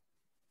studies.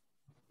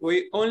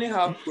 We only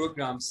have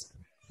programs,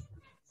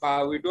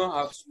 but we don't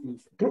have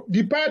schools.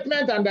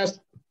 Department under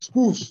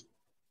schools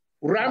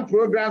run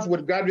programs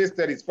with graduate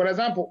studies. For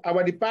example,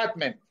 our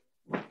department,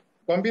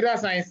 computer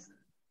science,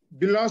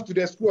 belongs to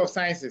the School of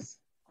Sciences.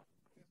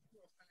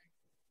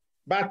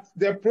 But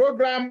the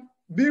program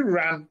being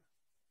run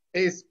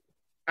is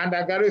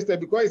undergraduate studies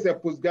because it's a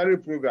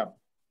postgraduate program.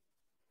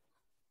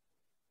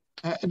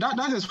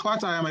 That is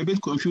what I am a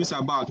bit confused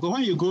about. But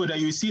when you go there,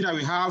 you see that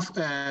we have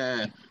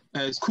a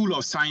School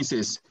of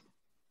Sciences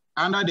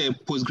under the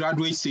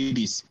postgraduate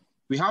studies.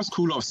 We have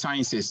School of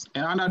Sciences,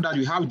 and under that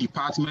we have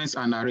departments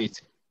under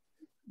it.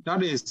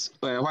 That is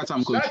what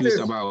I'm confused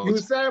about. You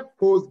said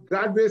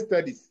postgraduate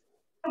studies.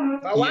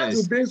 But once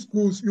you bring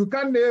schools, you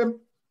can't name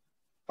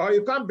or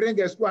you can't bring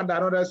a school under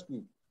another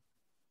school.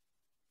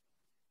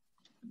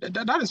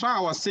 That is why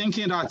I was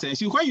thinking that.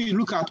 See, when you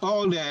look at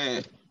all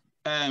the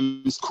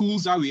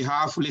schools that we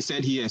have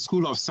listed here,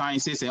 School of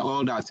Sciences and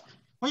all that,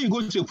 when you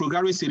go to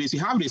postgraduate studies,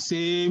 you have the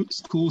same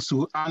schools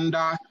too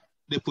under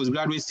the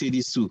postgraduate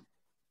studies too.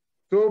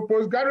 So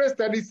postgraduate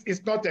studies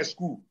is not a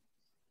school?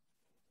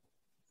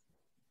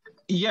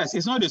 Yes,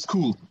 it's not a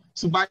school.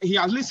 So, but he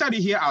has listed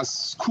it here as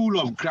School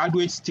of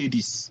Graduate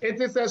Studies. It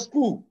is a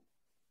school.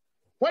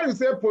 When you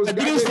say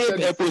postgraduate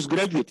studies,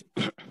 postgraduate.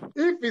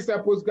 If it's a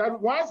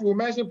postgraduate, once you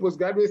mention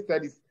postgraduate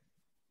studies,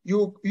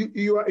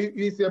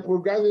 it's a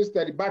postgraduate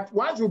study. But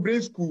once you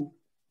bring school,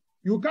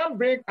 you can't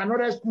bring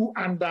another school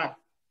under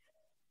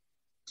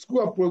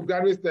School of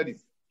Postgraduate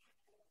Studies.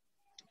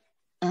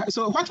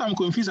 So what I'm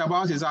confused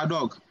about is our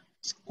dog.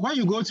 When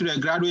you go to the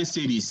graduate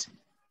studies,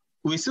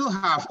 we still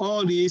have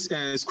all these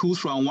schools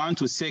from 1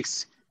 to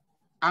 6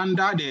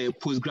 under the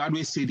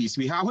postgraduate studies.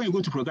 We have, when you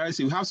go to postgraduate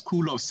studies, we have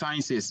School of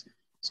Sciences,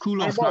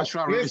 School of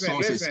Natural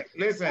Resources,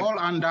 all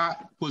under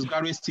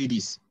postgraduate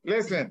studies.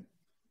 Listen,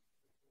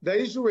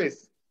 the issue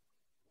is,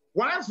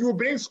 once you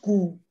bring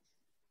school,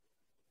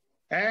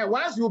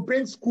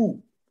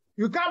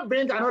 you can't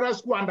bring another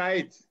school under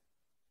it.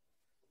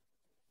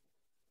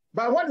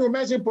 But when you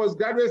mention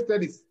postgraduate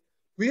studies,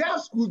 we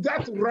have schools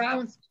that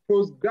run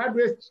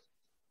postgraduate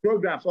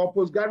programs or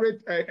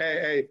postgraduate,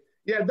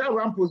 that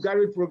run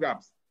postgraduate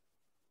programs.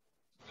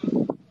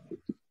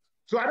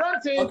 So I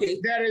don't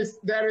think there is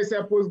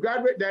a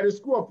postgraduate, there is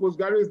school of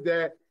postgraduates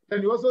there.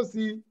 Then you also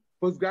see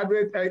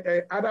postgraduate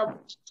other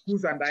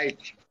schools under it.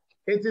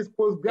 It is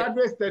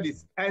postgraduate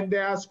studies, and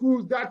there are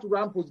schools that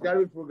run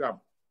postgraduate program.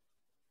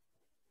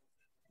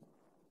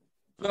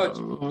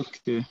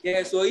 Okay.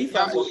 Yeah. So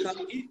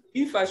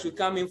if I should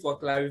come in for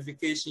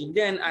clarification,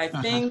 then I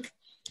think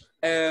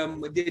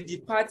the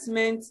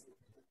department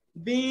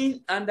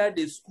being under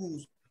the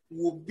schools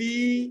will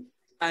be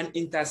an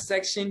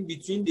intersection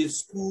between the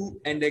school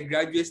and the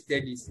graduate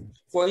studies.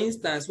 For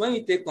instance, when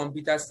you take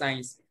computer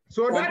science,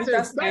 so that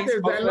is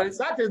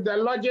the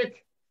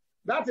logic.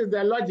 That is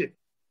the logic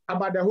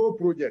about the whole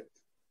project.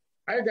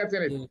 Are you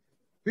getting it?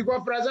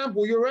 Because, for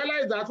example, you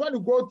realize that when you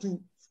go to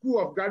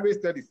School of Graduate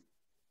Studies,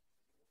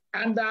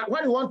 and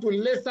when you want to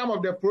list some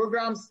of the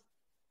programs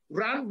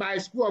run by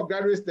School of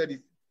Graduate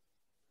Studies,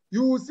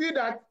 you will see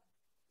that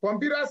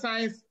computer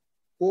science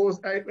or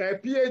a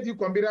PhD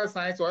computer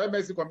science or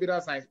MSc computer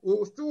science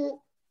will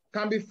still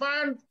can be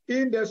found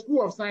in the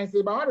School of Science.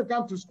 But when you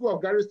come to School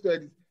of Graduate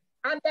Studies,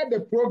 under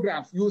the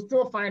programs, you will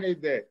still find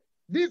it there.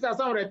 These are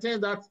some of the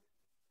things that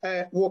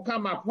will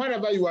come up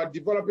whenever you are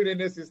developing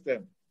any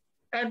system.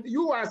 And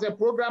you as a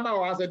programmer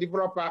or as a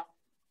developer,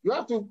 you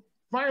have to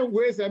find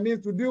ways and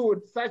means to deal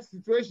with such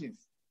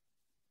situations.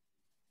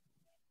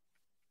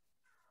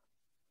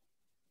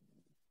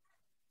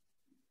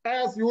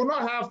 Else you will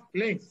not have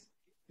links,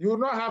 you will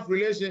not have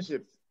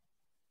relationships.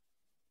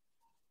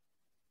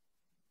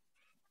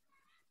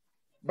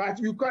 But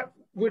you can,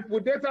 with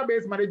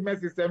database management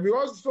system, we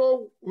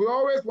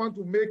always want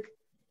to make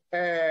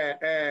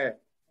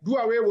do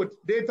away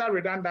with data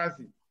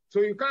redundancy.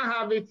 So you can't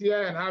have it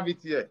here and have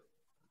it here.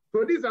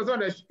 So these are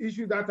some of the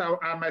issues that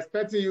I'm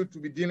expecting you to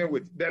be dealing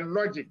with, the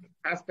logic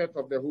aspect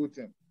of the whole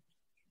thing.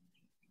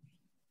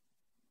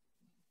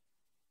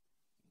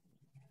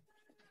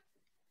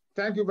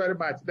 Thank you very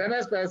much. The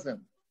next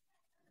person.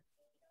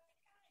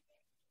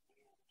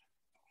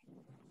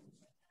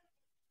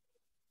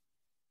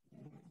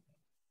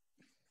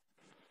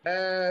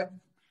 Salom.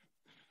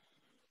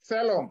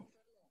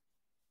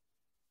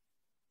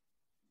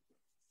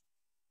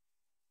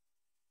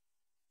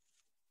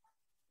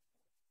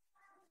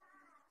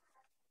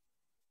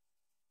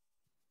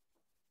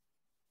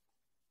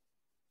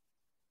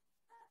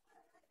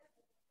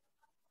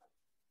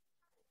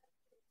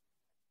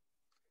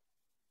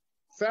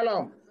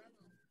 Salom.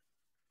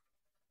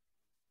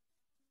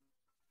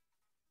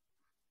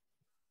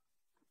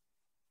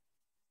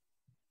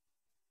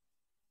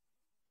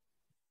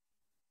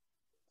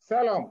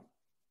 Salom.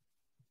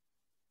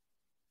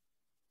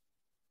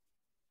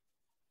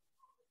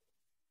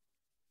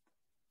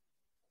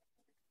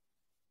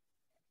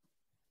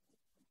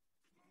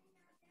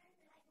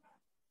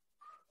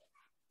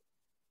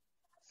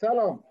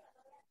 Salom.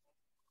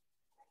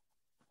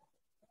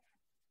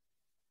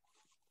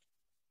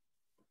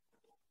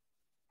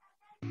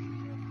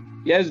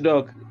 Yes,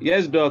 Doc.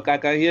 Yes, Doc. I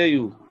can hear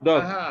you.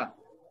 Doc.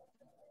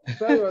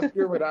 Share your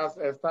screen with us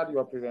and start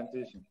your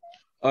presentation.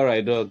 All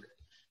right, Doc.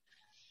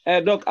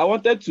 Doc, I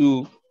wanted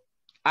to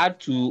add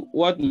to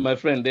what my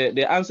friend,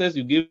 the answers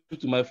you gave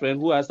to my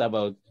friend who asked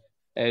about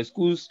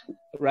schools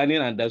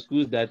running under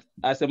schools, that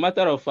as a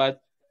matter of fact,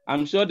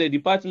 I'm sure the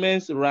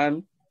departments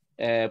run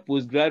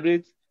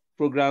postgraduate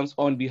programs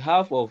on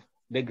behalf of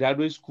the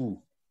graduate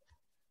school.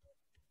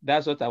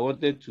 That's what I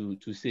wanted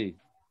to say.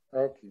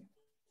 Okay.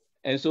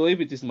 And so if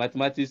it is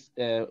mathematics,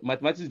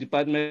 mathematics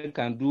department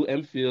can do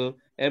MPhil,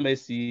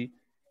 MSc,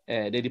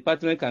 the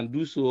department can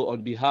do so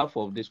on behalf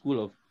of the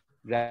School of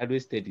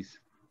Graduate Studies.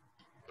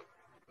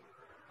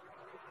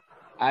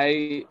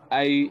 I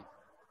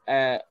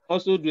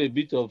also do a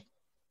bit of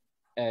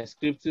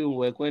scripting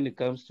work when it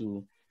comes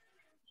to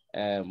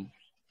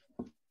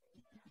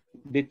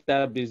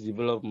database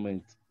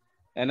development.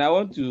 And I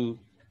want to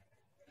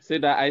say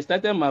that I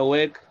started my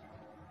work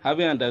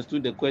having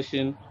understood the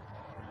question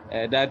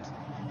that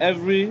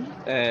every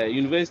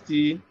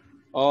university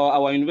or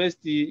our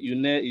university,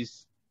 UNE,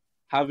 is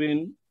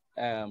having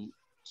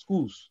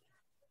schools,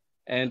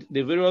 and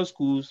the various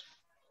schools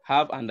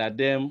have under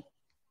them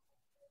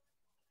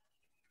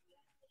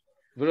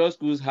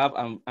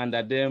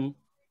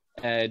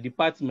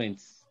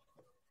departments.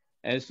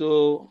 And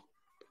so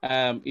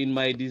in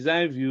my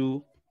design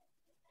view,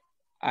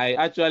 I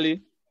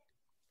actually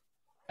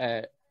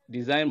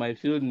designed my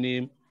field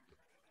name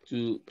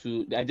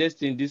I just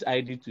changed this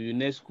ID to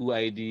UNESCO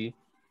ID,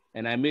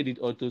 and I made it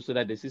auto so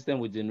that the system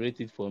would generate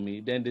it for me.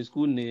 Then the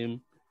school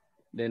name,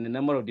 then the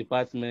number of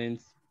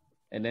departments,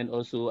 and then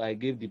also I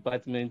gave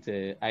department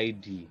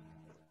ID,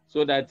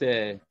 so that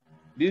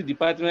this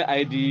department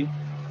ID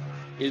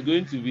is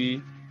going to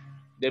be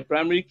the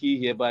primary key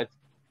here, but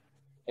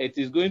it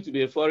is going to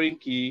be a foreign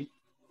key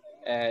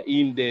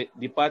in the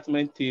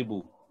department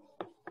table,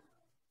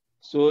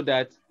 so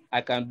that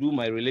I can do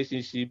my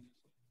relationship.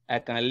 I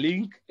can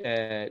link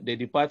the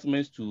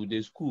departments to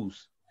the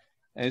schools.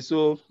 And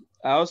so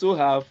I also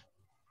have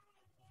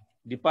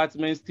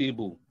departments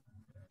table.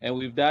 And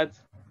with that,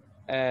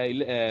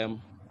 I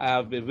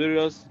have the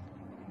various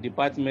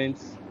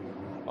departments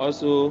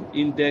also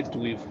indexed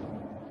with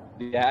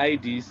their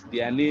IDs,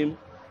 their name,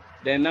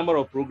 the number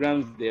of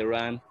programs they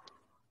run,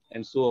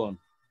 and so on.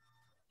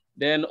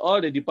 Then all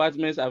the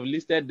departments, I've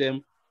listed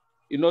them.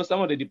 You know,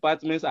 some of the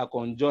departments are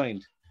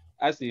conjoined,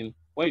 as in,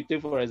 when you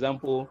take, for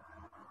example,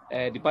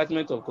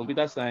 Department of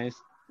Computer Science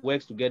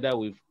works together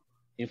with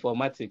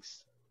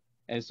informatics.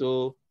 And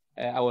so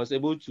I was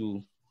able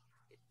to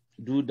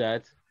do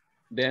that.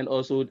 Then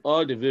also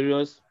all the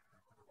various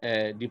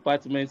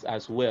departments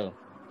as well.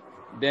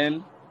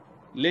 Then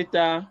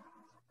later,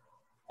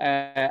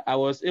 I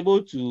was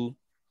able to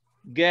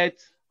get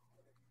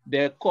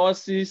the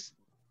courses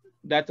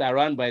that are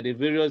run by the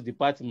various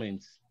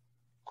departments,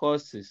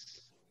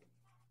 courses.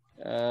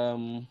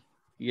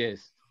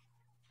 Yes.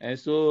 And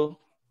so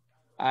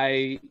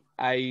I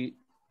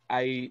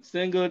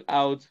singled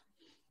out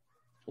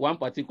one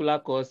particular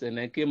course and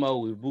I came out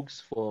with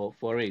books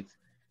for it.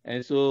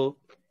 And so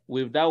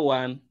with that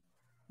one,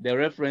 the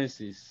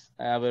references,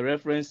 I have a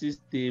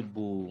references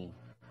table.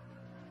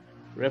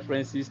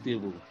 References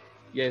table.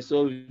 Yes,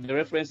 so the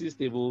references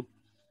table,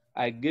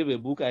 I gave a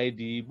book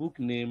ID, book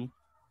name,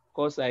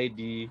 course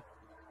ID,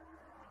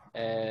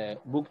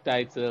 book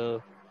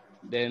title,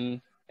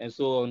 then and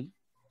so on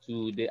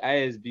to the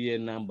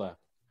ISBN number.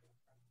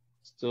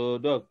 So,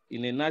 Doc,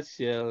 in a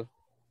nutshell,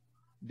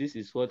 this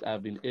is what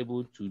I've been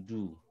able to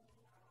do.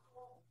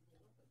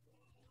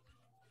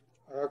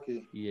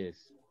 Okay.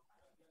 Yes.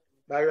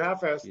 But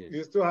Yes.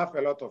 you still have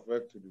a lot of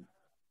work to do.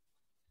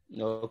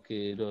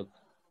 Okay, Doc.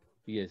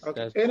 Yes.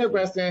 Okay. That's Any true.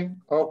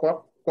 question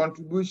or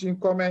contribution,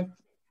 comment?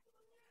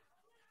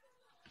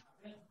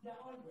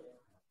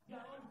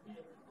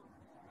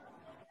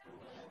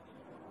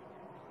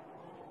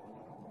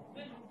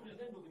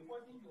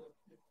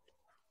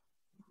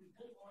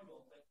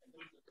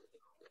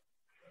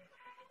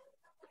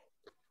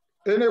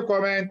 Any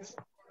comment?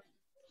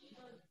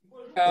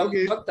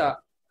 Okay. Doctor,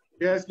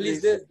 yes, please,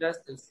 please. there's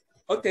justice.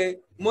 Okay,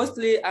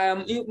 mostly I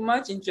am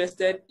much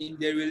interested in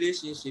the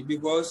relationship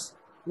because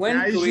when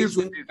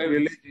creating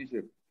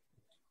relationship.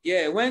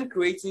 Yeah, when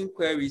creating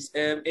queries,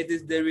 it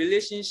is the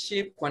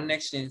relationship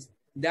connections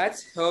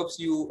that helps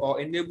you or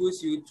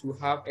enables you to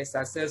have a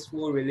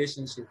successful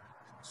relationship.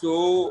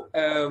 So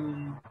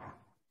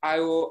I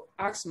will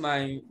ask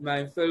my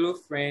fellow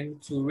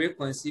friend to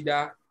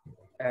reconsider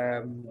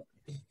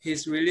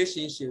his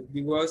relationship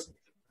because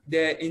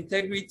the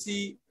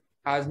integrity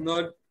has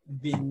not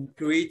been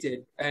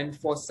created. And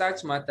for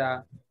such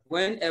matter,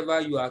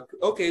 whenever you are,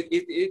 okay,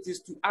 it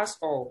is to us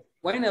all.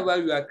 Whenever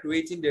you are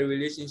creating the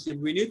relationship,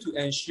 we need to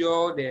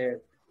ensure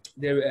the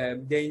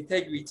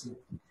integrity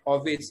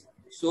of it.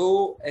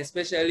 So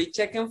especially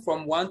checking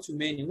from one to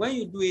many. When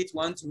you do it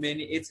one to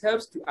many, it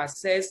helps to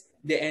assess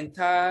the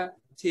entire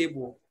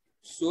table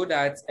so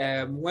that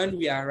when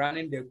we are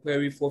running the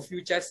query for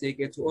future sake,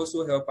 it will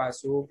also help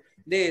us. So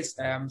there is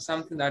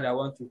something that I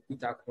want to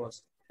put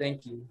across.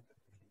 Thank you.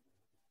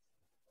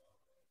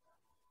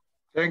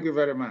 Thank you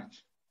very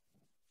much.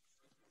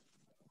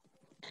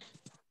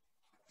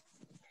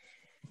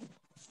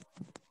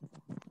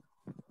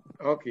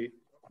 Okay.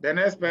 The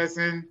next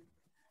person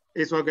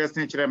is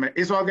Augustine Chireme.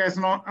 Is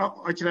Augustine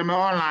Chireme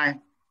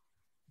online?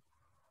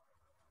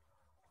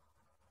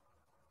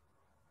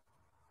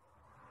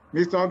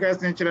 Mr.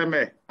 Augustine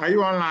Chireme, are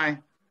you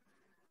online?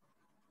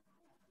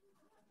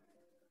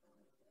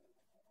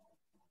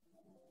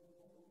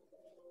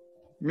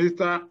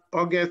 Mr.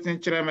 Augustine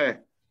Chireme.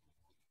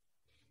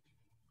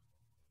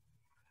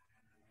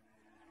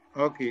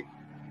 Okay.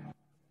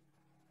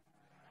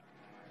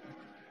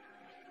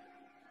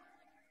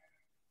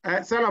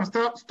 Salam,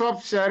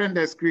 stop sharing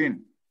the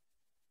screen.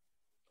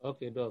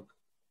 Okay, Doc.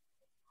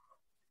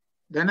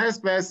 The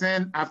next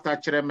person after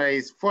Chireme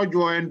is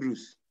Fojo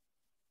Andrews.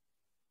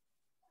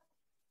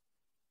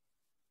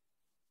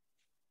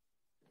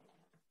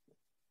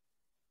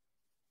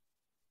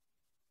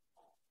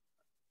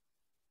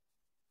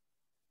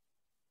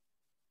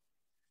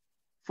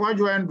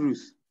 Fojo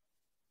Andrews.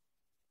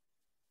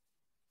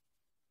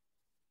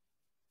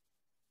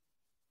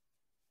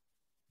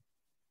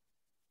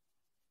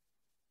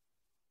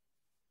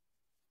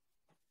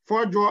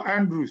 Fojo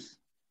Andrews.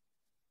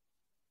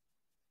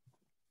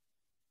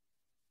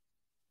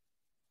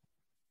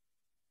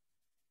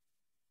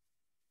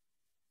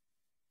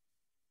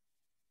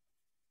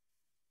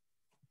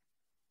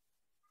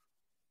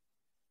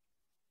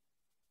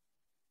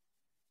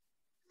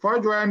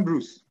 Fojo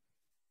Andrews.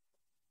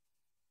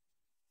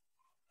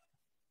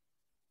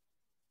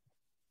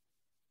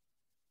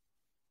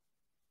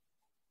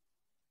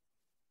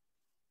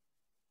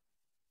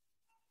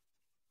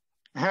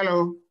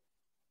 Hello.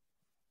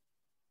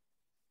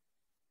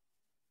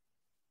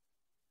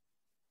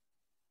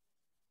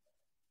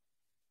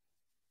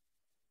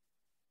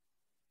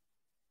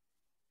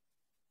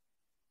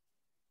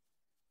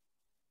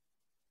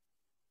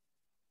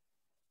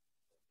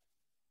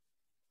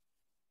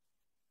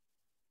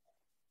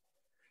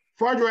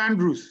 Forjo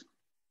Andrews.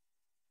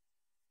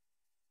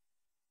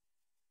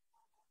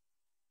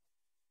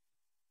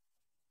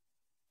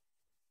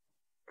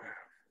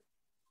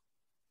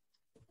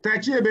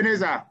 Tachi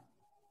Ebenezer.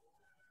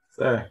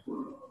 Sir.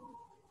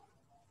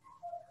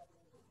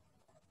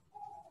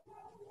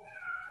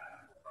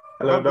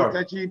 Hello, Doc.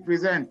 Tachi,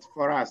 present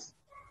for us.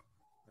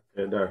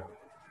 Okay, Doc.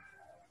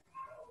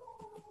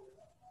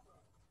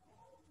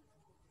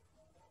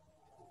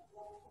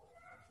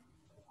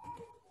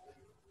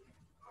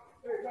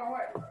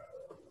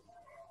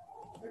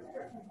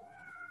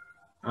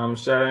 I'm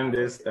sharing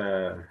this.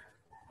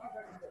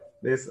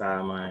 These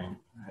are my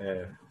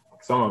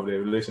some of the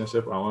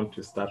relationship I want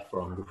to start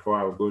from before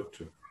I go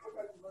to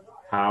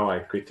how I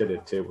created the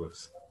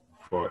tables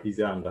for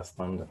easier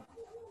understanding.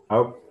 I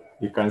hope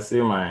you can see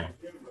my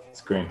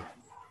screen.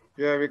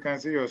 Yeah, we can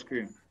see your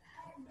screen.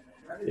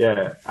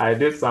 Yeah, I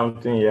did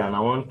something here, and I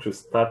want to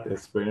start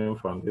explaining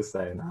from this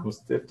side.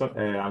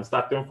 I'm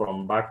starting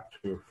from back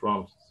to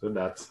front so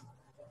that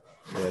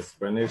the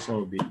explanation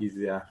will be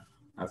easier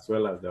as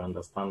well as the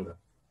understanding.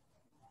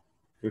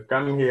 You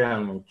come here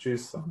and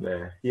choose on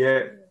the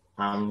here.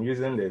 I'm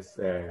using this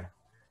the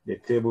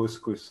table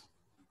schools.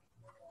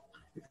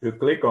 If you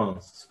click on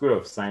School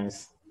of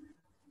Science,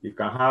 you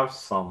can have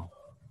some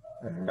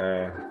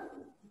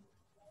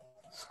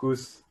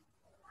schools.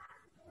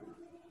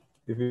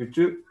 If you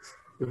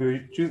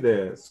choose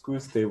the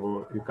schools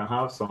table, you can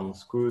have some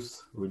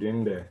schools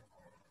within the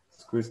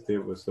schools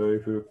table. So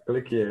if you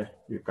click here,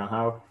 you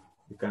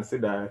can see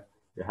that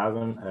you're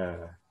having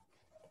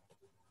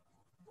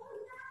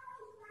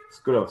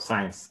School of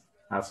Science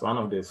as one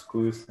of the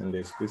schools in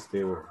the schools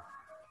table.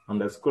 On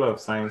the School of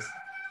Science,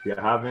 we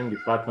are having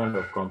Department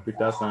of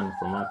Computer Science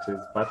and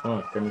Informatics,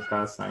 Department of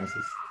Chemical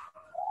Sciences,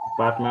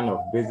 Department of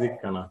Basic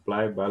and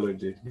Applied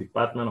Biology,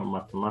 Department of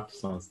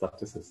Mathematics and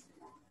Statistics.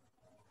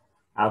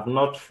 I've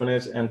not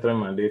finished entering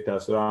my data,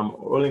 so I'm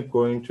only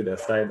going to the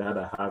side that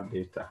I have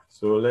data.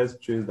 So let's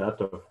choose that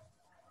of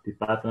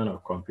Department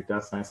of Computer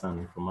Science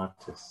and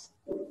Informatics.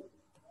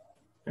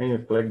 When you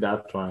click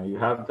that one, you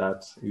have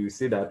that, you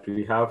see that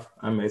we have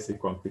MSc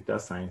Computer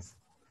Science,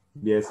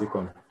 BSc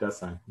Computer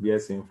Science,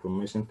 BSc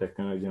Information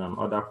Technology, and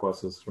other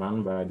courses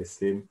run by the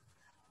same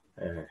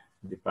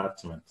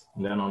department.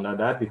 And then under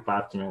that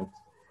department,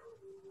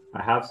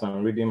 I have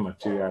some reading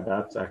material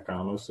that I can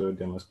also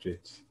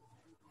demonstrate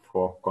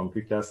for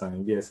computer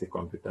science, BSc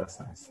Computer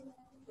Science.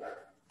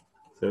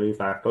 So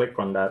if I click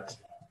on that,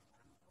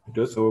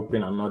 just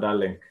open another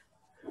link.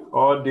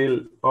 All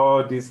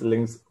these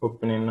links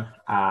opening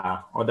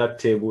are other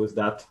tables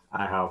that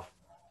I have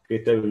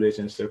created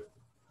relationship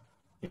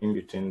in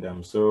between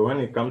them. So when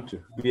it comes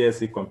to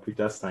BSc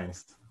Computer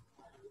Science,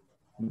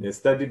 the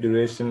study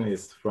duration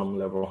is from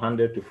level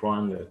 100 to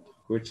 400,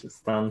 which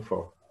stands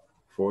for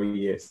 4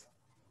 years.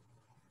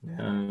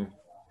 And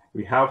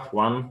we have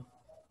one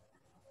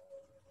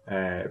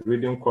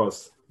reading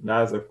course.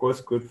 That's a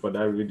course code for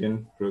that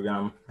reading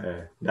program.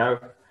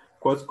 That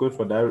course code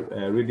for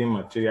that reading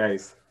material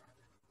is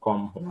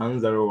COM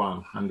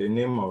 101, and the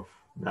name of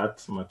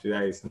that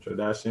material is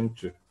Introduction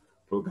to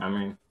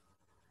Programming.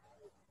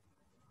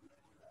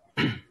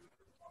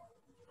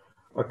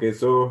 Okay,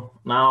 so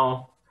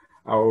now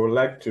I would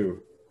like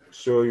to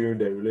show you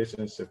the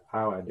relationship,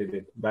 how I did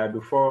it. But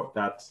before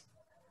that,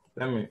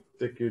 let me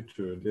take you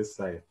to this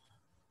side.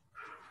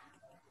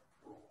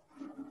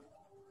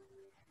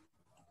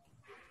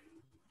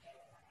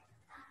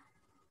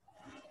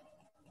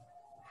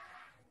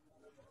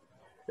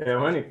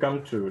 When it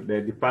comes to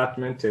the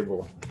department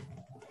table,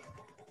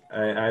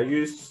 I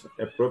use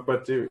a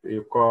property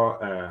you call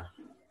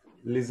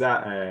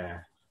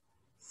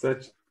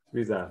search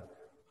wizard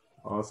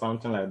or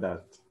something like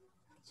that,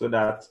 so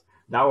that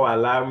will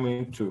allow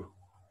me to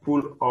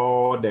pull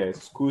all the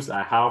schools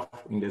I have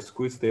in the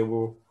schools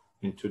table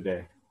into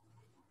the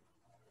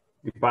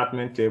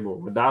department table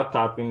without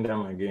tapping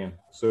them again.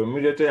 So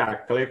immediately I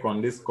click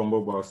on this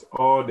combo box,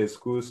 all the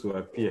schools will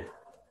appear.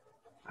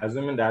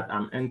 Assuming that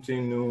I'm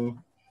entering new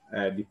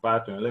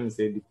department, let me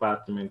say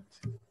department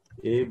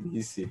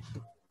ABC.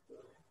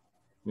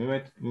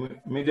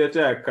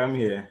 Immediately I come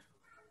here,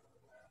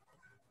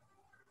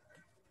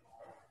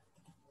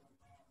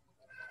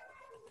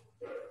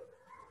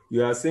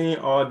 you are seeing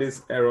all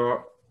this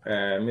error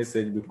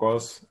message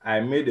because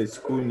I made a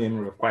school name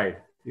required.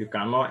 You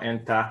cannot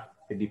enter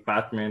a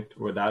department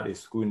without a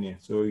school name,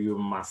 so you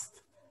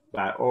must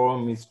by all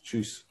means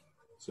choose.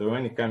 So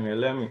when you come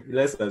here,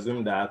 let's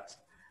assume that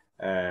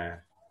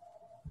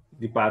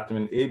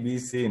Department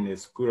ABC in the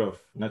School of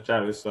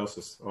Natural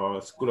Resources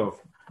or School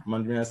of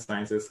Management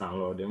Sciences and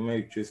Law. The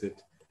moment you choose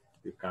it,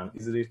 you can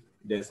easily,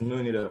 there's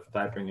no need of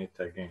typing it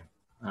again.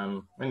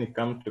 And when it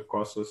comes to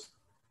courses,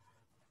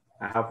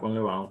 I have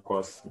only one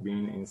course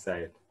being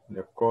inside.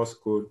 The course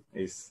code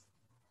is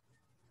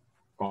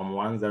Form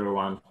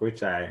 101,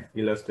 which I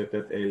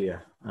illustrated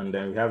earlier. And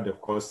then we have the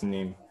course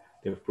name,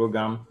 the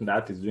program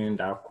that is doing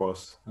that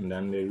course, and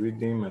then the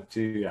reading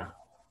material.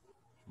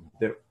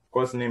 The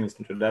course name is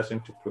Introduction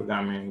to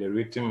Programming. The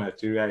written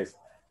material is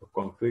a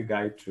complete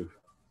guide to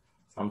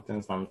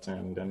something.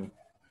 And then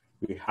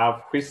we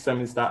have which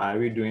semester are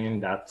we doing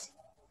that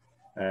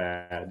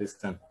this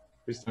time?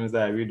 Which semester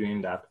are we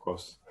doing that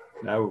course?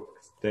 That will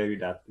tell you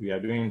that we are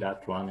doing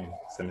that one in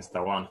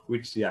semester 1.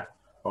 Which year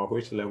or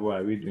which level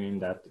are we doing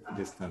that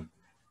this time?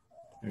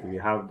 We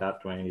have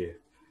that one here.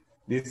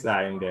 These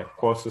are in the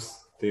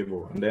courses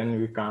table. And then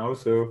we can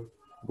also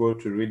go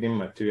to reading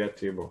material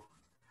table.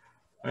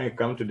 When you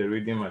come to the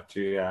reading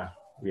material,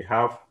 we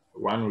have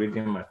one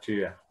reading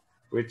material,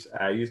 which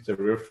I used to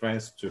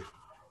reference to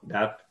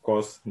that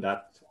course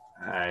that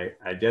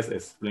I just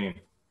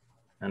explained.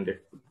 And the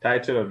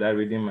title of that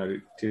reading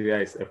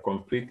material is A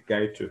Complete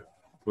Guide to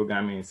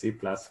Programming in C++.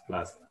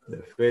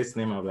 The first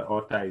name of the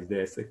author is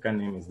there, second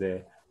name is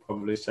there,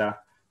 publisher,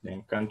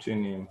 then country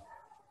name,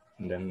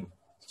 and then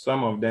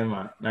some of them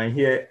are. Now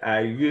here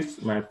I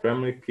use my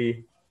primary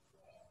key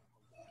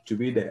to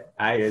be the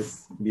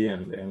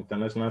ISBN, the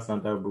International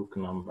Standard Book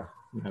Number.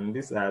 And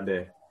these are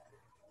the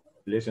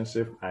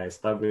relationships I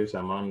established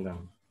among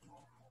them.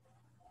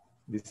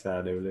 These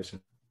are the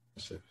relationships.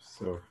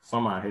 So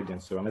some are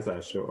hidden, so unless I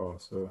show all,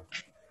 so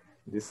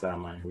these are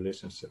my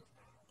relationships.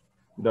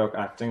 Doc,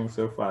 I think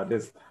so far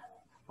this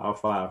how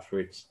far I've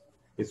reached.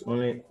 It's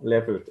only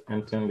left with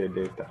entering the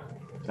data.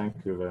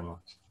 Thank you very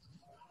much.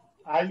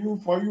 Are you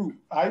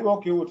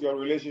okay with your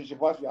relationship,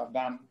 what you have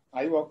done?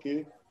 Are you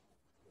okay?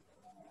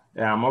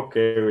 Yeah, I'm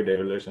okay with the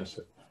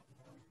relationship.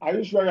 Are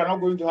you sure you're not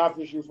going to have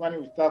issues when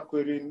you start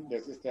querying the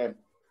system?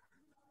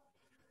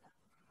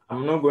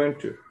 I'm not going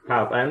to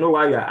have. I know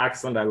why you're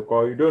asking that,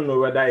 because you don't know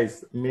whether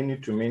it's many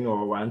to many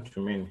or one to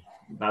many.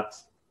 But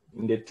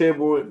in the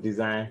table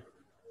design,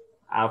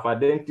 I've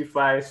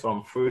identified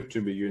some field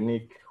to be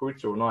unique,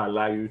 which will not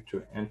allow you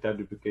to enter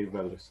duplicate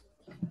values.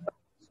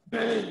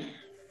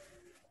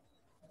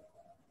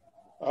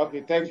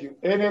 Okay, thank you.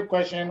 Any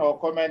question or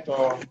comment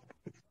or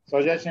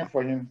suggestion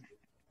for him?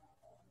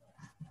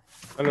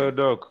 Hello,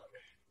 Doc.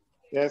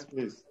 Yes,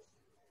 please.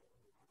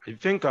 I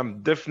think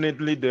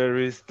definitely there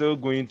is still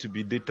going to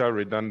be data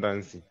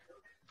redundancy.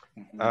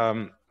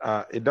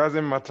 It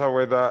doesn't matter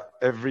whether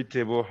every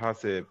table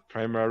has a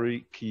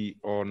primary key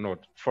or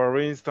not. For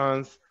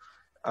instance,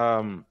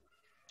 I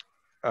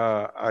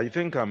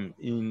think I'm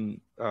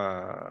in,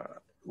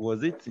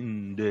 was it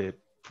in the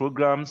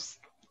programs,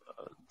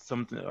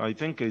 something, I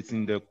think it's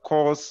in the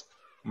course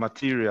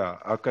material.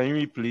 Can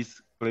you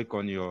please click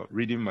on your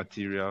reading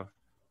material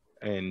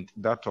and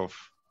that of,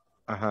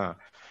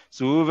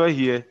 So over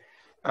here,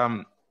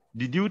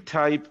 did you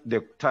type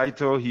the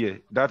title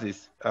here? That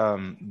is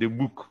the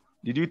book.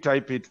 Did you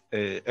type it,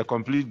 a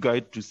complete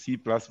guide to C++,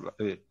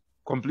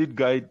 complete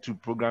guide to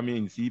programming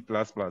in C++?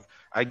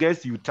 I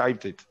guess you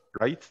typed it,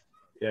 right?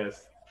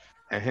 Yes.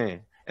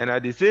 And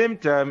at the same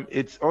time,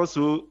 it's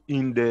also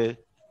in the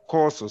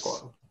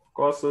courses.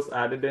 Courses,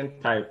 I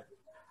didn't type.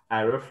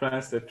 I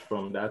referenced it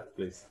from that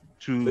place.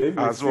 To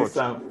as what?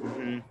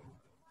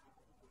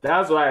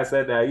 That's why I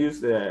said I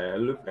used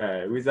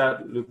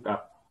wizard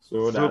lookup.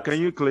 So can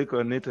you click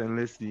on it and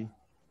let's see?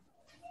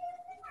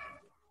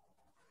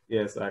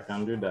 Yes, I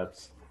can do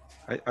that.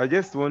 I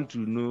just want to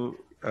know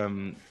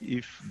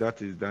if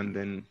that is done,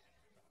 then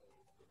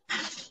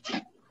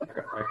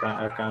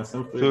I can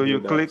simply. So you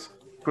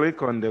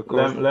click on the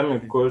course. Let me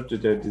go to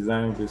the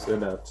design view so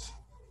that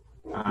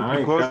when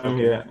you come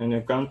here and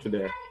you come to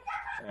the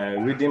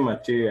reading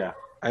material.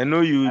 I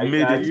know you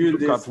made it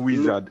lookup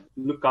wizard.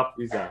 Lookup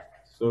wizard.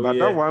 So but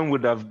that one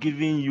would have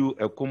given you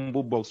a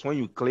combo box when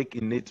you click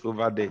in it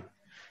over there.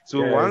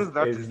 So yes, once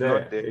that is there,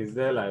 not there, it's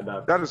there like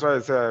that. That is why I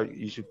said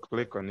you should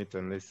click on it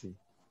and let's see.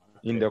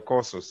 In the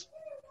courses.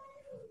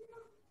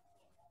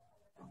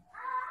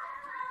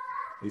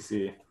 You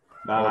see,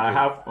 but okay.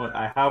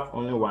 I have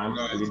only one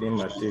reading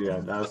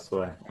material. That's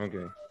why.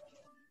 Okay.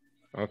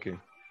 Okay.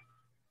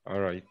 All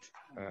right.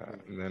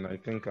 Then I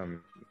think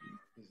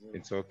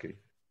it's okay.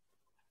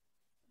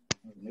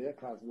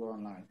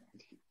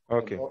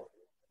 Okay.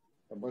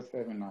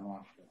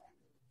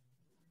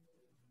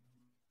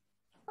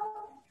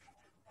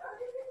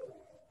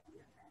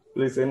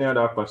 Please, any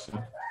other question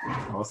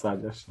or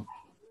suggestion?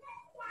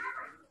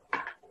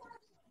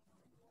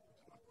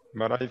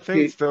 But I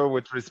think still,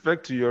 with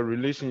respect to your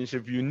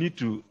relationship, you need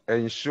to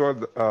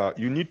ensure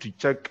you need to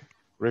check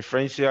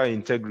referential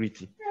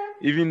integrity.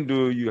 Even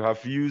though you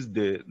have used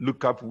the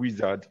lookup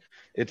wizard,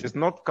 it is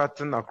not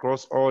cutting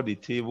across all the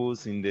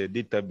tables in the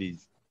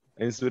database.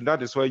 And so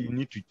that is why you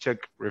need to check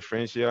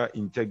referential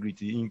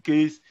integrity in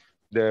case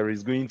there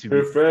is going to be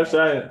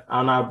referential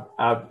and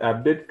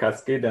update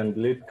cascade and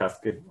delete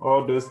cascade.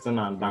 All those things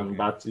are done,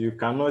 but you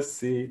cannot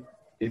see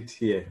it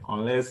here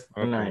unless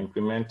when I'm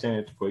implementing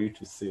it for you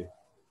to see.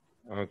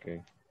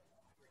 Okay.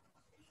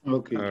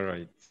 Okay. All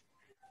right.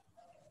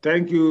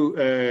 Thank you,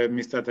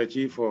 Mr.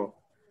 Tachi, for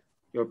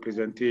your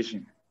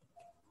presentation.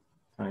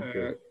 Thank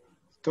you.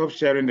 Stop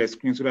sharing the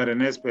screen so that the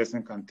next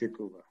person can take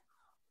over.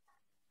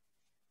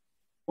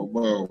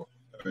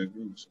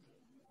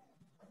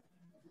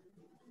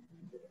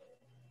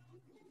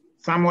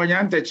 Samuel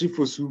Nyantechi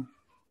Fosu.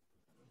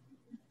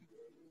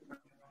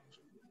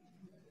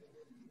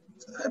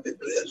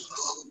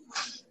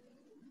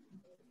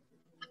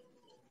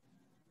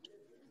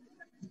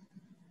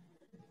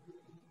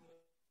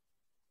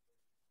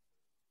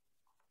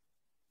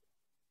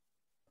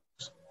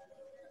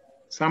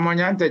 Samuel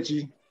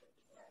Nyantechi.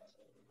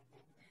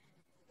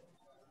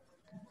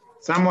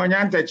 Samuel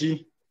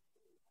Nyantechi.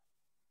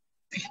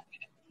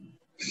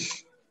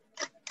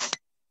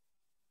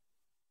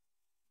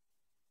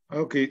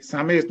 Okay,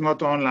 Sammy is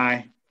not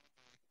online.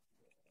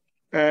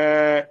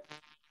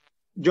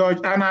 George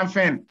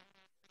Ananfen.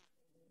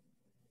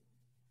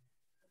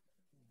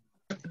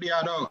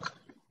 Yeah, Doc.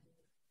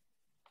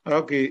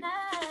 Okay.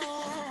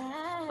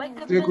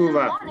 Take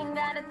over.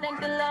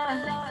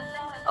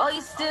 Oh,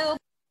 you still.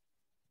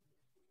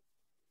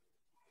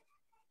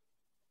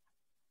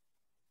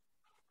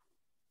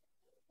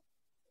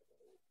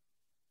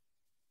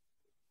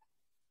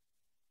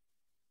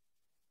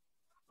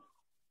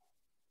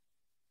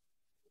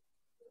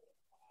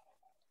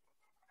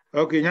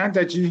 Okay,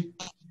 Nyantechi.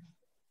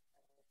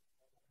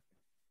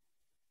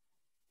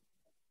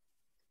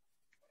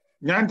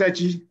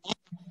 Nyantechi.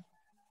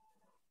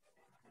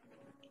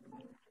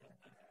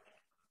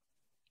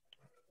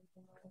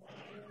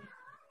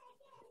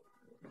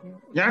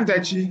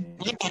 Nyantechi.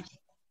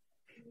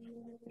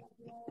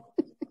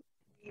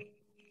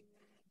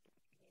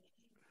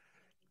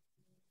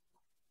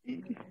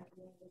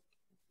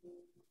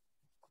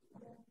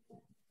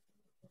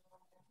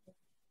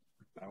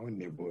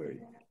 Boy.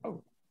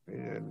 Oh,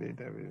 yeah,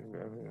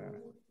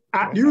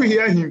 do you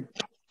hear him?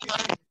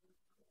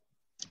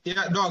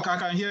 Yeah, Doc, I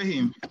can hear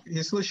him.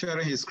 He's still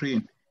sharing his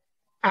screen.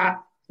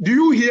 Do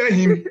you hear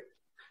him?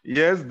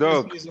 Yes,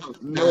 Doc.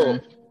 No.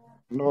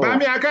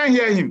 Bami, I can't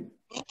hear him.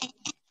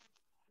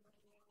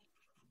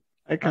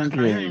 I can't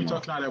hear him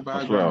talking at the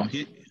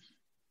background.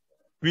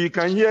 We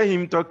can hear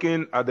him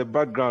talking at the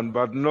background,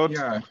 but not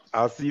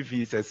as if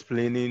he's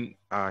explaining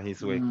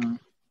his work.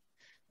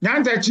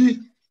 Nyantechi.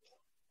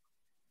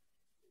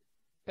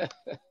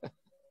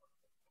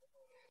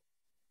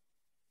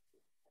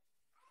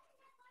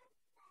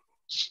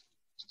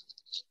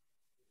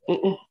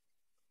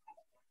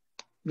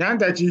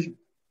 Nyantechi.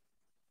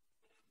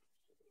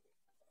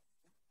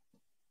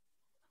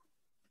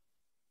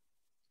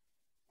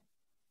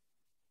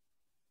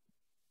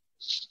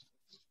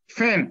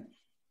 Finn.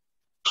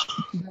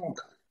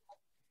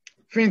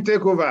 Finn,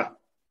 take over.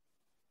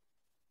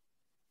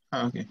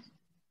 Okay.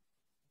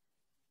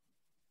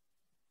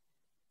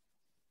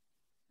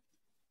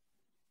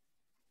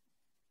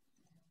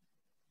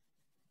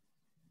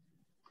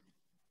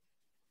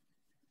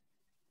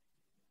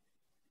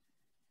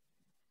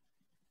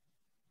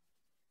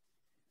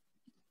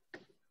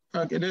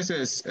 Okay, this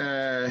is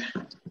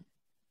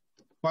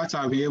what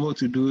I'll be able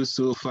to do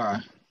so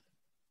far.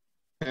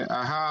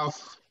 I have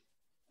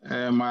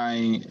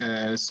my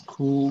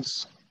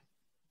schools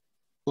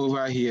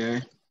over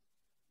here.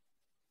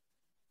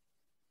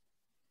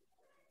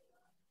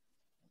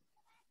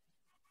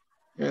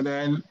 And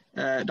then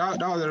that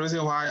was the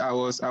reason why I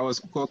was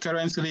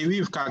currently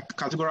we've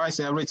categorized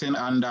everything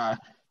under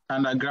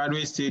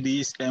undergraduate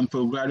studies and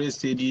postgraduate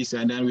studies,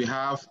 and then we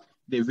have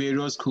the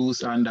various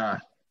schools under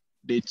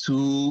the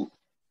two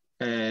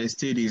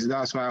studies.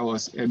 That's why I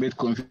was a bit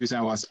confused.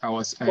 I was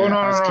asking.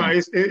 No,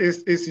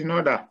 it's in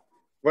order.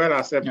 Well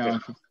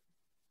accepted.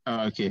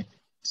 Okay.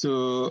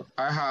 So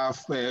I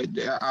have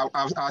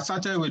I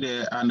started with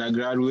the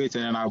undergraduate,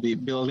 and I'll be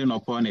building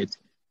upon it.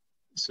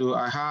 So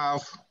I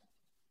have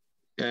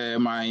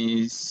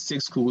my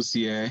 6 schools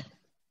here,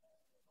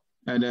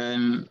 and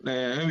then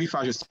maybe if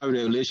I should start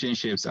with the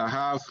relationships, I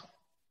have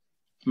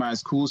my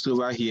schools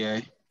over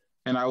here,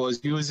 and I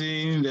was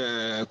using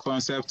the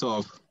concept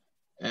of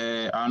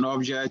an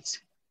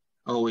object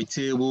or a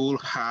table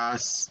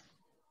has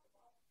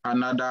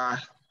another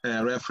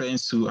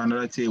reference to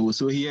another table.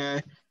 So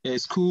here,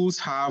 schools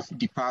have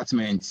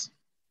departments,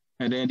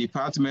 and then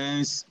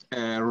departments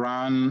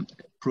run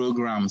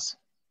programs,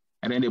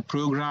 and then the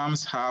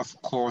programs have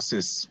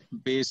courses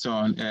based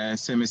on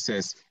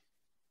semesters.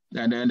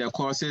 And then the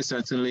courses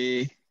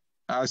certainly,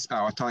 as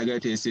our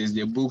target is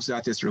the books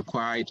that is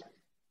required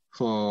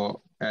for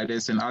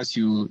this, and as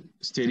you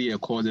study a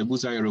course, the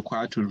books that you're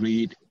required to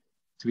read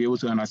to be able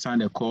to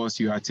understand the course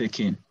you are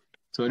taking.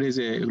 So this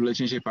is a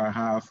relationship I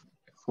have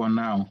for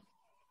now.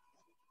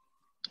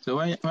 So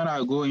when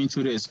I go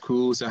into the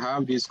schools, I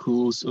have these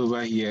schools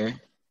over here.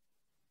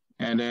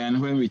 And then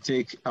when we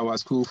take our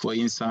school, for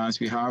instance,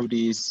 we have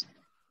these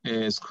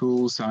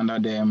schools under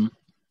them.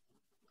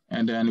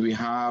 And then we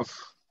have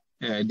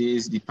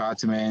these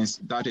departments.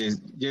 That is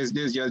just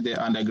the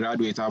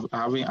undergraduate. I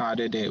haven't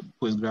added the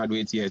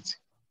postgraduate yet.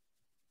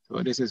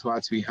 So this is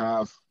what we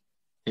have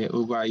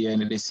over here,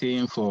 and the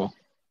same for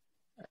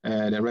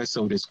the rest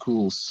of the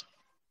schools.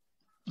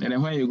 And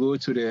then when you go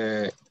to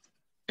the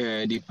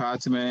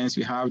departments,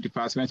 we have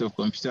Department of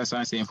Computer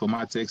Science and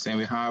Informatics, and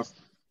we have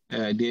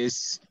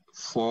these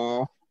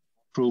 4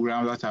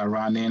 programs that are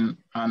running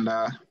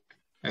under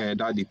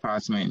that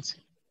department.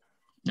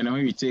 And then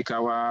when we take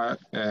our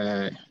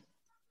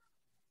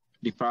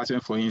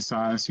department, for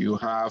instance, you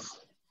have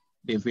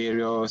the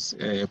various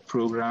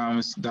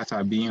programs that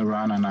are being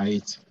run under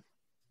it.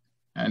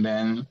 And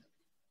then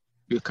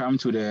you come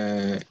to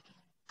the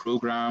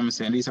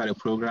programs, and these are the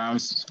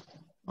programs,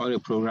 all the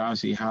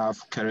programs we have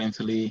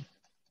currently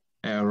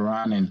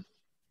running.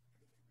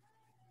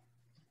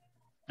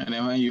 And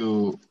then when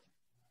you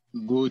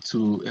go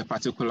to a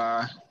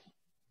particular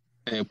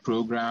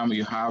program,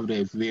 you have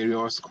the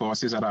various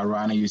courses that are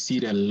running. You see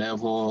the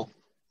level,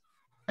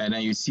 and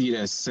then you see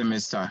the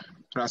semester,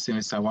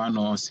 semester 1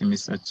 or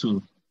semester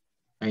 2,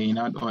 in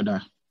that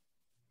order.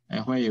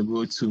 And when you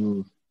go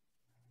to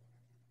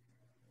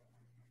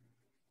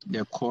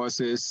the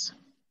courses,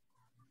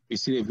 you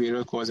see the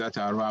various courses that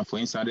are run. For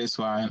instance, this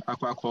one,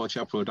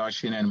 aquaculture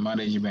production and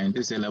management.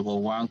 This is a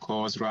level 1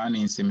 course run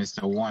in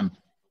semester 1.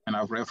 And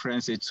I've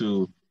referenced it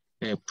to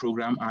a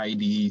program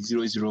ID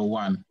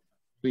 001,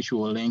 which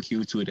will link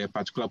you to the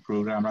particular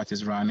program that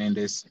is running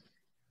this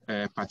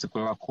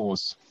particular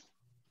course,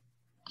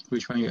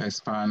 which when you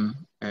expand,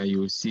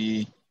 you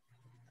see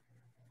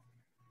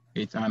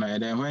it. And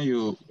then when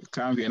you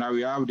come here, now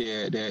we have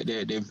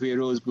the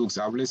various books.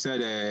 I've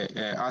listed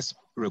as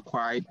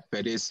required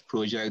per this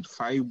project,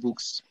 5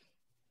 books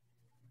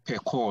per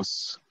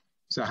course.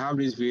 So I have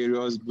these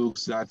various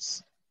books that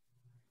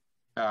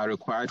are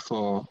required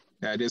for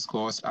this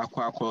course,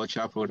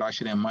 aquaculture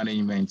production and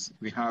management.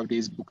 We have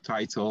these book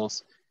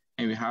titles,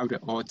 and we have the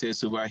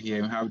authors over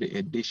here. We have the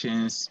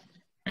editions,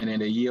 and then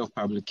the year of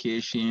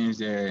publications,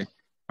 the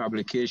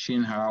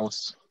publication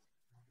house,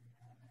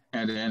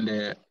 and then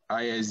the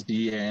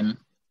ISBN.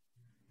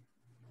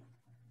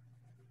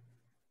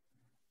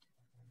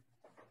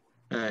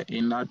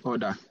 In that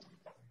order.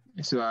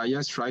 So I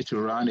just try to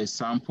run a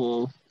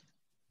sample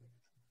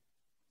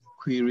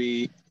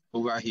query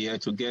over here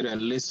to get a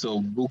list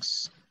of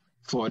books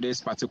for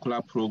this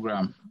particular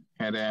program.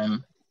 And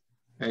then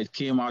it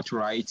came out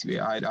right.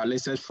 I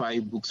listed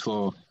 5 books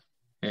for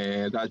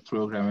that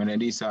program, and then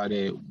these are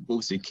the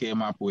books it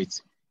came up with.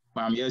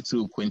 But I'm here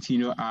to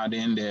continue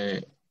adding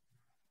the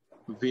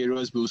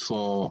various books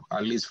for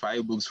at least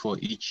 5 books for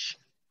each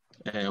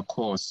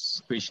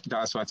course, which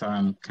that's what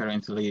I'm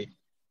currently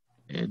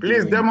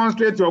Please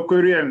demonstrate your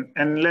query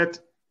and let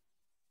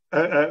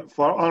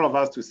for all of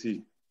us to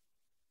see.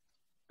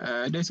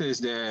 This is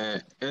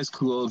the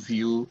SQL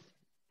view,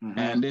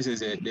 and this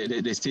is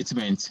the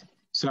statement.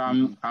 So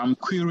I'm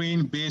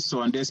querying based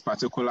on this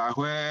particular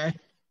where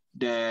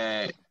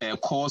the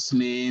course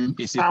name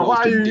is equal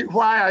to.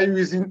 Why are you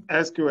using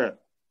SQL?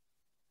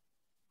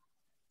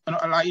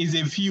 Like it's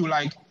a view.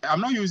 Like I'm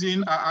not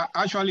using.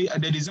 Actually,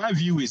 the design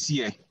view is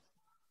here.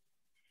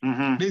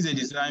 This is a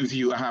design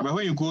view, but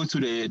when you go to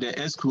the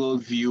SQL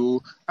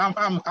view,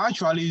 I'm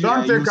actually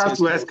don't take us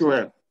to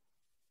SQL.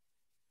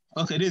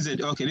 Okay, this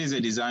is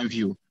a design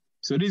view.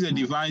 So this is a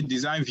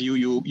design view.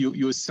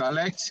 You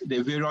select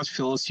the various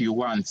fields you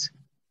want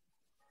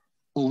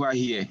over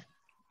here.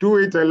 Do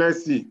it and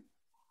let's see.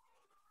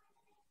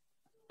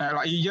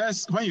 Like you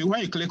just when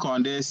you click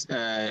on this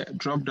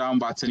drop down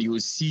button, you will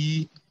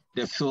see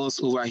the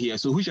fields over here.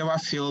 So whichever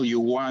field you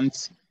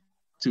want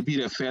to be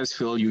the first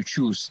field, you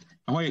choose.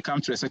 And when you come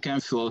to the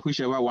second field,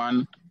 whichever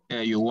one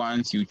you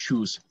want, you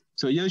choose.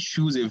 So just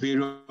choose the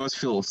various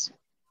fields.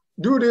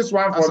 Do this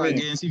one for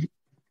me.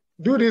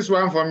 Do this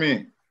one for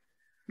me.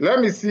 Let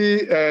me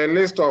see a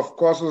list of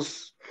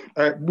courses,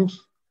 books.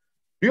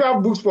 Do you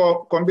have books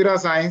for computer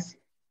science?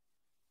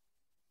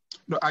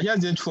 No, I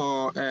just did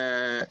for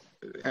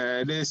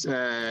this,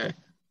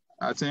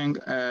 I think,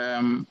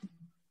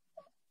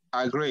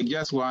 Greg,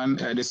 just one,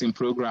 this in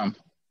program.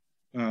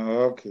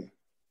 Okay.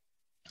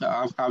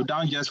 I've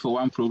done just for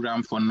one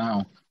program for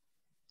now.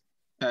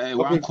 Okay,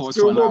 one course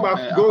so for go now.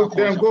 Back, go to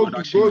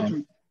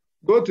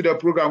the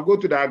program, go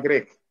to the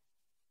Greg.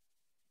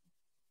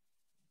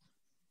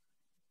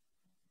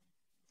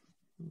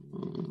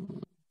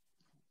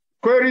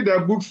 Query the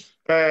books,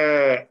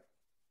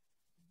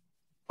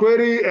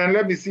 query and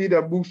let me see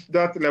the books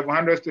that level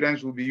 100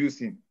 students will be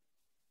using.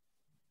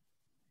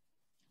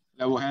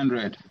 Level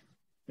 100?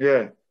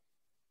 Yeah.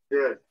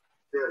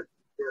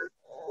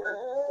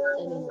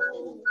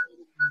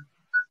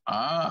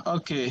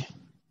 Okay.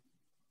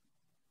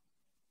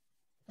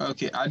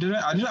 Okay, I didn't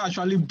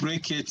actually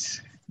break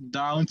it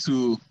down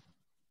to,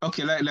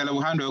 okay, like level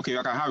 100, okay,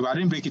 I can have it. I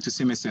didn't break it to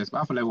semesters,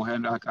 but for level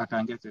 100, I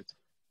can get it.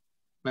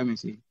 Let me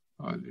see.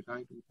 Oh, did I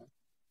do that?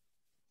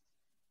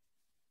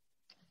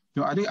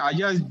 No, I think I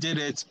just did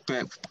it,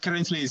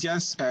 currently it's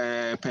just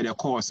per the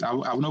course.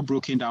 I've not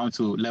broken down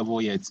to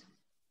level yet.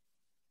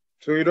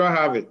 So you don't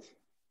have it?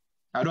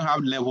 I don't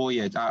have level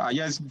yet. I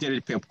just did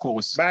it per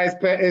course. But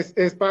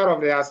it's part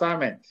of the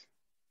assignment?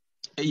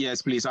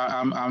 Yes, please.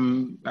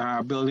 I'm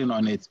building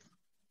on it.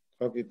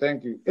 Okay,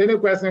 thank you. Any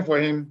question for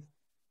him?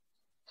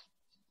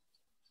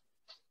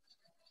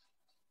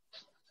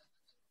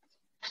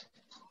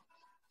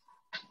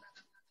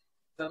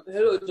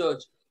 Hello,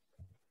 George.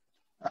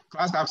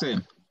 Class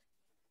captain.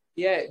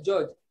 Yeah,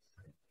 George.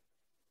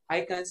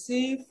 I can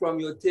see from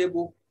your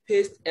table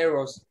paste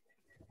errors.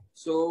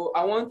 So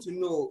I want to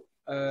know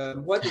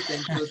what it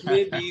entails.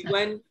 Maybe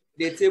when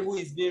the table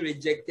is being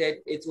rejected,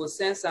 it will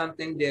send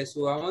something there.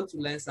 So I want to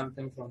learn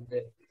something from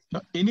there.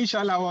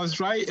 Initially, I was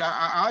right.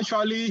 I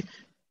actually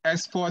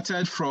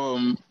exported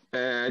from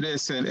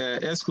this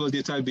SQL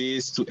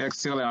database to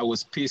Excel, and I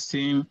was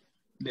pasting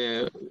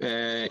the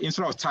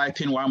instead of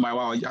typing one by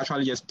one, I was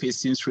actually just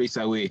pasting straight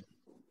away.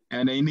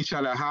 And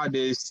initially, I had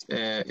this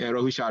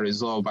error which I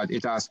resolved, but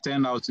it has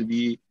turned out to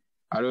be,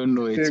 I don't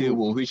know, a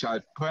table which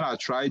when I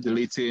tried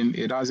deleting,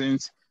 it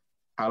doesn't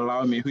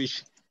allow me,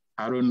 which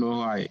I don't know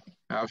why.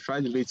 I've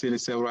tried deleting it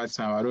several times.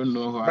 I don't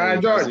know why.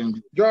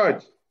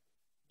 George.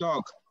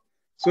 Doc.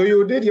 So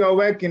you did your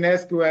work in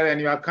SQL and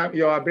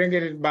you are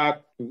bringing it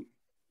back to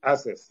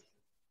Access.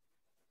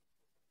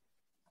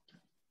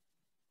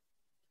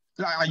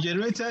 I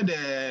generated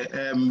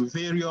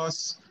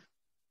various,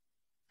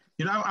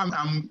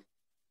 I'm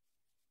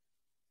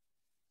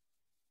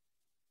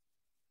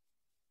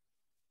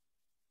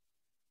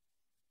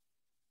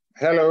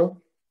Hello.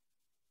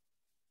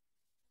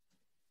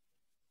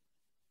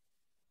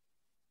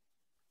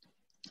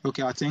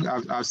 Okay, I think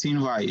I've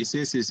seen why. It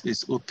says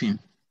it's open.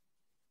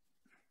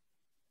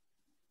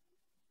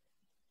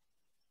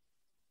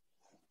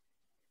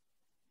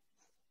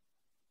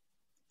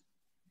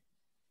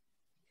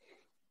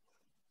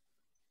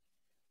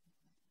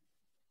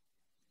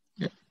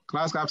 Yeah.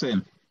 Class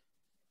captain.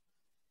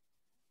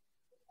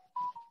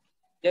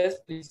 Yes,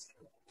 please.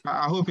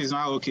 I hope it's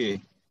not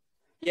okay.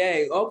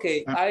 Yeah,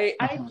 okay.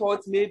 I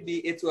thought maybe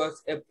it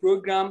was a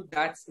program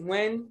that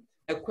when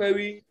a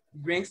query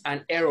brings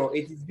an error,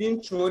 it is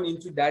being thrown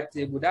into that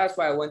table. That's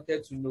why I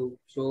wanted to know.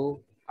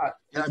 So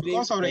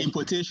because of the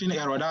importation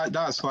error,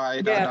 that's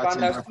why. Yeah,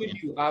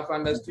 I've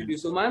understood you.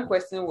 So my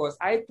question was,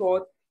 I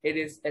thought it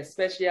is a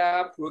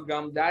special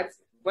program that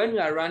when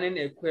you are running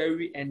a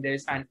query and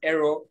there's an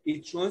error,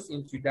 it throws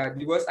into that.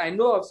 Because I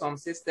know of some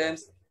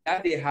systems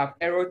that they have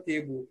error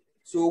table.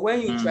 So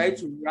when you try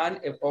to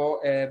run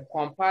or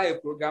compile a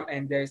program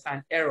and there's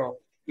an error,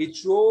 it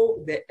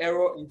throws the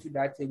error into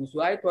that table.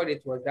 So I thought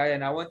it was that,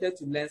 and I wanted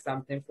to learn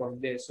something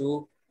from there.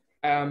 So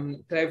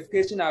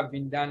clarification have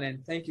been done,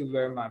 and thank you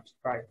very much.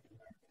 Right.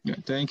 Yeah,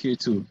 thank you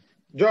too.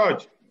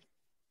 George.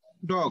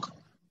 Doc.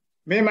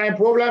 My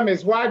problem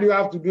is, why do you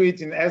have to do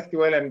it in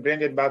SQL and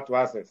bring it back to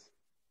Access?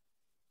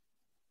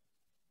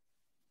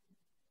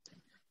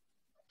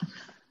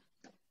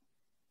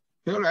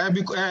 You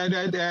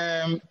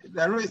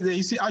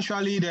see,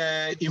 actually,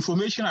 the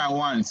information I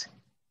want,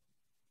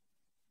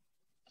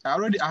 I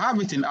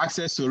have it in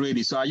Access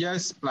already. So I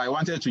just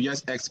wanted to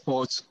just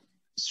export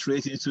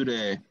straight into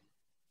the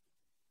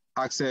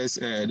Access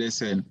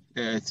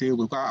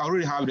table. I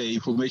already have the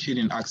information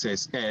in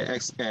Access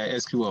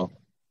SQL.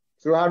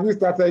 So have you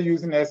started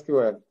using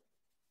SQL?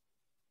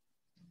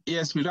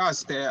 Yes, but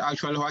that's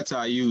actually what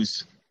I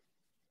use.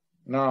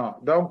 No,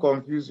 don't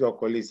confuse your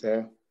colleagues.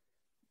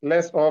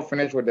 Let's all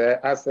finish with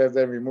the Access,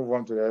 then we move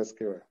on to the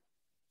SQL.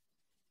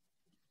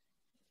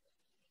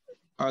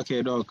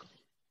 Okay, Doc.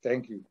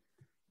 Thank you.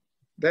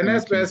 The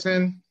next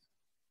person.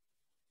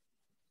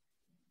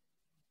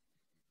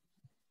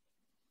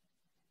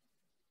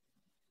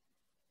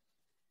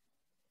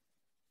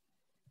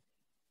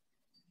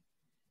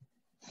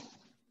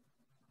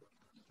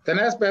 The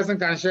next person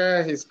can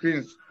share his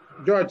screen.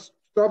 George,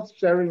 stop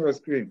sharing your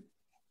screen.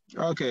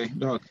 Okay,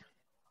 Doc.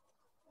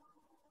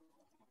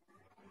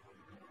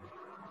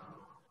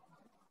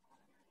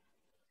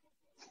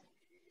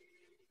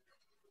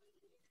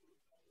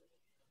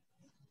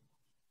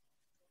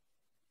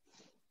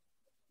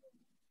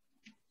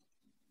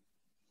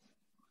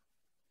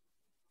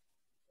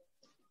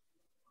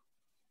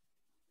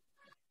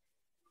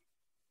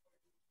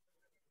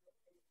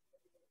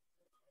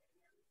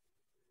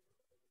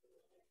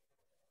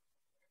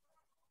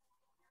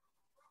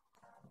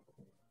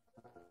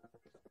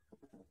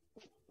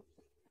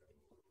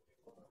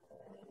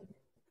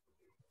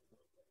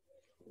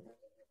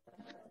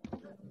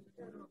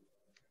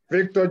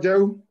 Victor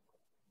Joe.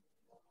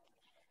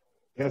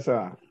 Yes,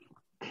 sir.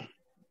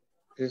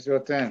 It's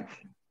your turn.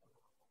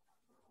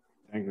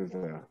 Thank you,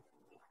 sir.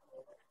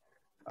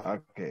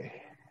 Okay.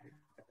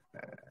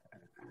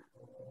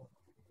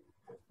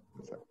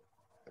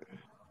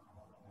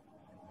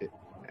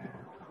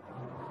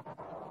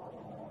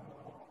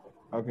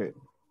 Okay.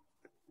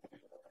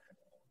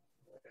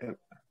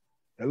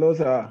 Hello,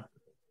 sir.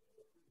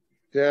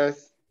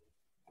 Yes.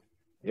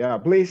 Yeah,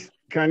 please,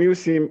 can you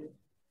see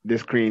the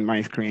screen,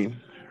 my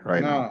screen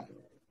right now?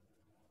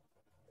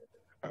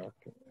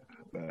 Okay.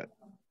 But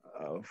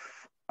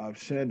I've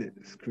shared the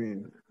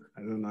screen.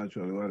 I don't know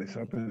actually what is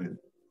happening.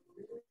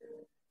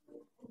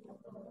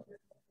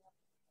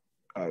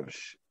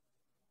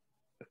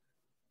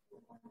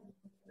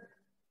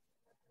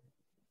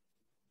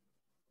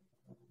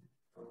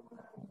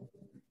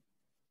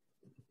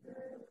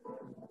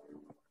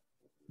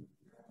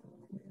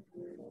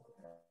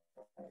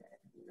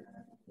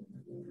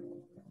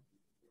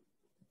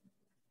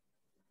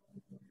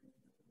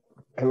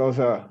 Hello,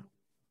 sir.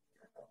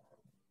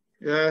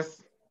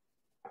 Yes.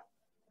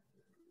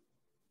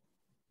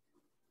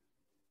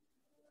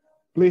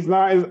 Please,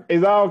 now,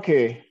 is that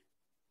okay?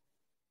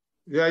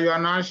 Yeah, you are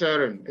now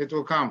sharing. It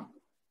will come.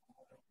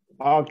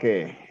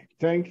 Okay.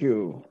 Thank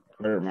you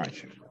very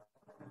much.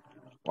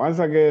 Once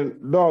again,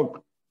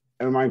 Doc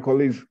and my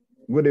colleagues,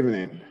 good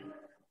evening.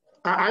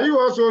 Are you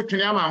also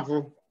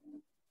Chinyamanfu?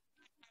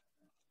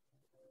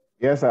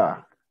 Yes,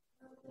 sir.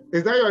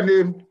 Is that your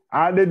name?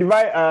 The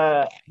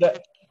device,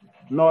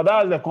 no,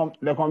 that's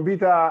the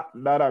computer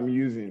that I'm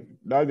using.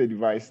 That's the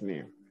device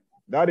name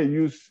that I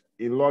use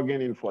in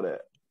logging in for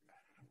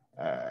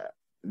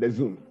the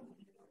Zoom.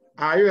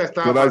 Are you a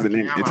staff? So that's the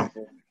name.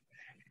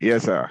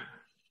 Yes, sir.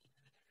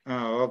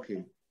 Oh,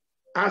 okay.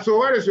 So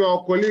where is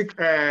your colleague,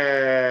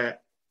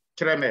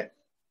 Treme?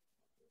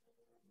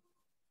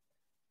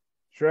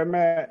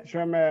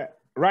 Treme,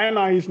 right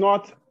now he's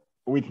not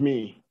with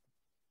me.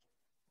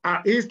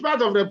 He's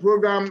part of the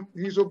program.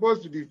 He's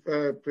supposed to be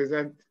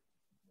present.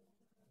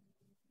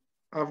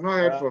 I've not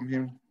heard from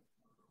him.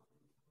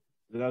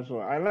 That's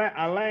what I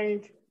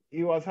learned.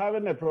 He was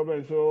having a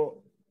problem,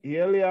 so he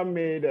earlier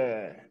made,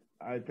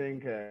 I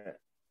think,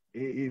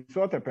 he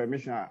sought a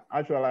permission.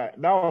 Actually,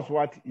 that was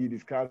what he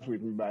discussed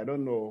with me, but I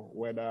don't know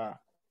whether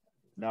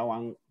that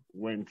one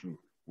went through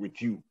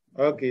with you.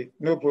 Okay,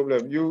 no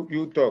problem.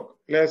 You talk.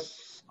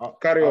 Let's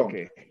carry on.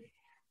 Okay.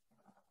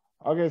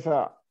 Okay,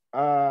 sir.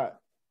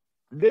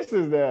 This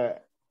is the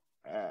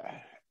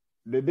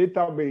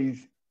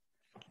database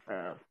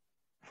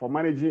for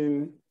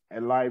managing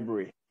a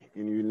library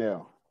in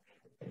UNEL.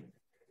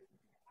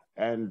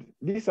 And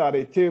these are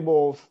the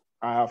tables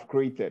I have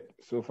created.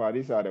 So far,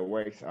 these are the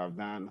works I've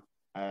done.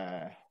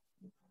 I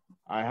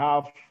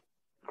have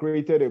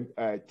created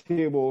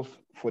tables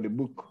for the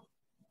book.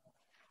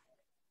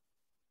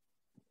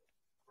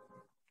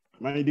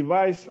 My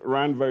device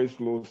ran very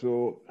slow,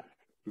 so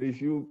please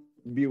you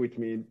be with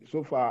me.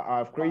 So far,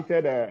 I've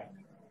created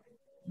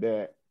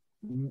the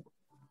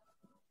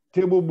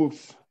table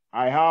books.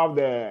 I have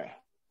the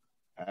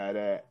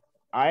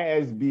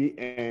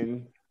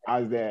ISBN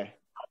as the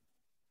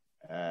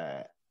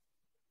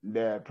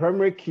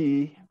primary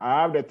key.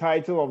 I have the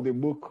title of the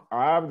book.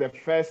 I have the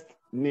first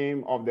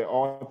name of the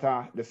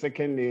author, the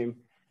second name,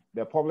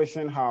 the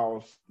publishing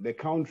house, the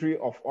country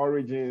of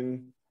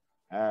origin,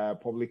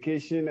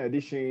 publication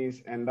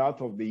editions, and that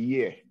of the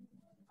year.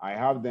 I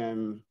have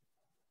them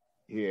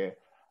here.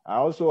 I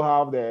also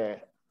have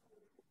the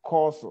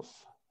courses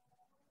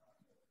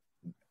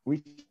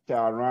which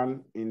are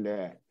run in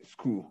the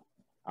school.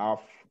 I've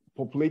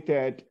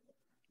populated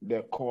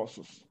the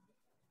courses.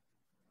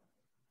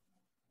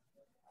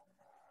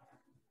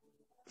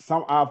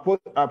 I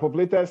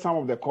populated some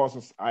of the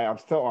courses. I am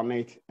still on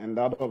it, and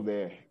that of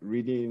the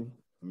reading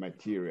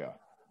material.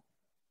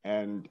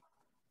 And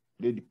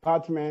the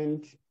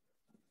department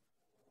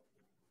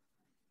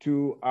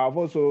too, I've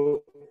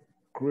also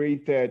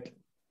created,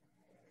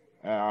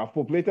 I've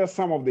populated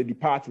some of the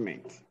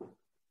department.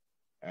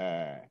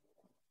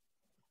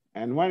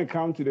 And when it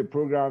comes to the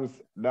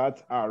programs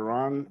that are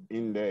run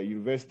in the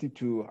university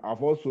too,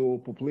 I've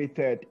also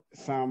populated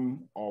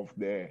some of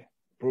the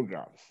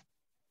programs.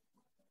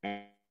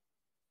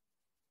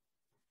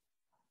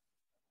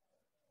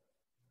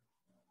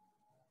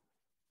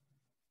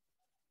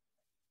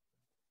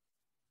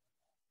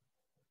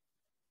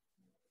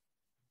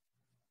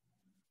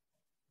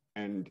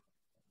 And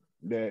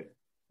the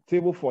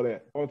table for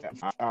the authors,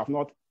 I have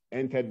not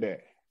entered the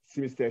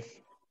semesters.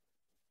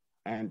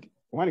 And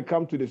when it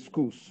comes to the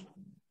schools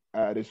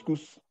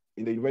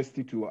in the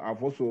university too,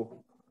 I've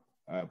also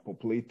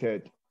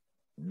populated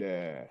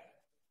the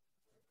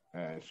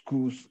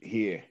schools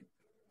here.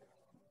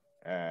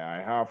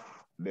 I have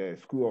the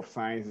School of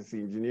Sciences,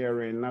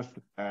 Engineering,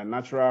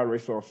 Natural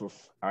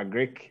Resources,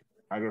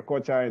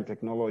 Agriculture and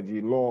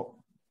Technology, Law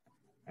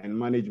and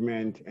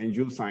Management, and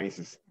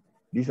Geosciences.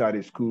 These are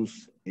the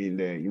schools in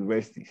the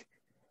universities.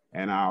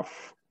 And I've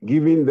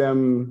given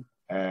them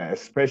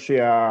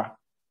special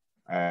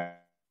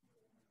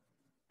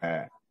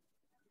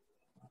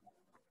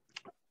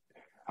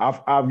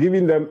I've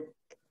given them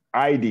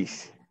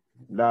IDs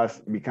that's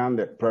become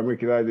the primary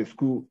key, the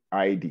school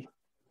ID.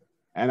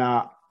 And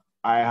I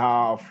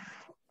have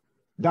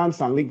done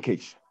some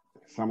linkage,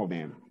 some of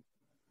them,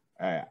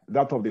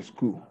 that of the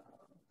school.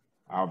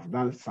 I've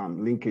done some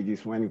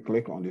linkages. When you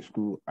click on the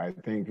school, I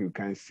think you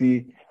can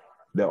see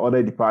the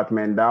other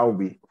department that will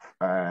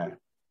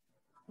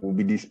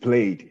be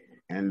displayed,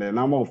 and the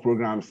number of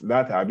programs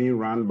that are being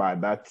run by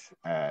that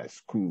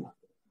school.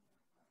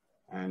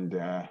 And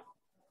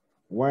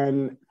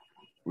when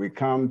we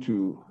come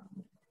to,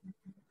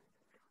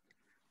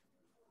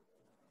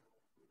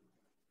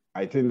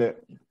 I think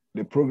that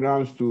the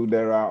programs too,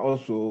 there are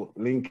also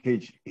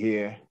linkage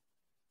here.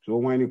 So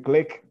when you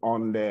click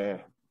on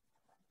the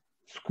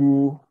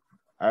school,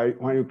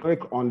 when you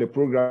click on the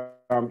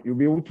program, you'll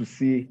be able to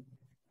see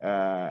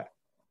the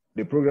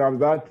programs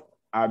that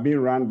are being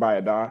run by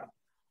that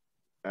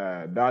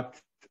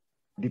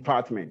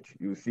department.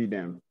 You see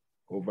them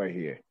over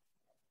here.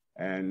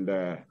 And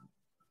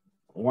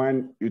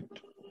when you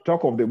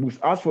talk of the books,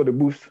 as for the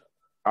books,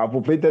 I've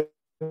populated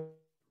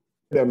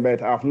them,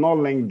 but I've not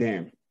linked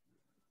them.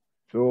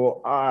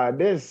 So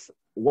this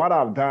what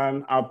I've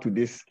done up to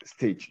this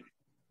stage.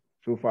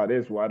 So far,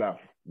 this is what I've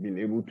been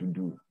able to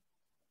do,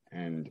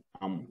 and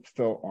I'm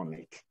still on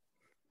it.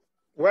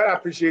 Well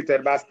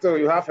appreciated, but still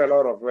you have a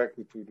lot of work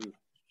to do.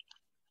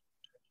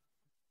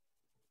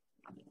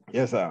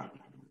 Yes, sir.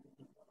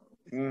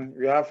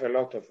 You have a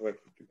lot of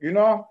work to do. You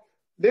know,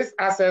 this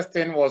access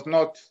thing was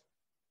not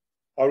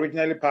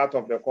originally part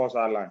of the course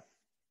outline.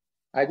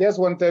 I just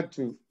wanted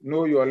to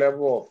know your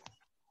level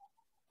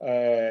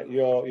of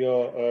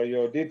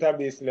your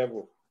database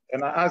level.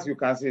 And as you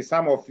can see,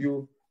 some of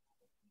you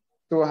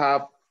still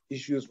have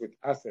issues with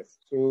access.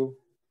 So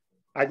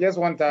I just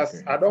want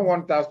us, I don't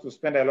want us to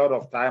spend a lot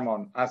of time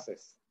on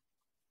access.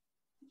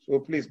 So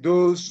please,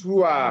 those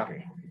who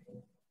are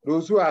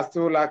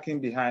still lacking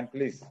behind,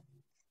 please,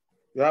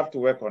 you have to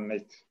work on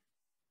it.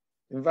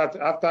 In fact,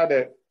 after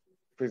the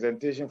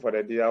presentation for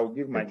the day, I will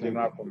give my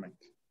general comment,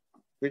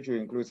 which will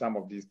include some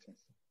of these things.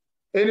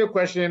 Any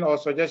question or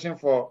suggestion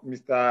for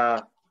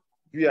Mr.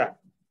 Bia?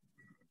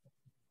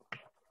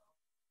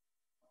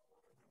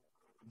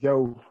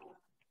 Joe.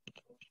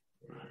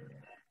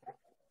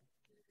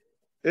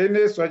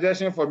 Any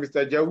suggestion for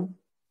Mr. Joe?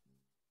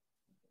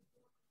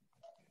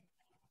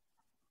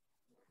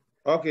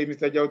 Okay,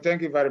 Mr. Joe,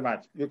 thank you very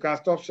much. You can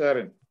stop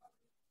sharing.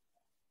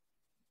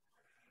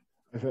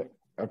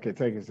 Okay,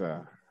 thank you,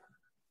 sir.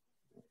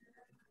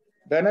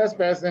 The next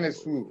person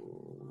is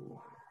who?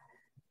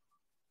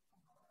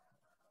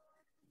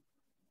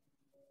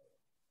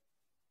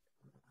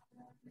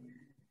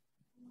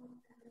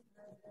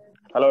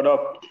 Hello,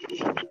 Doc.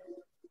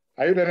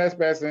 Are you the next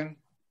person?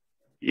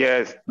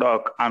 Yes,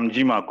 Doc. I'm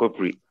Jima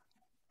Kopri.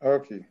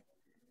 Okay.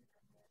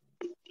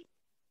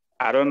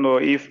 I don't know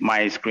if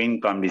my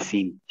screen can be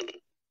seen.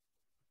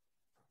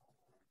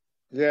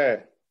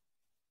 Yeah.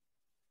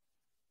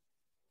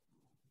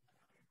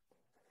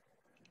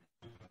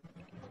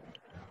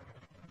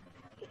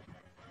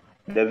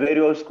 The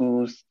various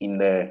schools in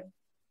the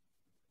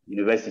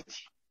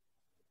university.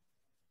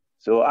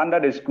 So under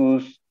the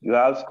schools, you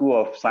have School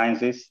of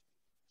Sciences,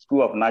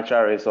 School of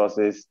Natural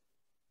Resources,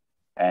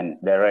 and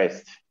the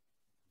rest.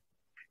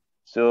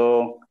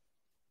 So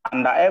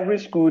under every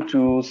school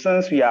too,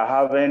 since we are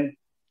having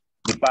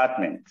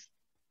departments,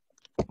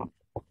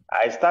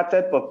 I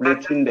started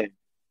populating the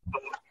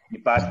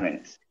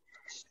departments.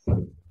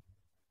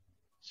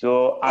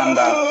 So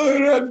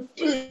under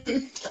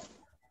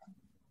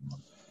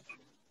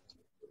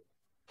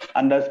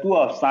School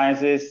of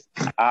Sciences,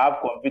 I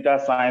have Computer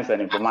Science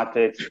and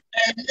Informatics,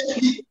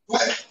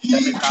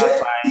 Chemical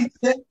Science,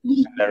 and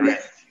the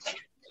rest.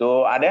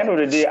 So at the end of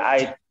the day,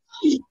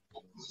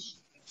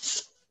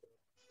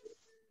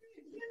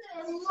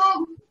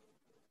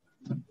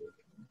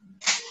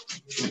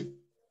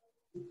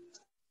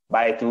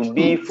 but it will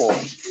be for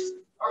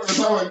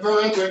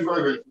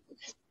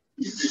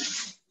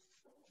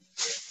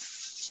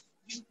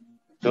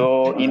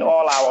so in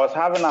all, I was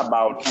having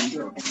about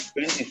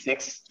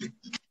 26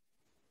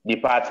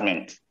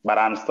 departments, but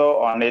I'm still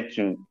on it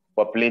to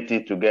populate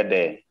it to get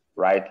the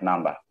right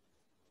number.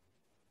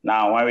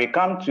 Now, when we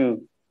come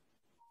to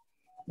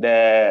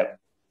the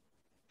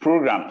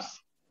programs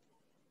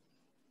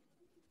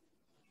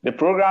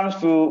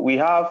too, we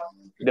have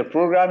the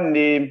program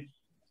name,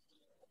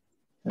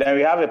 then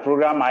we have a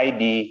program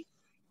ID,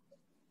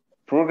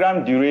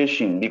 program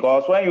duration,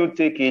 because when you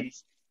take it,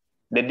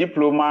 the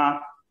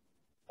diploma,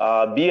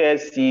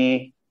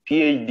 BSc,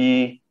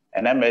 PhD,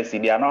 and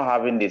MSc, they are not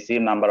having the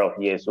same number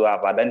of years. So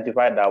I've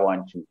identified that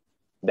one too.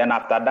 Then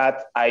after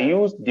that, I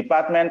use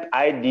department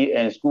ID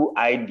and school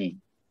ID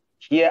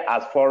here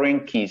as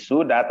foreign keys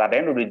so that at the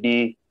end of the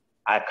day,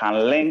 I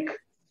can link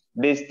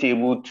this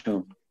table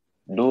to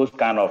those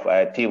kind of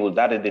tables.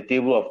 That is the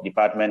table of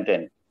department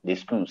and the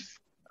schools.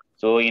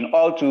 So in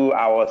all two,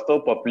 I was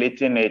still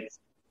populating it,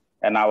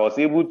 and I was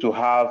able to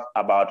have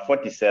about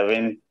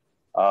 47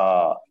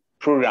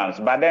 programs.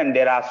 But then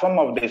there are some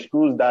of the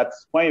schools that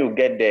when you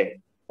get there,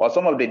 or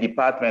some of the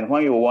departments,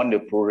 when you want the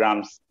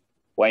programs,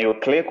 when you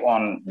click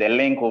on the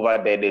link over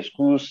there, the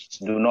schools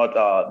do not,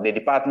 the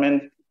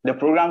department, the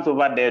programs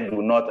over there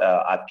do not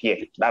appear.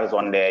 That is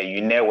on the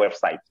UNER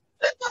website.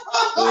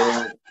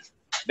 So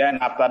then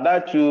after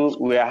that,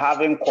 we are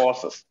having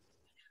courses.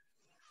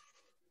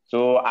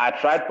 So I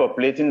tried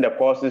populating the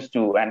courses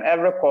too, and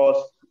every course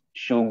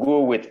should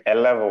go with a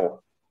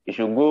level. It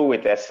should go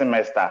with a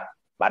semester.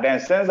 But then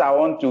since I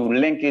want to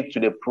link it to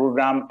the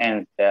program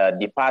and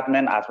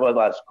department as well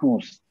as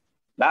schools,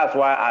 that's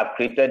why I've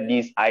created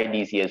these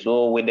IDs here.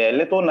 So with the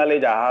little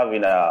knowledge I have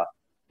in the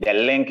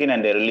linking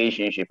and the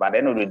relationship, at the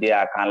end of the day,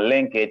 I can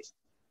link it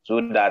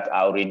so that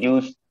I'll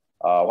reduce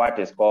what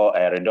is called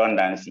a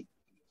redundancy.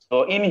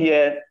 So in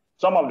here,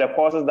 some of the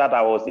courses that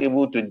I was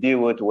able to deal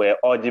with were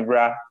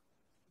algebra,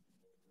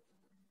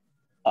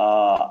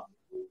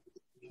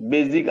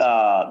 basic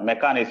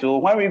mechanics. So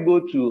when we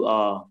go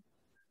to,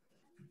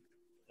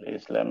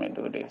 please let me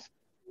do this.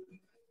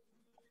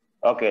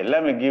 Okay,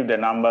 let me give the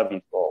number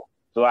before.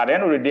 So at the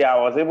end of the day, I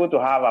was able to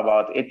have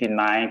about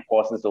 89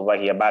 courses over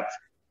here, but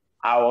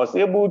I was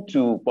able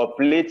to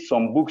populate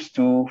some books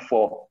too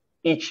for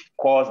each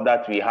course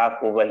that we have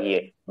over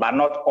here, but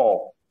not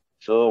all.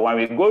 So when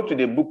we go to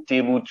the book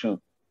table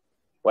 2,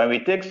 when we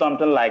take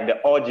something like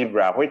the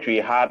algebra, which we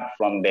had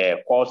from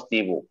the course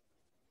table,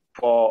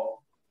 for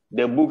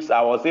the books,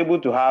 I was able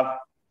to have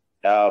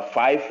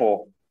 5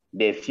 for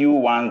the few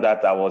ones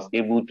that I was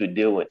able to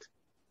deal with.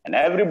 And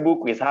every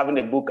book is having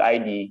a book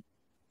ID,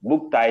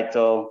 book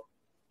title,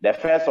 the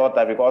first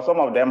author, because some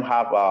of them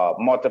have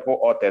multiple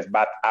authors,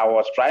 but I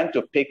was trying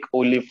to pick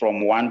only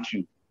from 1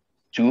 to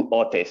 2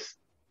 authors.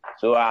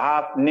 So I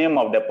have name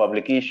of the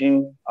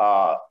publication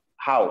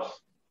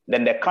house,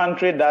 then the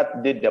country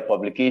that did the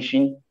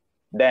publication,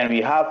 then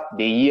we have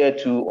the year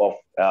 2 of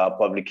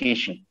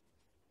publication.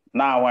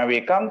 Now, when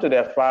we come to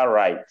the far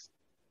right,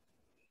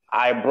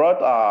 I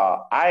brought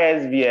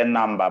ISBN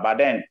number, but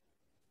then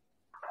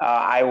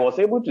I was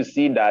able to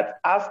see that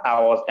as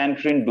I was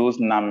entering those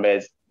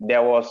numbers,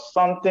 there was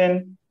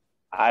something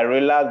I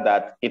realized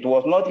that it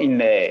was not in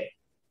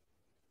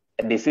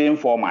the same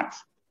format,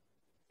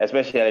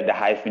 especially the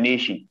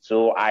hyphenation.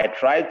 So I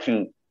tried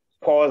to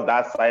pause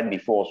that side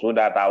before so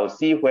that I will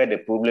see where the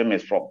problem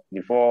is from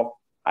before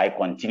I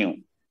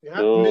continue. You have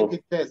to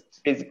make a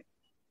test.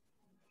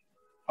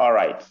 All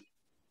right.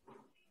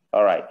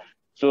 All right.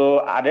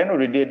 So at the end of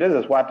the day, this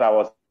is what I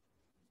was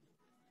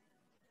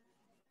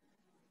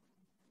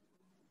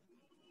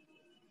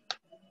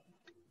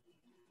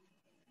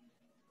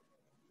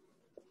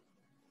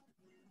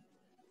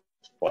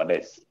for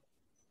this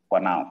for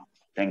now.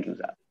 Thank you,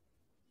 sir.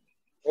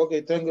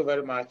 Okay, thank you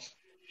very much.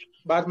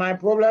 But my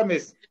problem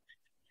is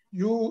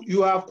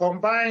you have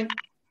combined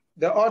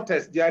the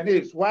authors, their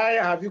names. Why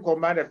have you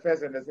combined the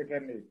first and the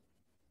second name?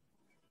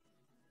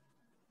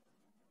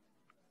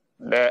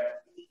 The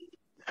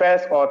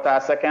first author,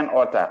 second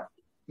author.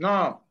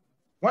 No.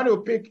 When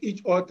you pick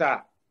each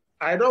author,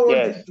 I don't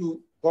want you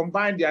to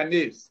combine their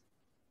names.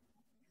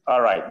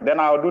 All right. Then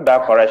I'll do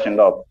that correction,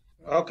 Doc.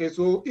 Okay,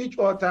 so each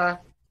author,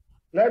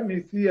 let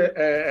me see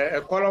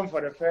a column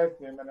for the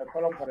first name and a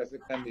column for the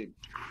second name.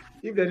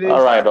 If the name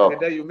is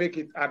together, you make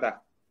it other.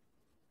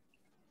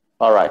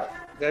 All right.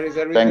 There is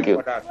a reason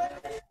for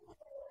that.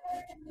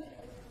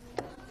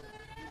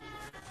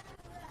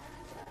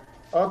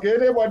 Okay,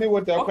 anybody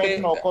with a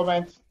question or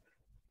comment?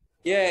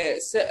 Yeah,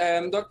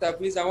 so, Doctor,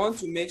 please, I want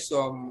to make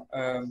some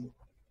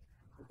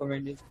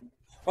recommendations.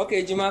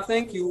 Okay, Jima,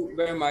 thank you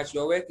very much.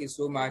 Your work is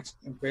so much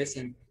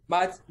impressive.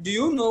 But do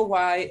you know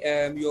why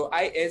your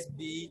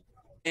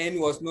ISBN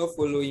was not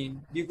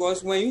following?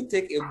 Because when you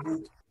take a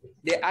book,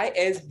 the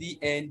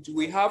ISBN,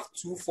 we have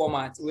 2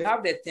 formats. We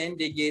have the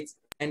 10-digit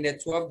and the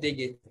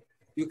 12-digit.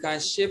 You can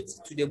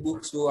shift to the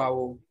book, so I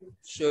will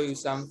show you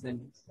something.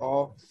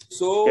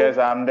 Yes,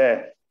 I'm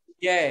there.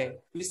 Yeah,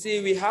 you see,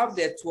 we have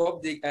the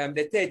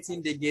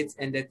 13 digits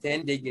and the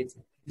 10 digits.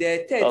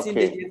 The 13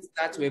 digits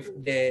starts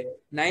with the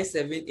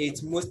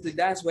 978. Mostly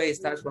that's where it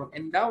starts from,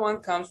 and that one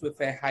comes with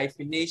a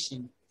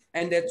hyphenation.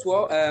 And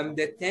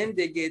the 10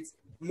 digits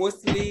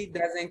mostly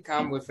doesn't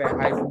come with a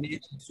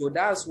hyphenation. So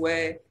that's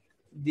where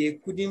they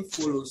couldn't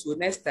follow. So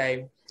next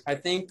time, I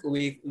think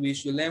we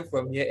should learn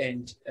from here,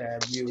 and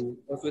we'll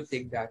also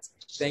take that.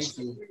 Thank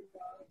you.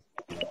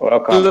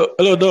 Welcome.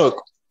 Hello,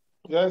 Doc.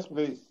 Yes,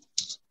 please.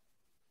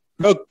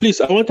 Doc, please,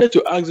 I wanted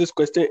to ask this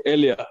question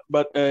earlier,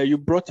 but you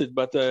brought it,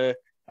 but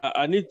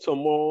I need some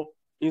more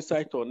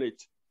insight on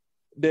it.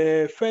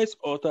 The first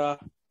author,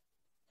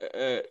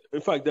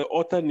 in fact, the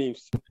author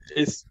names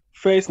is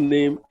first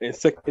name and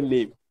second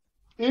name.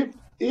 If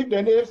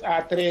the names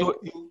are 3,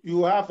 so,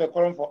 you have a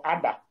column for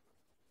other.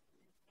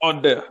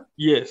 Other,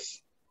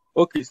 yes.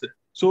 Okay, sir.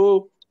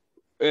 So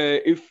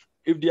if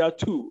there are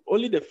 2,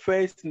 only the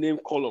first name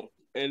column,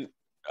 and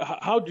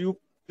how do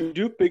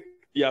you pick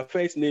their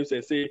first names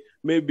and say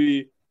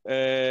maybe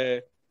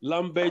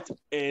Lambert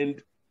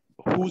and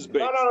Husband?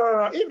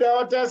 No. If the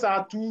authors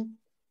are 2,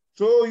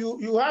 so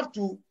you have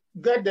to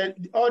get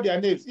all their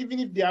names, even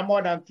if they are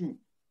more than 2.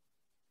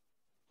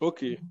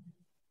 Okay.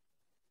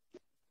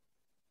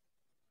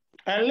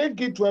 And link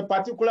it to a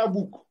particular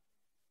book.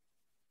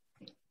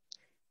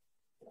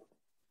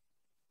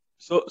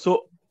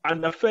 So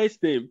and the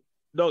first name,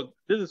 Doc,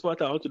 this is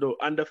what I want to know.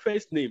 And the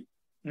first name,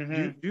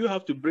 do you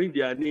have to bring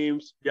their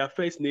names, their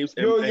first names?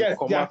 Yes,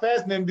 their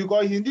first name,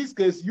 because in this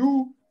case,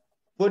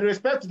 with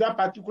respect to that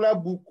particular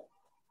book,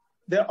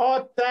 the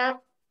authors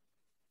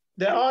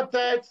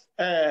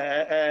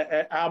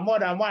are more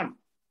than 1.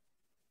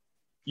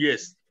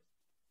 Yes.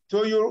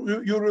 So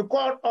you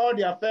record all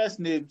their first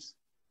names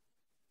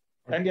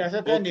and their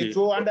second name.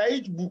 So under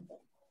each book,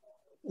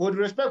 with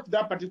respect to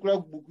that particular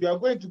book, you are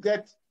going to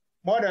get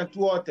more than 2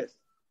 authors.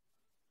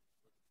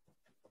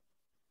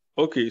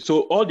 Okay,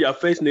 so all their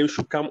first names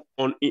should come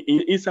on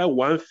inside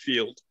one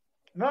field.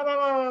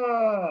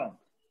 No.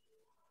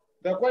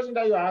 The question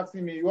that you're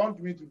asking me, you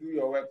want me to do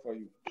your work for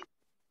you.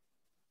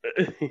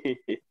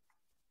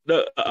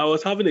 I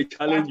was having a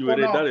challenge with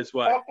it, that is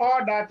why.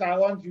 All that I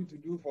want you to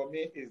do for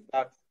me is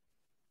that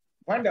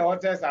when the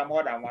authors are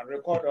more than 1,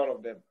 record all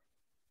of them.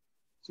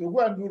 So go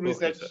and do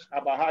research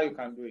about how you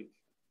can do it.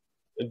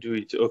 Do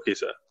it. Okay,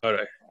 sir. All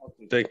right.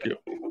 Okay. Thank you.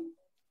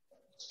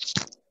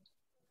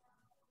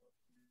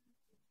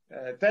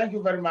 Thank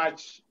you very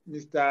much,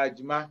 Mr.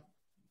 Jima.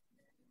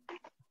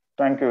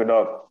 Thank you,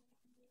 Doc.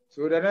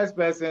 So the next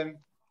person.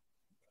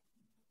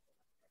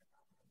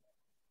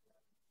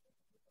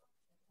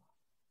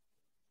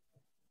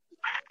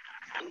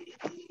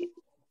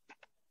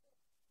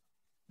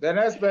 The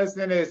next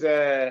person is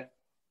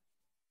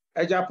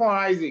Ejapon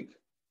Isaac.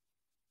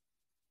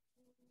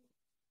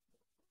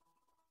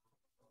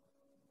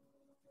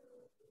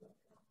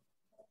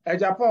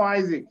 Ejapon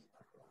Isaac.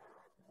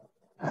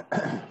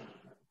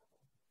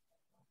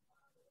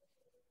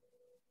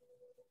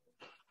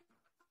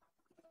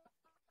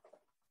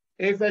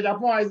 Is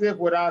Ejapon Isaac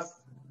with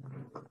us?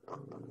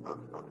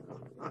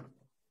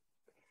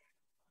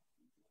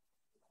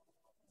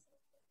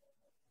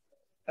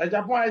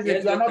 Ejapon Isaac,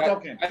 Yes, you are not Doctor.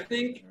 talking. I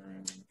think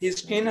his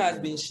screen has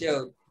been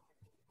shared.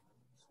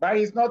 But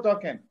he's not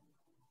talking.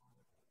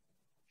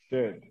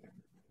 Sure.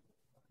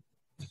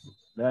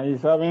 Then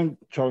he's having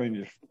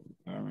challenges.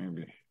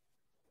 Maybe.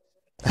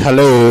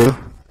 Hello.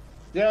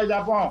 Yeah,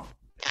 Ejapon.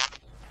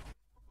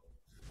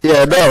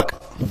 Yeah,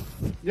 Doc.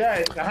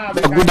 Yeah,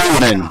 Good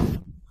evening.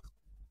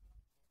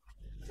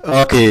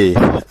 Okay.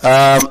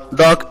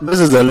 Doc, this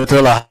is the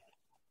little I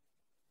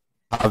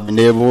have been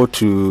able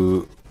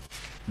to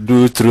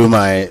do through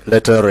my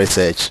little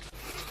research.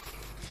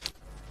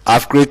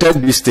 I've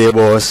created these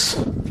tables: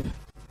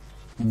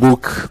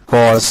 book,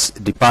 course,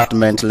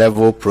 department,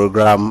 level,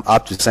 program,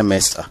 up to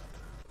semester.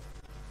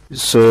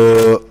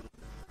 So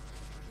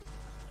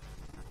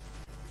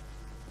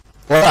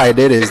what I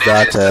did is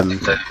that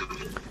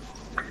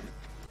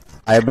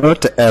I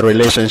built a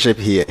relationship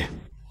here.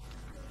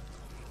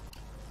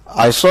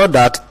 I saw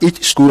that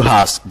each school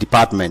has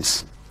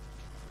departments,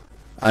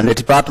 and the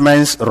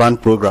departments run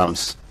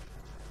programs.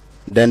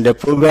 Then the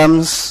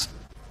programs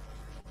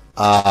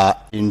are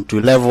into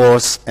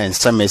levels and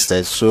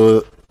semesters.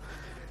 So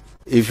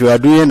if you are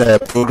doing a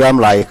program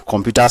like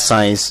computer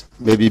science,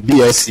 maybe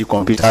BSc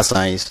computer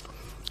science,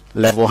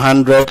 level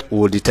 100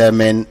 will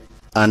determine,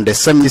 and the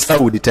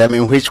semester will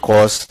determine which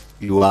course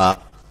you are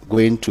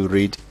going to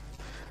read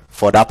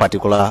for that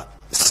particular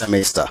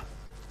semester.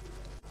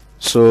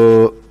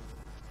 So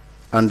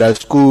under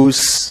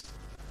schools,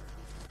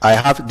 I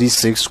have these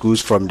 6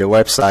 schools from the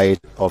website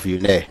of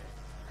UNE.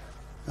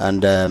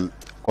 And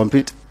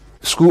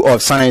School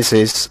of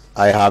Sciences,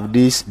 I have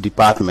these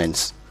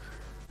departments: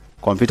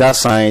 computer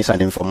science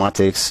and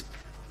informatics,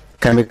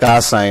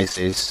 chemical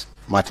sciences,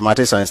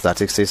 mathematics and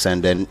statistics,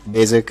 and then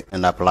basic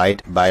and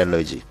applied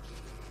biology.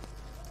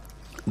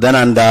 Then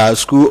under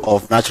School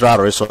of Natural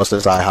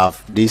Resources, I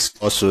have this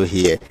also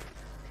here.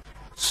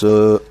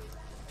 So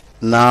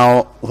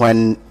now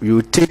when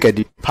you take a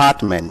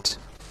department,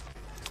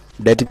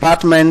 the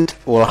department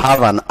will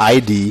have an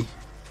ID,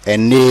 a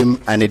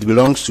name, and it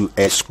belongs to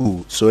a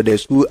school. So the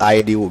school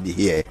ID will be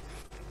here.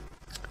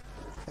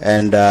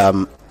 And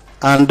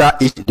under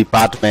each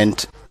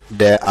department,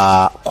 there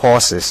are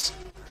courses.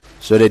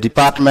 So the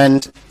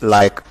department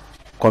like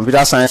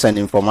computer science and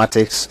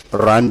informatics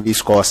run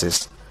these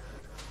courses: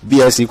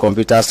 BSc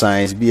computer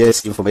science,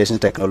 BSc information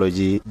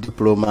technology,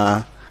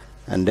 diploma,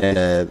 and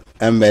then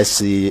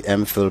MSc,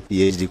 MPhil,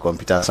 PhD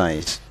computer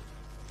science.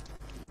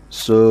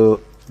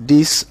 So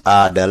these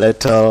are the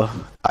little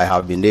I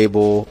have been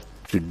able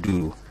to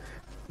do.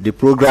 The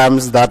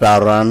programs that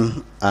are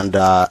run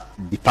under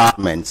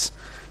departments.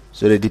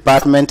 So the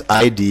department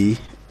ID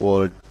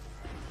will,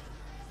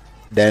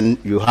 then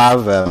you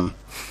have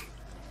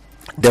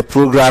the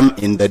program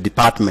in the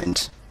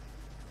department.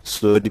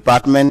 So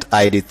department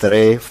ID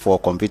 3 for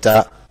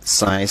computer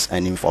science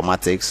and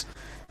informatics,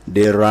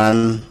 they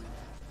run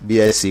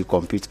BSc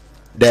computer.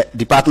 The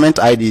department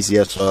ID is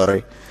here,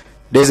 sorry.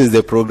 This is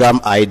the program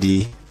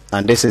ID,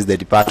 and this is the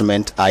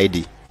department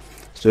ID.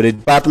 So the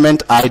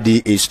department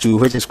ID is 2,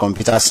 which is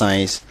computer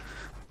science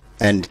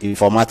and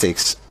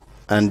informatics.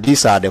 And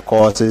these are the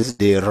courses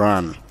they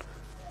run.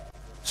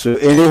 So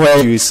anywhere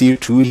you see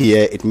 2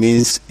 here, it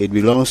means it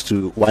belongs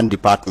to one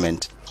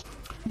department.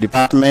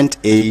 Department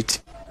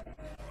 8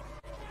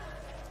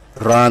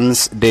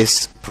 runs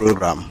this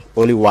program.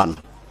 Only one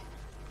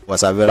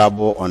was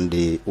available on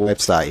the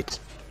website.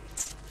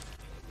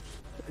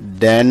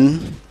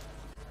 Then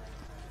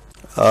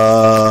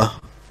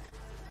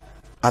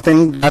I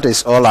think that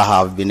is all I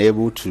have been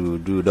able to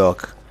do,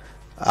 Doc.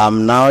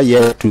 I'm now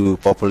here to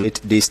populate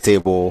this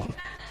table,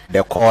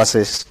 the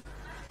courses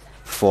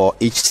for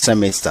each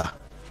semester,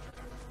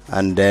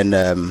 and then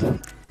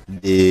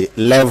the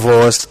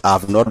levels.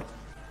 I've not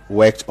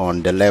worked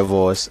on the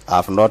levels.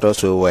 I've not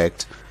also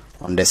worked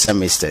on the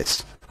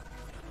semesters.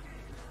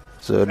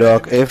 So,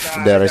 Doc, if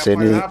there is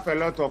any, I have a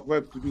lot of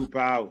work to do,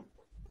 pal.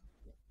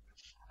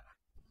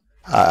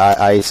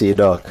 I see,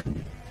 Doc.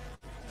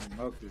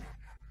 Okay.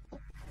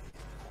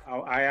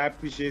 I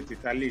appreciate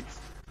it. At least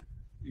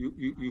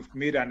you've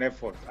made an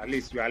effort. At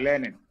least you are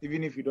learning,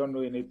 even if you don't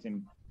know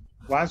anything.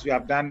 Once you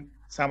have done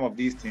some of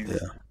these things,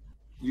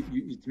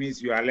 it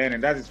means you are learning.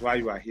 That is why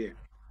you are here.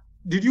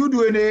 Did you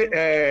do any,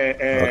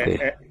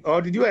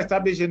 or did you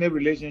establish any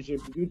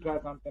relationship? Did you try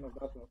something of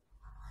that sort?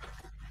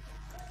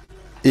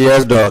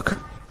 Yes, Doc.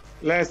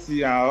 Let's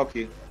see.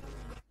 Okay.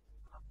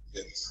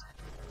 Yes.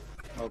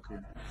 Okay.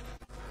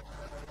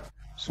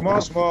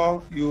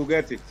 Small, you will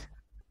get it.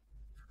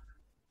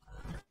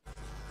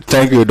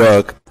 Thank you,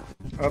 Doc.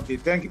 Okay,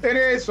 thank you.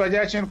 Any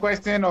suggestion,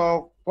 question,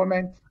 or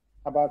comment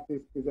about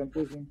this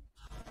presentation?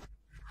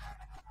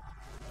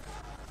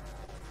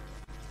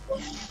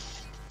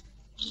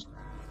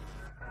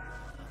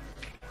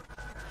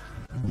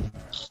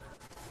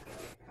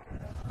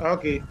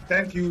 Okay,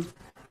 thank you.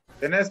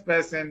 The next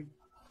person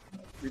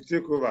will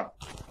take over.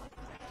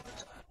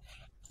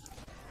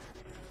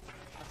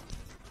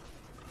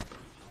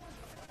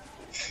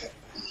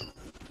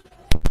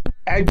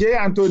 J.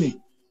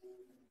 Anthony.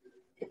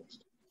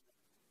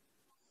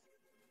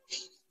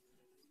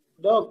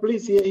 Doc,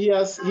 please, he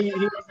was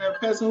a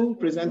person who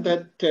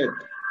presented TED.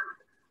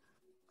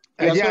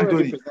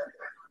 Anthony.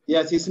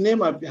 Yes, his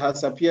name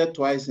has appeared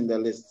twice in the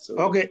list. So.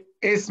 Okay,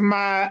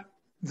 Isma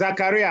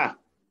Zakaria.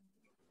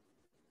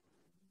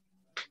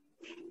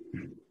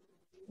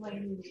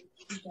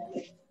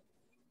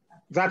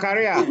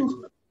 Zakaria.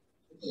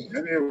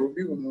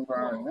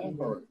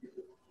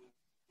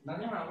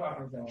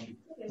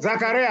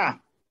 Zakaria.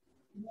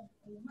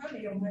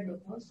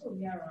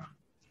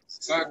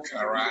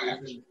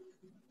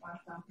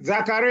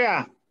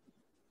 Zakaria.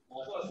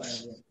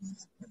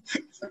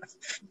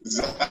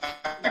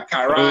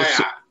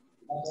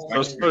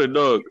 Oh, sorry,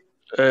 Doc.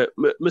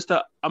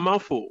 Mr.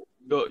 Amanfo,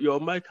 your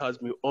mic has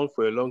been on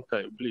for a long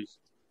time, please.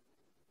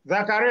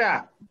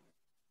 Zakaria.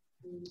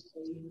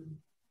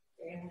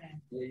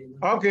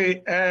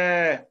 Okay.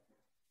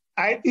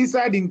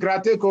 Inside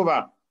Inkra, take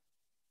over.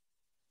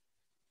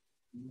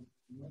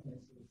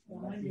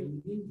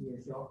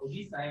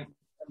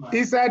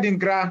 Inside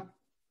Inkra.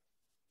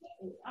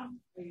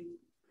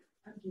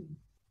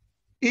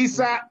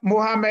 Isa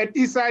Mohammed,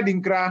 Isa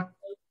Dinkra.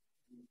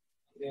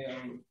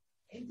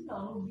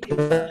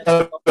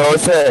 Hello,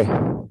 sir.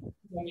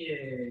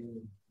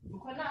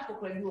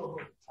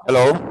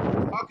 Hello.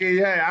 Okay,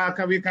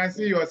 yeah, we can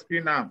see your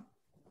screen now.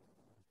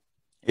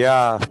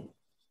 Yeah.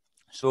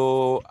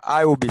 So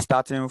I will be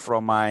starting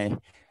from my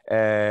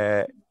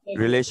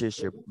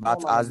relationship,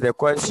 but as the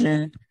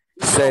question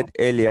said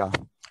earlier,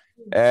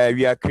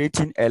 we are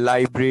creating a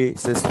library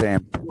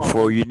system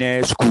for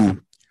UNESCO.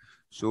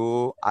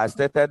 So I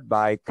started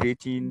by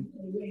creating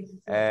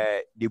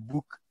the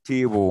book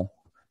table.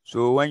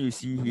 So when you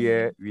see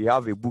here, we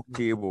have a book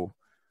table,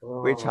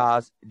 which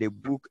has the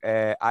book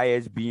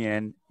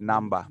ISBN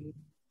number.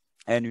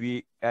 And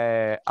we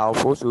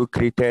have also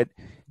created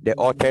the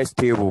authors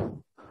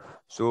table.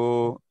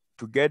 So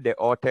to get the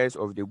authors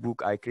of the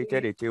book, I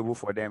created a table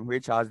for them,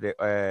 which has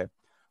the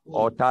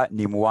author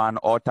name 1,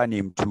 author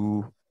name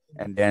 2,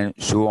 and then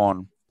so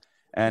on.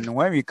 And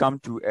when we come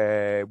to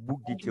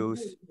book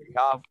details, we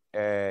have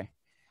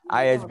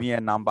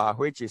ISBN number,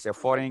 which is a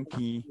foreign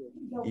key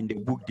in the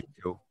book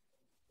detail.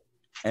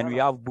 And we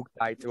have book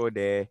title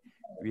there.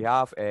 We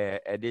have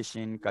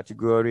edition,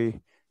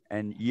 category,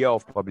 and year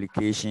of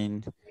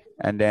publication,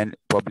 and then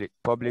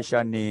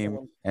publisher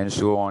name, and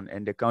so on,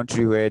 and the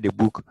country where the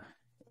book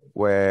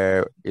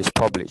is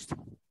published.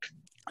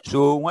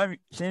 So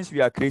since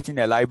we are creating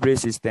a library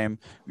system,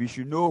 we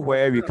should know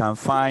where we can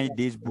find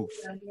these books.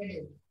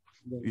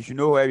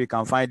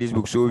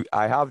 So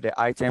I have the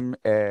item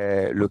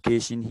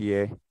location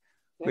here,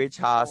 which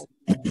has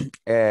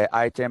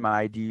item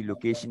ID,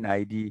 location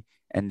ID,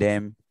 and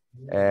then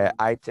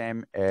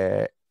item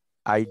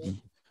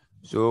ID.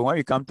 So when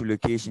we come to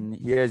location,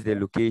 here's the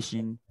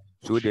location.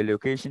 So the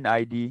location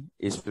ID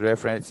is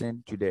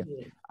referencing to the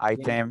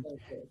item,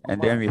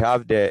 and then we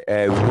have the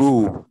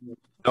rule.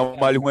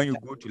 Normally, when you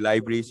go to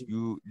libraries,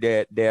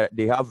 they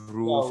have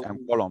rows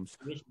and columns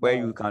where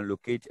you can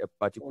locate a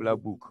particular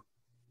book.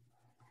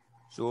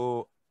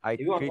 So I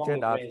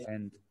created that,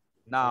 and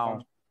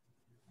now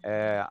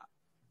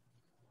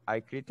I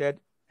created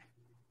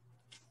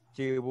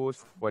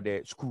tables for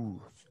the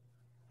schools.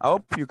 I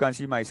hope you can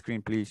see my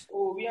screen, please.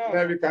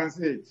 Yeah, we can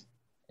see it.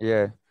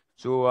 Yeah.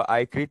 So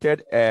I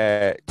created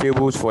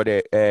tables for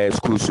the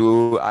school.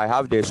 So I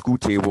have the school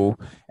table,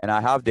 and I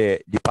have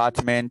the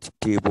department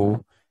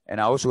table,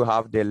 and I also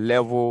have the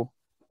level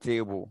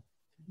table,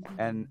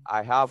 and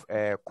I have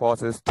a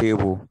courses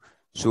table.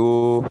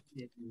 So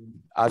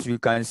as you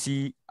can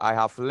see, I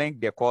have linked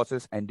the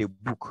courses and the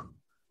book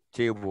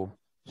table.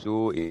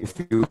 So if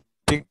you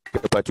pick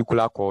a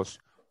particular course,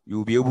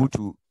 you'll be able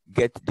to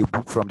get the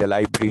book from the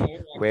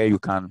library where you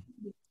can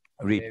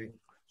read.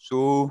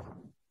 So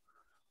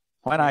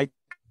when I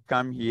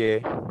come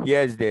here,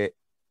 here's the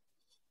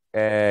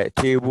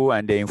table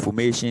and the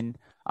information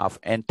I've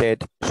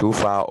entered so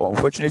far.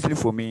 Unfortunately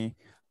for me,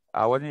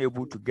 I wasn't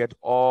able to get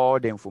all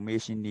the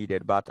information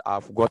needed, but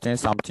I've gotten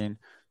something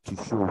to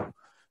show.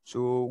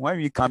 So when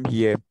we come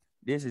here,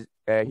 this is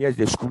here's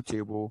the school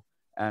table,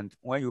 and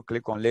when you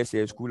click on, let's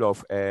say, School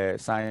of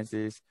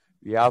Sciences,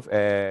 we have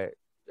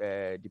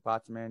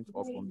Department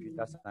of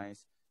Computer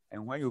Science.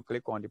 And when you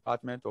click on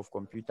Department of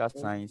Computer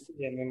Science,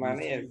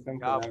 you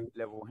have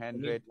level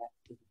 100.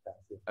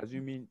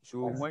 Assuming,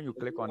 so when you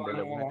click on the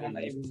level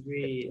 100,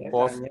 the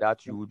course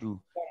that you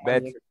do.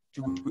 But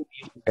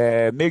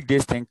to make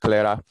this thing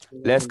clearer,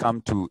 let's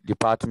come to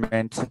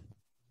department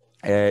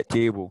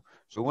table.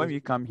 So when we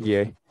come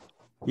here,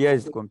 here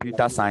is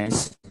computer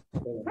science,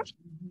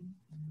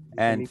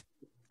 and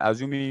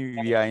assuming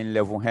we are in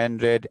level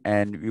 100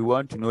 and we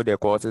want to know the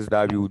courses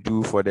that we will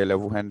do for the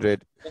level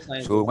 100.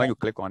 So when you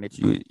click on it,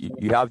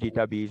 you have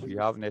database, you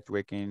have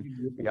networking,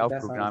 you have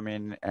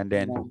programming, and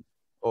then,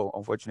 oh,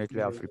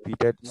 unfortunately, I've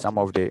repeated some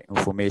of the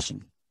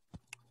information.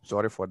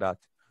 Sorry for that.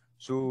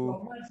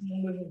 So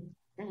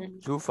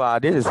far,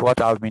 this is what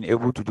I've been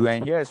able to do.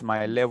 And here's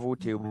my level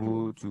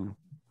table too.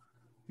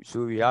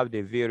 So we have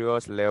the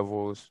various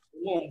levels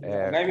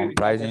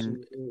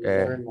comprising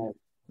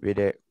with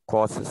the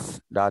courses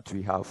that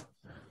we have.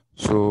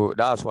 So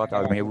that's what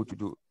I've been able to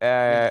do.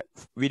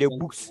 With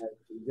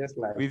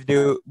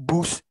the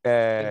books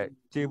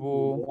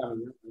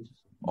table,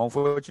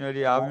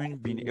 unfortunately, I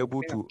haven't been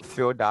able to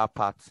fill that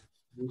part.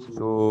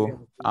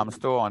 So I'm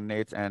still on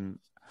it, and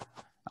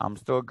I'm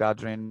still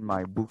gathering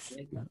my books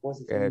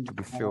to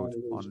be filled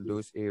on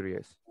those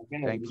areas.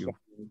 Thank you.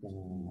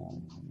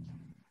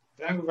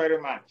 Thank you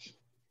very much.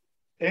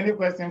 Any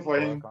question for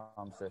him?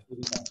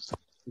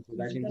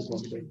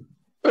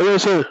 Hello,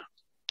 sir.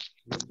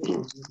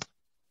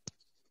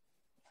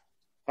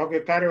 Okay,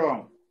 carry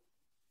on.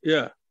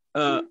 Yeah.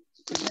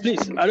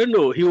 Please, I don't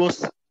know. He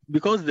was,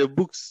 because the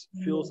books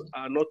fields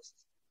are not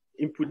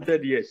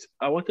inputted yet.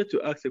 I wanted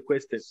to ask a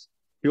question.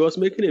 He was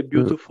making a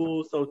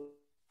beautiful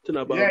something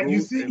about. Yeah, you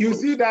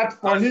see that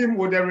for him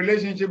with the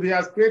relationship, he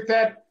has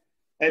created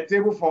a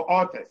table for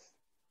authors.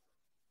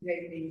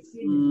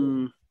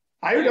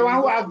 Are you the one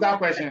who asked that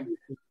question?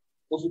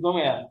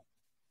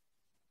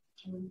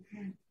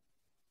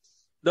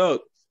 No.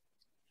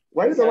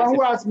 Were you the one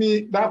who asked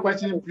me that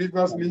question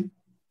previously?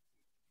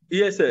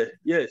 Yes, sir.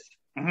 Yes.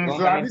 So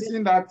have you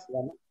seen that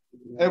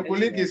a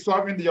colleague is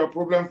solving your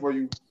problem for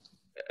you?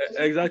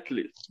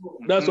 Exactly.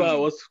 That's why I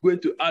was going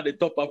to add a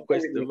top-up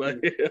question.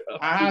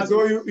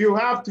 So you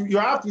have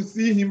to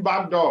see him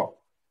back door.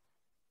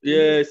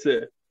 Yes,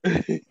 sir.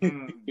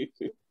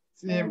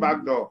 See him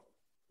back door.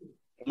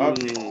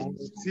 Okay.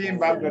 See him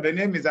back door. The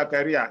name is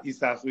Zakaria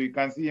Issa, so you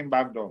can see him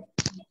back door.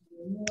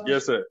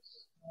 Yes, sir.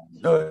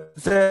 No,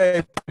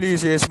 sir,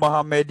 please, it's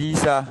Mohammed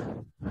Issa.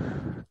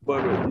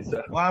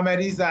 Mohammed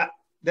Issa.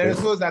 There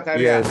is no Zakaria.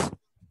 Yes.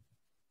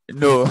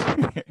 No.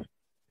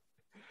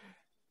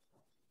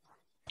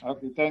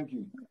 Okay, thank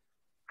you.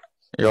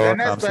 You're the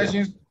next welcome,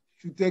 person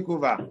should take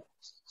over.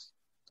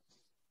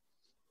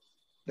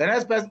 The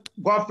next person,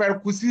 Godfrey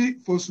Kusi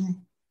Fosu.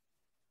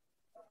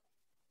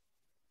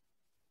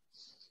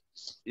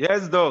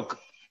 Yes, Doc.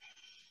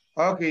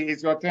 Okay,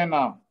 it's your turn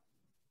now.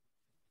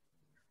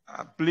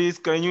 Please,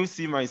 can you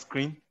see my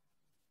screen?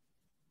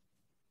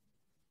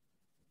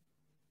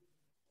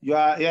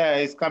 Yeah,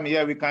 it's coming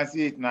here. We can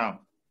see it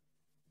now.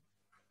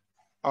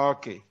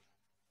 Okay.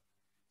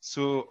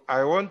 So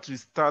I want to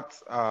start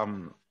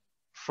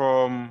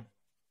from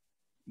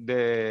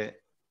the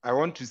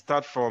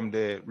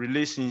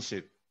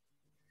relationship.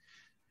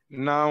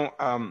 Now,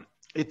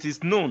 it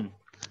is known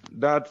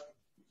that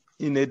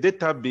in a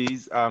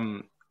database,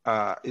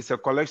 it's a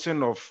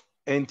collection of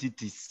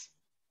entities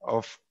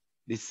of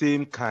the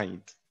same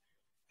kind.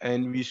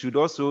 And we should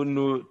also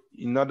know,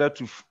 in order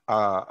to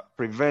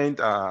prevent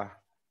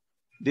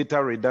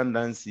data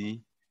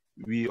redundancy,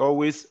 we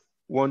always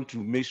want to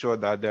make sure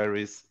that there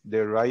is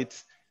the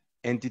right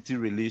entity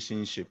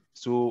relationship.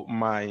 So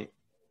my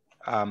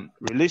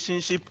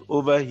relationship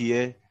over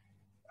here,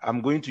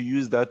 I'm going to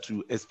use that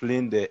to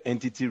explain the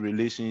entity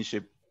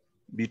relationship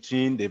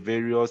between the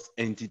various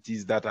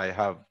entities that I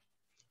have.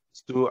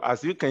 So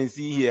as you can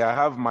see here, I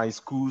have my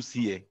schools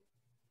here.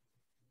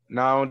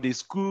 Now the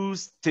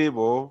schools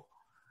table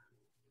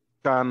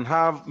can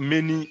have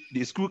many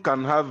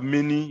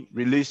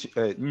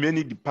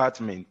many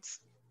departments.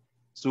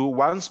 So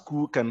one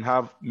school can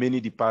have many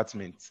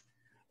departments.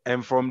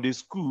 And from the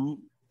school,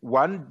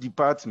 one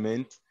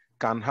department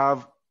can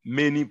have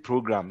many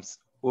programs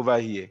over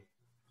here.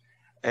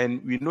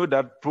 And we know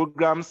that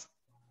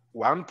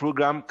one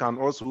program can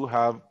also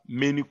have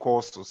many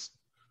courses.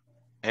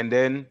 And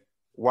then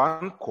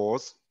one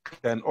course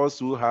can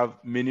also have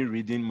many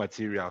reading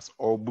materials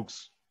or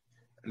books.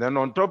 And then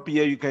on top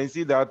here, you can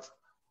see that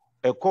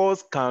a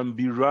course can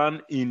be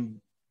run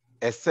in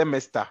a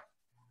semester,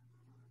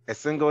 a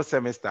single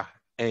semester,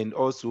 and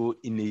also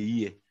in a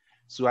year.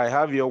 So I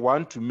have here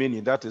one to many,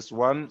 that is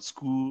one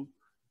school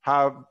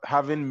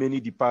having many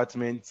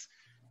departments.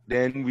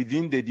 Then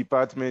within the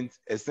department,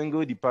 a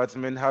single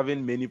department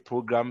having many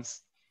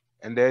programs,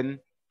 and then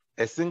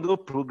a single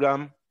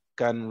program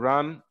can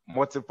run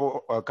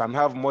multiple, or can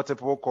have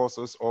multiple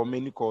courses or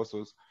many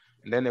courses.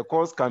 And then a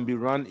course can be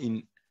run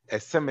in a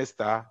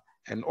semester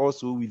and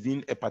also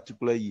within a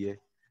particular year.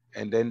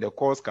 And then the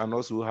course can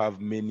also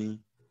have many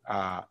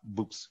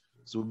books.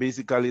 So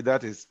basically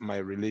that is my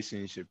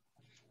relationship.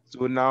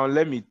 So now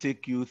let me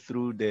take you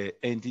through the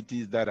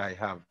entities that I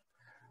have.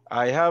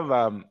 I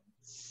have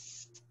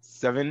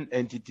 7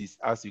 entities,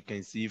 as you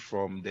can see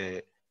from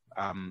the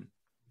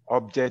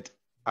object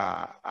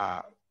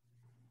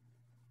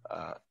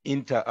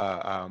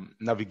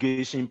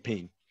navigation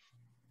pane.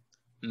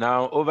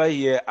 Now over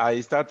here,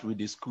 I start with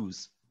the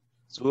schools.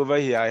 So over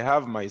here, I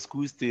have my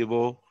schools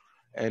table,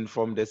 and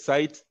from the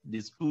site,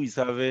 the school is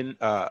having,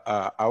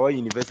 our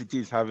university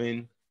is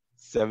having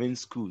 7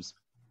 schools.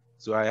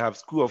 So I have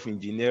School of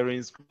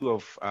Engineering, School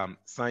of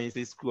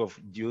Sciences, School of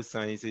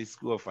Geosciences,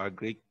 School of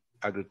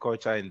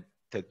Agriculture and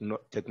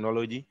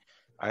Technology.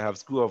 I have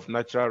School of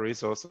Natural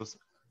Resources,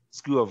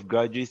 School of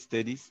Graduate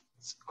Studies,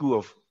 School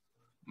of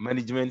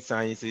Management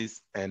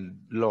Sciences and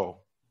Law.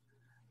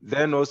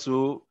 Then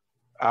also,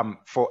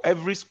 for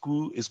every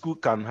school, a school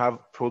can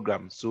have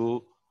programs.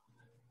 So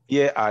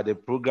here are the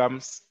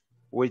programs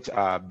which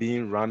are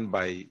being run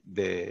by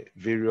the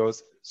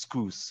various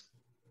schools.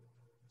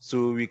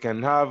 So we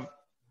can have,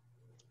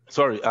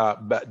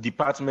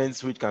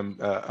 departments which can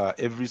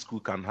every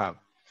school can have.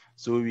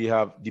 So we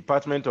have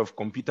Department of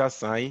Computer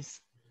Science,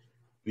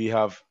 we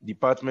have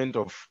Department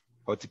of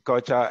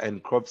Horticulture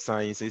and Crop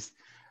Sciences.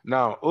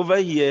 Now over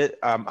here,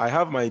 I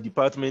have my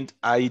department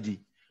ID.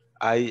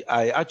 I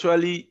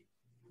actually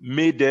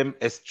made them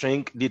a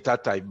string data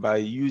type by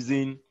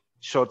using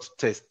short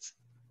tests.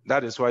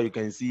 That is why you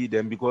can see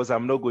them, because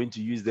I'm not going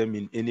to use them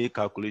in any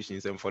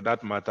calculations, and for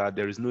that matter,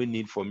 there is no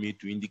need for me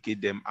to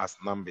indicate them as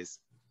numbers.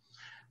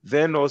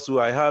 Then also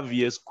I have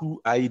here school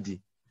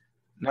ID.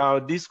 Now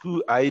this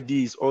school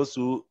ID is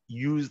also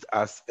used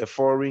as a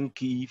foreign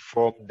key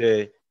from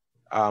the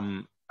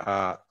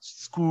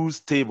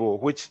schools table,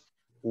 which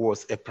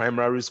was a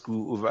primary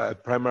school over a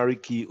primary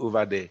key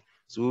over there.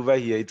 So over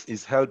here, it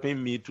is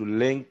helping me to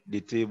link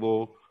the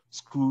table,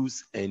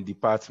 schools and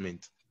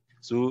department.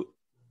 So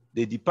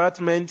the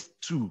department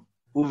 2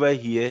 over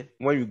here,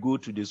 when you go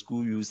to the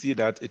school, you see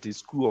that it is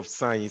School of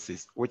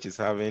Sciences, which is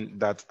having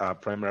that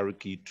primary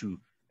key 2.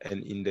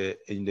 And in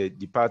the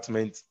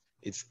department,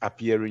 it's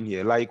appearing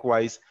here.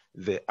 Likewise,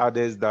 the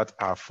others that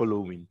are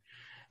following.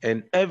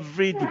 And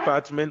every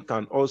department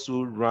can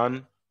also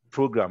run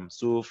programs.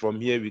 So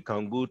from here, we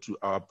can go to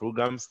our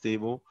programs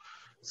table.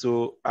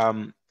 So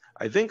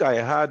I think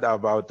I had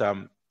about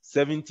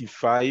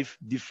 75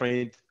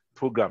 different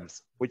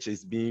programs, which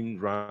is being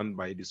run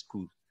by the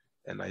school.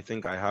 And I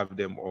think I have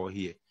them all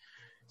here.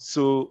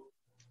 So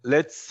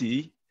let's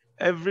see,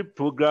 every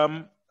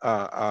program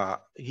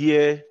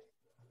here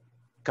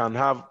can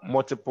have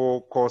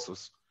multiple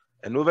courses.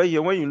 And over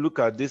here, when you look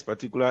at this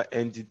particular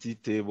entity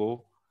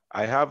table,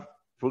 I have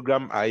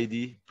program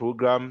ID,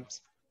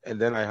 programs, and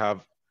then I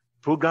have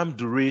program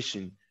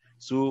duration.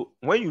 So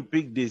when you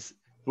pick this,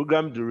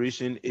 program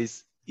duration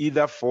is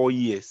either 4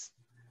 years,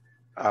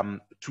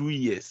 2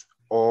 years,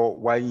 or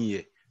 1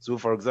 year. So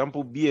for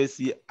example,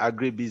 BSc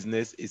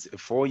Agribusiness is a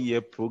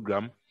 4-year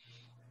program,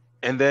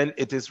 and then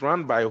it is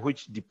run by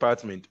which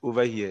department?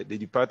 Over here, the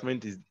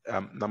department is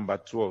number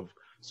 12.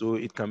 So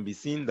it can be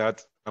seen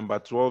that number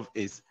 12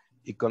 is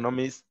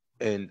Economics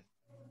and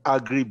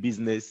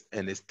Agribusiness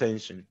and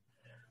Extension.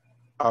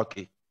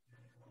 Okay,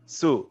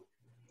 so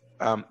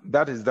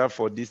that is that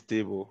for this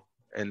table.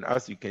 And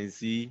as you can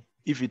see,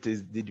 if it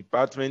is the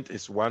department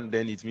is 1,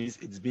 then it means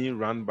it's being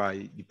run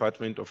by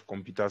Department of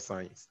Computer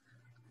Science.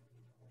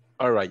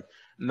 All right,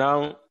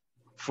 now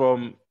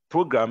from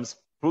programs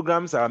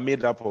are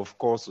made up of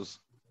courses.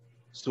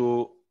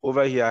 So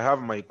over here, I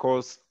have my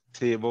course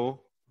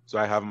table. So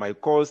I have my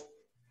course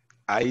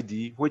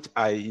ID, which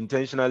I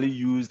intentionally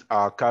used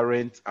our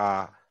current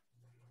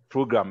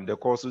program, the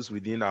courses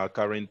within our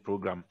current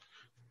program.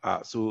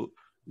 So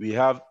we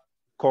have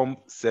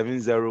Comp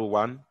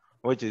 701,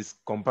 which is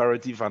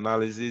comparative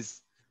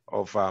analysis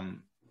of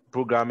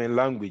programming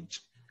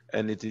language,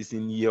 and it is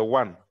in year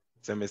 1,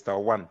 semester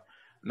 1.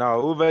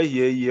 Now over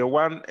here, year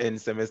 1 and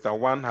semester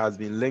 1 has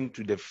been linked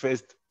to the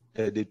first,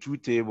 the 2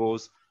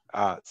 tables,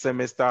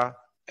 semester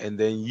and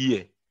then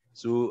year.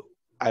 So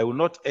I will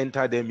not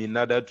enter them in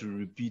order to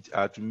repeat,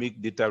 to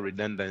make data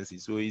redundancy.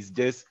 So it's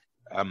just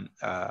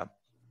a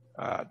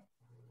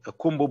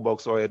combo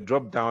box or a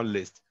drop-down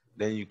list.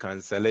 Then you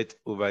can select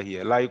over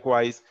here.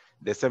 Likewise,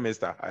 the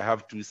semester, I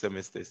have 2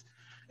 semesters.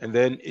 And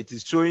then it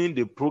is showing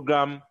the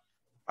program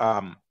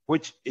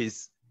which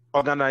is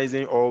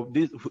organizing, or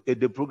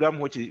the program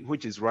which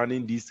is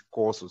running these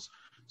courses.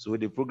 So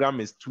the program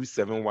is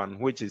 271,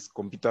 which is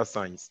computer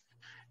science.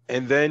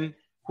 And then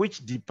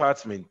which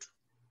department?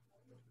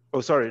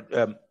 Oh, sorry,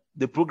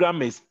 the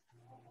program is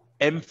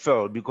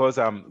MPhil, because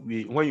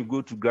when you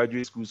go to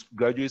graduate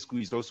school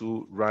is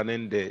also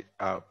running the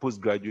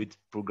postgraduate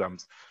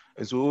programs.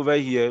 And so over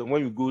here,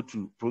 when you go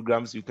to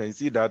programs, you can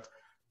see that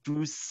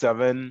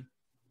 217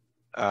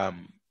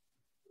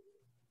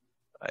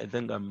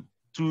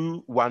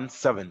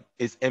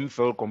 is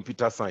MPhil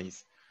computer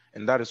science.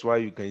 And that is why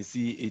you can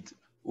see it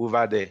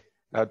over there,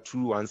 that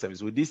 217.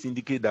 So this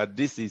indicates that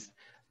this is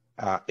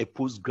a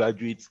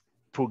postgraduate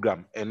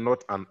program and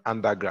not an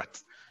undergrad,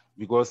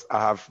 because I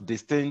have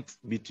distinct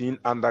between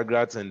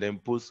undergrads and then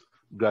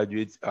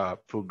postgraduate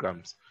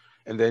programs.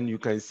 And then you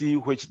can see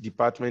which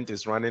department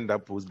is running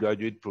that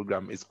postgraduate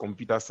program is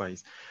computer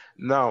science.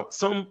 Now,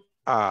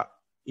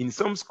 in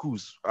some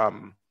schools,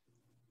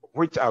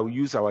 which I'll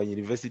use our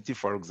university,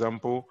 for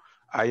example,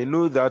 I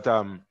know that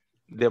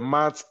the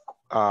maths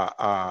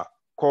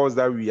course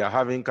that we are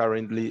having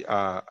currently,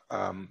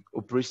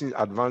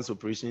 advanced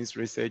operations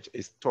research,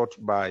 is taught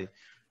by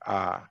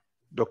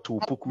Dr.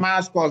 Opoku.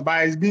 Maths course,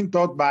 but it's being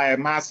taught by a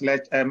maths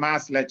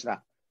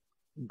lecturer.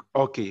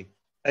 Okay.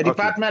 A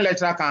department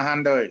lecturer can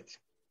handle it.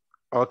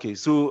 Okay,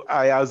 so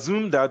I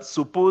assume that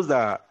suppose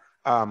that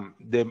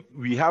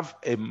we have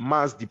a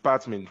maths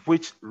department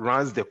which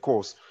runs the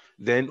course,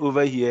 then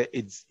over here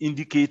it's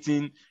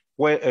indicating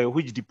where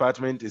which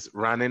department is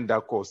running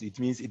that course. It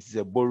means it is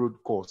a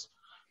borrowed course.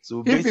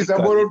 So if it's a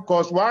borrowed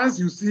course, once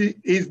you see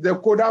it's the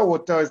coder will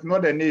tell, it's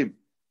not the name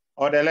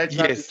or the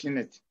lecturer teaching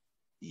it.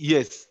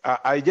 Yes,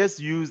 I just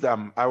used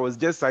I was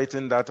just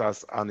citing that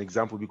as an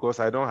example because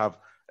I don't have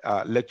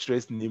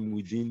lecturer's name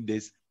within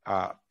this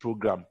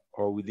program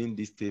or within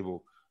this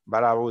table.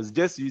 But I was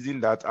just using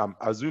that. I'm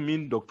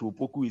assuming Dr.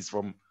 Opoku is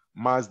from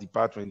Maths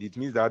department. It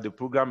means that the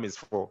program is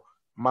for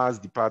Maths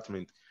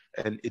department,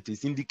 and it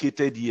is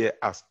indicated here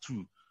as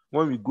 2.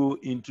 When we go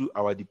into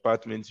our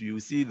departments, you will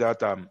see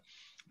that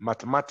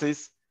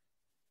mathematics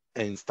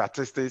and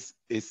statistics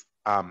is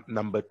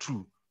number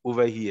 2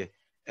 over here.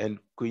 And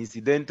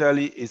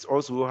coincidentally, it's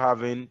also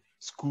having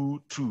school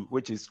 2,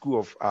 which is School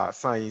of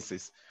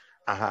Sciences.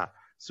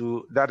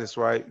 So that is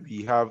why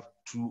we have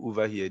 2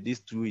 over here. This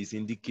 2 is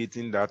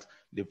indicating that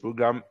the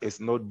program is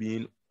not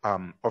being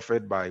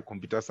offered by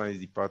computer science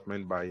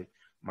department, by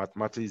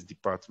mathematics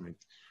department.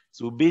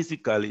 So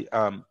basically,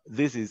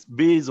 this is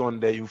based on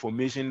the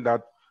information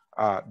that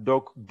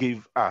Doc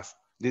gave us.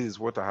 This is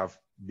what I have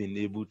been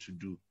able to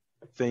do.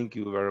 Thank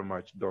you very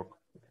much, Doc.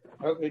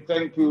 Okay,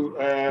 thank you,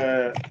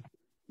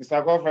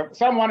 Mr. Godfrey.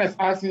 Someone is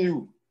asking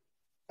you,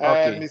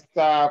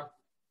 Mr.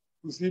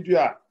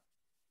 Kusidua.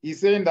 He's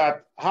saying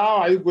that how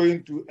are you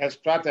going to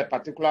extract a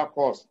particular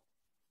course,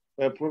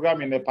 a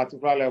program in a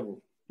particular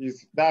level?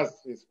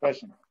 That's his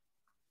question.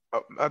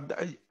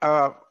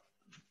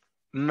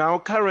 Now,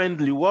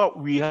 currently, what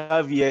we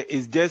have here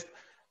is just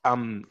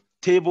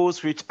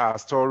tables which are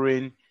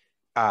storing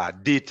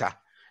data.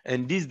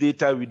 And these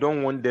data, we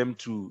don't want them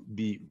to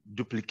be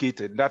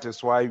duplicated. That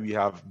is why we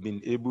have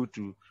been able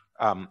to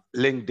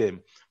link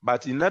them.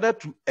 But in order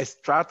to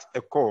extract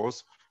a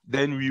course,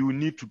 then we will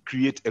need to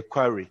create a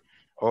query.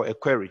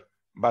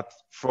 But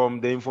from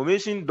the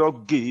information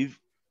Doc gave,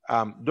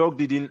 Doc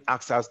didn't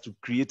ask us to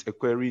create a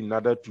query in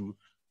order to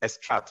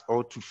extract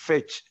or to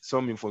fetch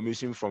some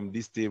information from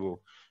this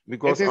table.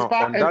 Because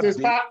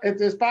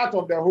it is part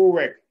of the whole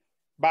work.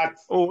 But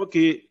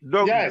okay,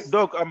 Doc, yes.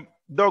 Doc,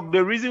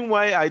 the reason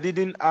why I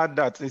didn't add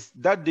that is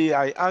that day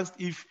I asked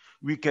if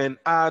we can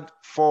add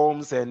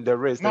forms and the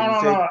rest.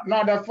 No,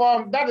 the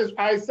form,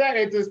 I said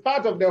it is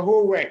part of the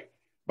whole work,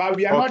 but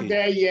we are not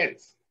there yet.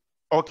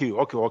 Okay.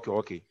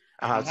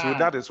 So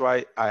that is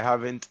why I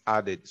haven't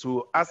added.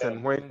 So as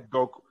and when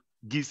Doc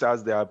gives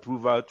us the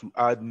approval to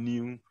add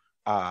new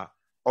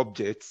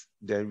objects,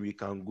 then we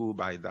can go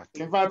by that.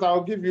 In fact,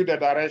 I'll give you the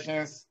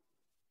directions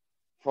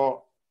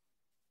for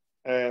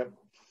the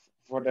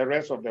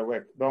rest of the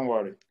work. Don't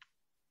worry.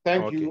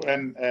 Thank you.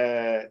 And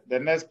the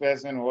next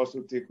person will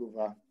also take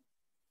over.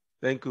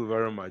 Thank you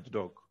very much,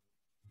 Doc.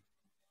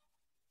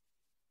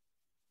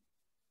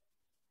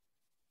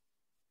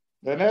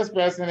 The next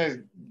person is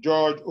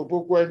George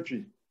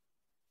Opoku.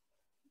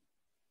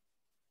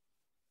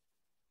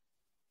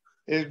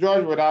 Is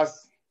George with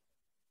us?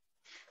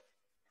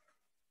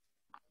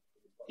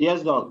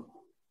 Yes, Doc.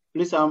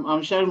 Please,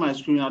 I'm sharing my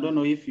screen. I don't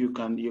know if you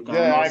can.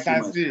 Yeah, I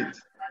can see it.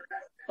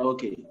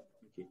 Okay.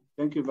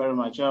 Thank you very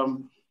much.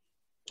 I'm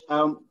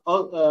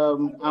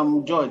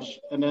George,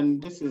 and then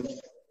this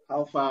is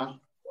how far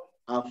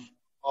I've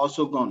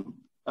also gone.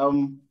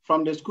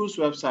 From the school's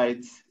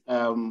website,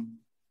 and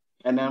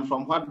then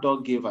from what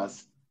Doc gave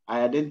us,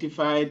 I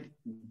identified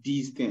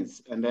these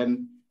things, and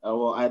then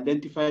I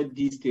identified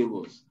these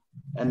tables.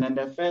 And then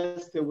the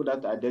first table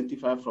that I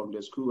identified from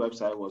the school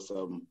website was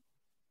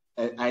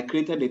I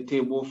created a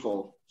table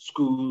for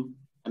school,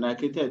 and I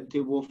created a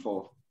table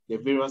for the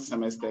various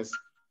semesters,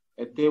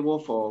 a table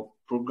for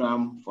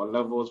program, for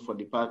levels, for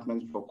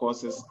departments, for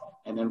courses,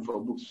 and then for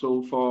books.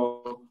 So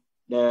for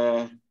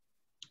the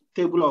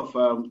table of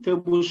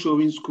table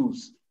showing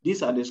schools,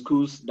 these are the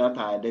schools that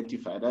I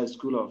identified. That is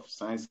School of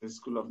Sciences,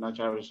 School of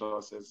Natural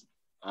Resources,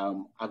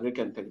 Agric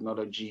and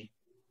Technology,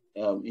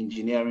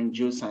 Engineering,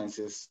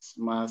 Geosciences,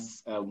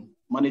 Maths,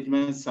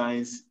 Management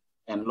Science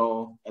and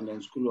Law, and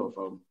then School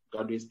of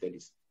Graduate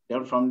Studies.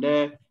 Then from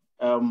there,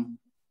 from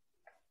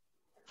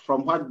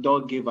what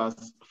Doc gave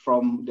us,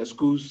 from the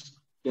schools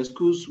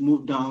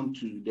move down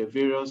to the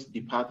various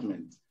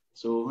departments.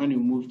 So when you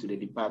move to the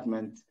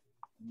department,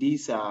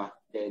 these are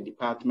the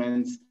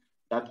departments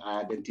that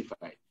I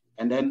identified.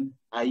 And then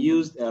I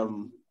used,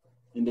 in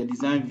the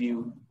design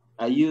view,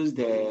 I used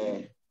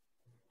the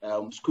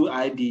school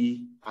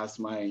ID as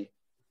my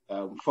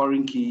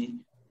foreign key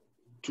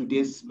to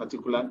this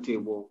particular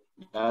table.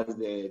 That's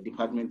the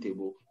department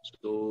table.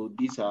 So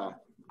these are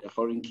the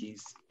foreign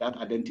keys that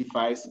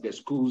identifies the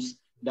schools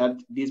that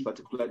this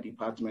particular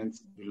department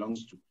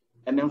belongs to.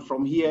 And then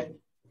from here,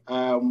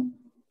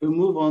 we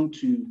move on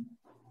to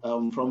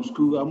from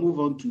school, I move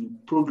on to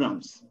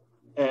programs.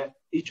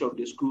 Each of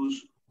the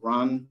schools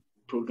run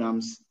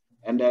programs,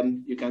 and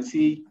then you can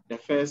see the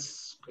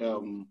first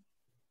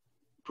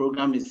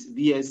program is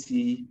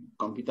BSc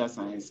Computer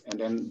Science, and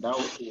then that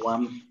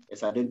one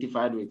is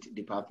identified with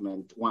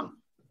Department 1.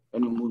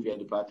 When you move your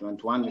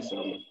Department 1 is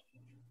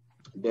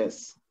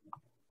this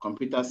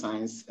Computer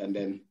Science, and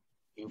then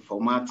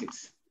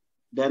Informatics.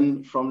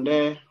 Then from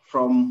there,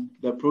 from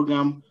the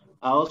program,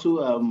 I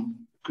also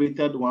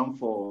created one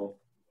for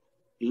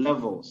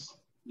levels,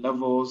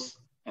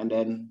 and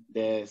then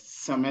the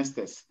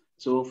semesters.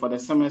 So for the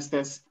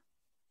semesters,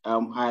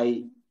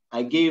 I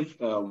gave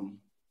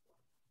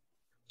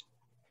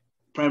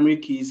primary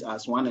keys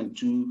as 1 and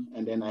 2,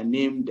 and then I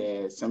named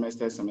the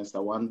semester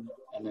 1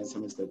 and then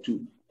semester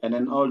 2. And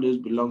then all those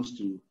belongs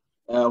to,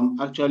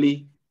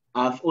 actually,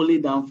 I've only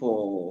done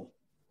for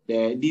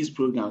these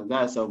programs,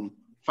 that's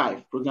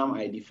 5, program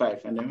ID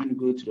 5. And then when you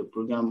go to the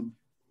program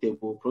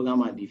table,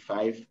 program ID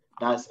 5,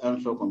 that's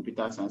MPhil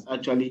Computer Science.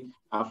 Actually,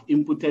 I've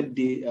inputted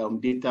the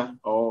data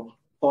or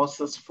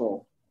courses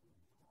for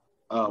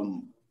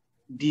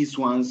these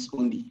ones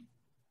only.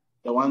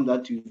 The one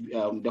that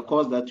the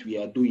course that we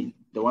are doing,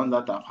 the one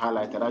that I've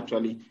highlighted,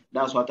 actually,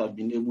 that's what I've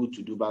been able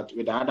to do. But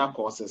with the other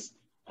courses,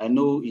 I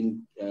know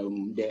in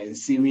the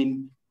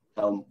ensuing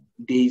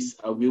days,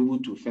 I'll be able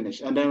to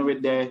finish. And then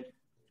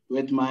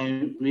with my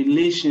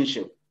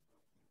relationship,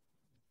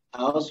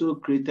 I also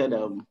created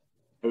a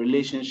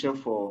relationship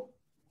for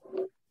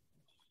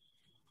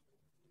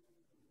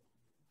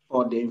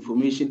the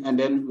information. And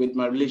then with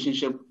my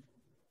relationship,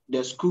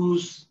 the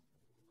schools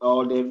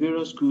or the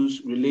various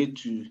schools relate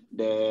to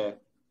the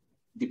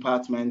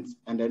departments,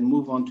 and then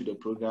move on to the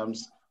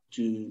programs,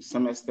 to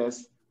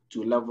semesters,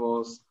 to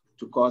levels,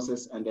 to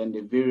courses, and then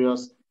the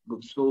various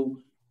books.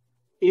 So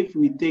if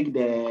we take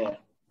the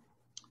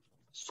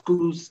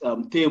schools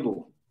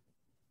table,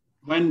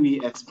 when we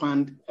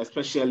expand,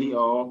 especially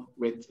or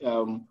with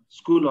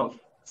School of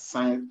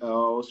Science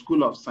or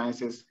School of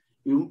Sciences,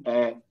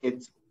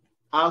 it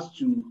has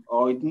to,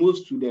 or it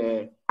moves to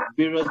the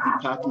various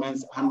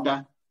departments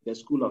under the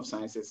School of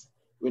Sciences.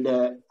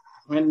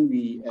 When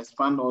we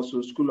expand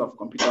also School of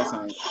Computer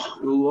Science,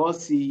 we will all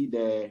see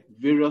the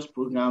various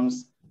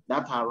programs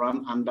that are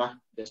run under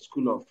the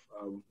School of,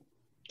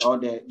 or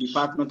the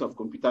Department of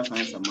Computer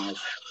Science and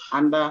Maths,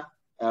 under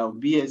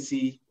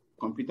BSc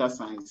Computer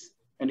Science.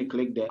 When you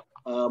click there,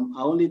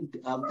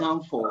 I've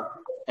done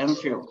for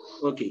MPhil.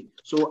 Okay,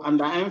 so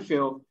under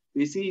MPhil,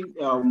 we see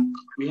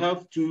we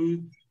have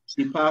 2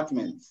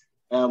 departments,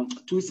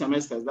 2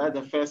 semesters. That's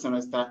the first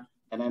semester,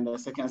 and then the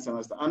second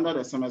semester. Under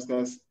the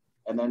semesters,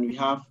 and then we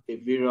have the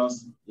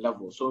various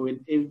levels. So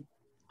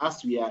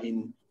as we are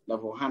in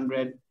level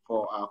 100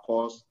 for our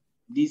course,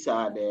 these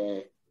are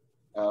the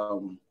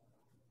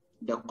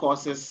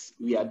courses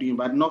we are doing,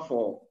 but not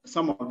for,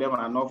 some of them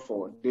are not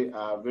for the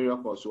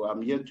various courses. So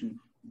I'm here to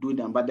do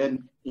them. But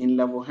then in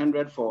level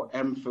 100 for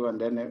MPhil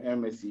and then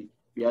MSc,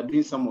 we are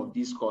doing some of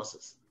these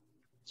courses.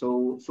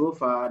 So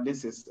far,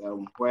 this is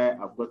where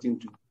I've gotten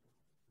to.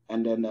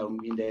 And then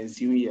in the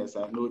ensuing years,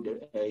 I know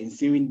the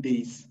ensuing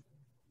days,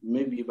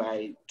 maybe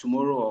by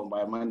tomorrow or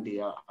by Monday,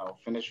 I'll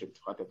finish with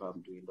whatever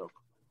I'm doing, Doc.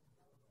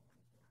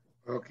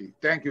 Okay,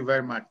 thank you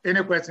very much.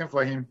 Any question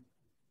for him?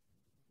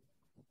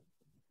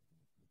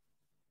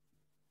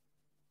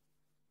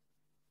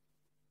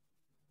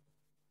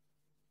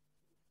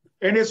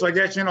 Any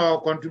suggestion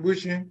or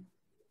contribution?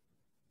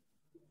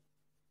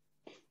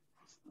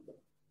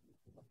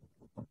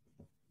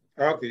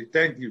 Okay,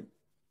 thank you.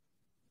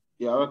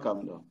 You're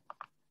welcome, Doc.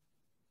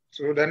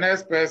 So the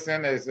next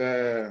person is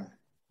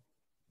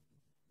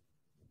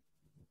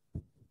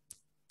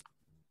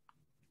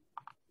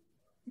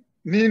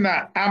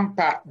Nina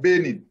Ampa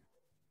Benin.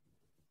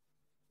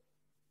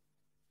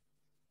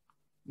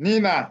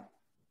 Nina.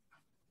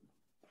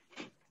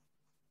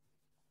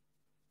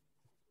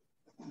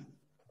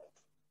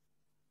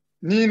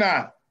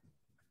 Nina.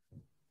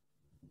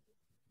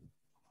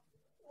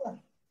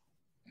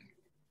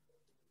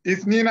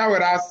 Is Nina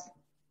with us?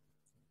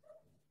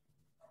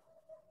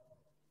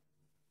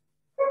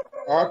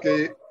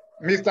 Okay.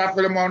 Mr.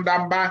 Philemon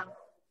Damba.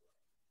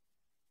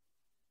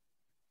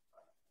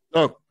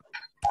 Doc.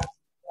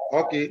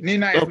 Okay.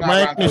 Nina Doc,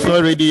 mine is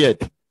not ready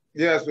yet.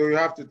 Yes, so you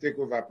have to take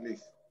over,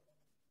 please.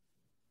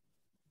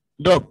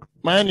 Doc,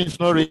 mine is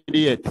not ready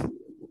yet.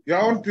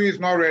 Your own too is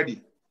not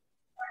ready.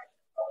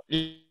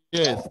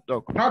 Yes,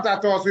 Doc. Not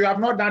at all. So you have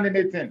not done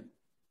anything.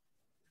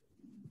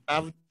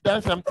 I've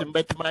done something,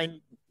 but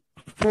my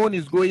phone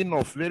is going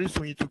off very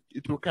soon.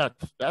 It will cut.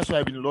 That's why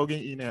I've been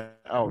logging in and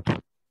out.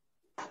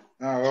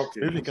 Oh,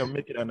 okay. If you can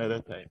make it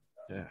another time.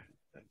 Yeah.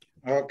 Thank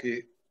you.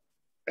 Okay.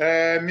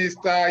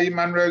 Mr.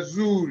 Emmanuel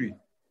Zuri.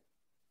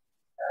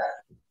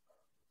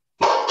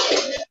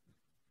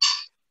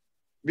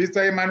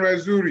 Mr. Emmanuel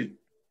Zuri.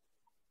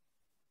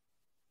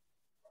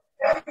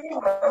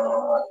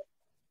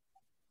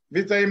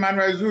 Mr.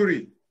 Emmanuel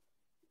Zuri.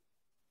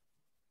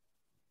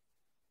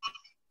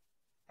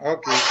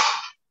 Okay.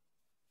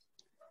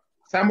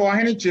 Sambo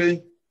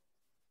Heniche.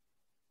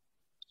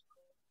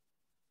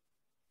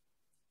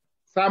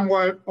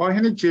 Samuel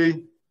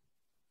Oheniche.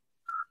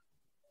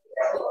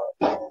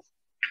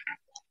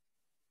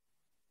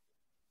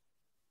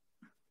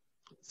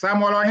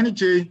 Samuel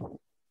Oheniche.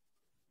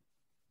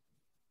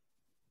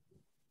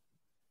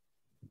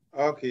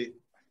 Okay.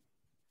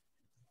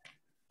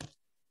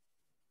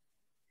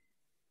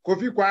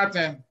 Kofi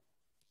Kwarteng.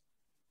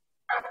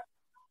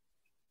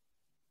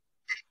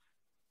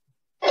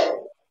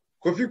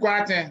 Kofi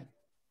Kwarteng.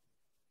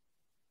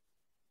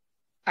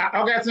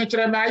 Okay,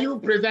 Chinchireme, are you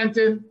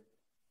presenting?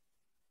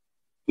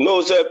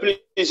 No, sir,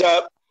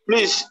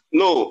 please,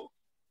 no.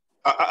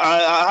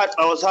 I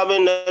was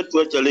having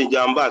network challenge.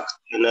 I'm back,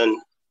 and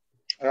then.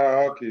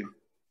 Okay.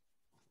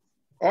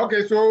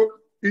 Okay, so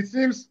it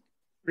seems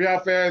we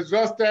have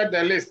exhausted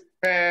the list.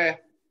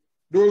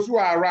 Those who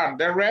are around,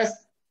 the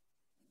rest,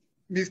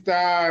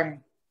 Mr.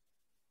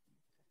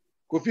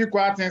 Kofi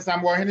Kwarteng,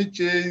 Samuel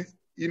Oheniche,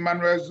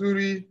 Emmanuel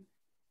Zuri,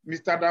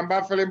 Mr.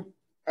 Damba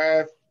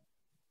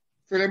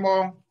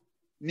Philemon,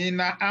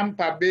 Nina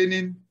Ampa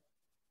Benin.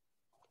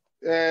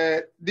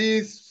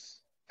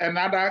 These and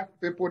other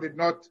people did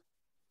not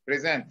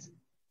present.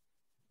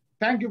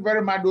 Thank you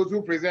very much, those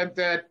who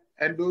presented,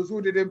 and those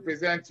who didn't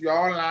present. You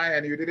are online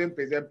and you didn't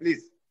present,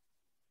 please.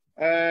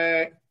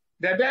 The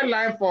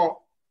deadline for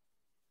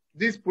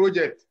this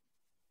project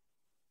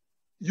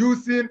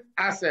using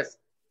access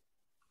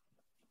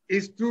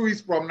is 2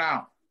 weeks from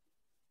now.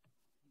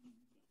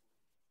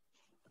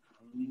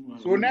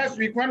 So next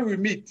week when we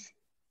meet,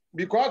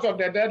 because of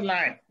the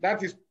deadline,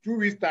 that is 2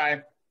 weeks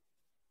time,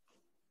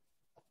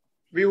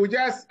 I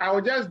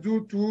will just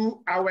do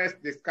 2 hours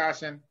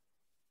discussion.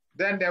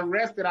 Then the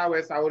rest of the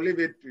hours, I will leave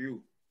it to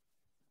you.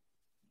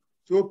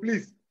 So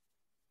please,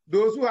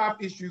 those who have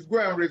issues, go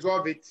and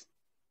resolve it.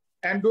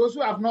 And those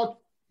who have not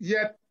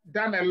yet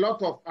done a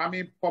lot of,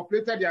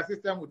 populated their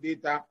system with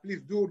data,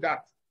 please do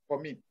that for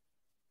me.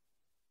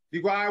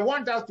 Because I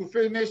want us to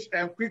finish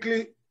and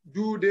quickly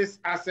do this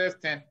access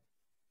thing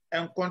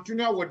and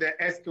continue with the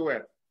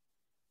SQL.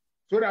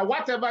 So that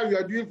whatever we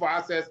are doing for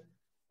access,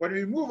 when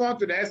we move on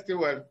to the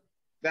SQL,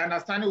 the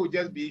understanding will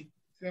just be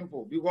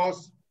simple.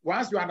 Because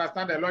once you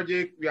understand the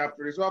logic, we have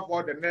to resolve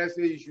all the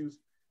necessary issues.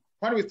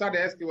 When we start the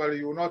SQL,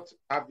 you will not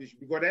have issues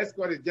because the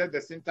SQL is just the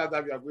syntax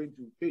that we are going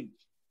to change,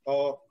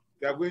 or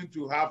we are going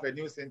to have a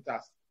new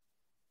syntax.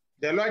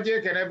 The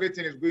logic and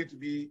everything is going to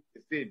be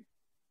the same.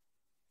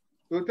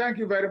 So thank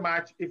you very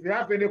much. If you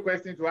have any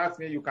questions to ask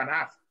me, you can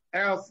ask.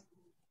 Else,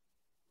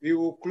 we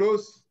will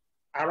close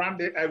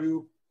we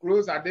will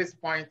close at this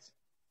point.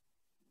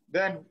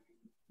 Then,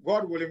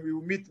 God willing, we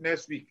will meet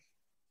next week.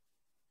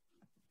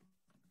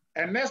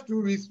 And next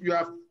 2 weeks, you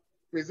are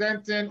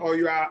presenting or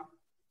you are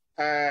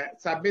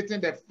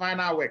submitting the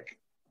final work.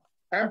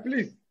 And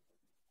please,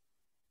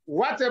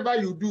 whatever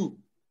you do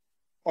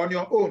on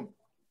your own,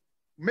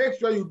 make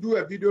sure you do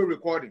a video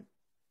recording.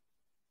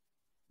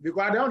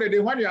 Because at the end of the day,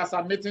 when you are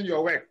submitting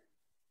your work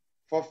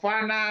for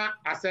final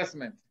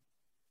assessment,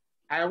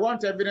 I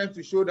want evidence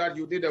to show that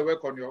you did the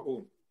work on your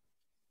own.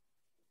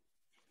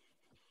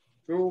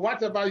 So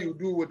whatever you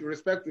do with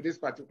respect to this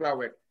particular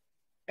work,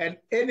 and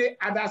any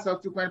other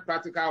subsequent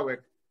practical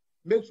work,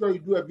 make sure you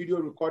do a video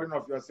recording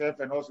of yourself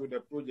and also the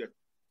project.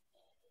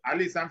 At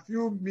least some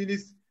few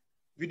minutes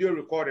video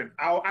recording.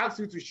 I'll ask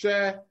you to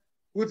share,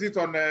 put it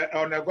on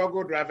a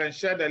Google Drive and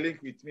share the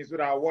link with me so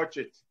that I'll watch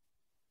it.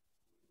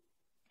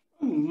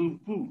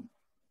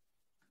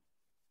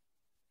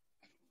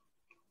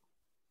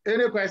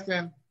 Any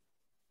question?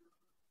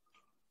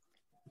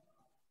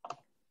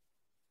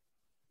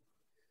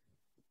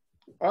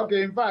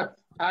 Okay, in fact,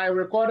 I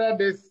recorded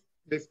this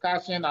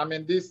discussion,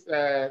 this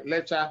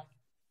lecture.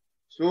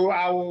 So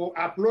I will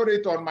upload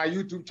it on my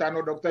YouTube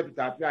channel, Dr.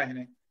 Peter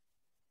Apiahene,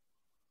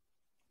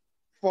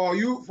 for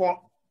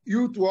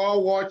you to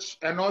all watch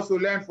and also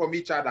learn from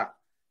each other.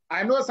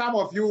 I know some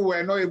of you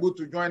were not able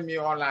to join me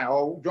online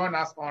or join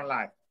us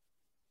online.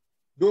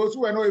 Those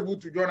who were not able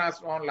to join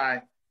us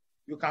online,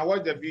 you can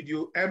watch the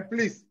video. And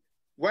please,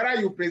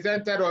 whether you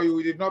presented or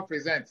you did not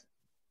present,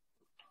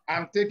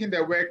 I'm taking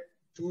the work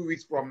 2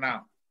 weeks from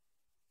now.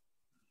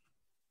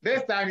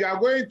 This time, you are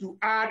going to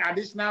add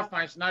additional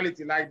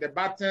functionality like the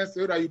buttons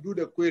so that you do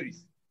the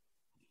queries.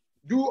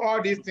 Do all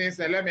these things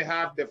and let me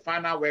have the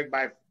final work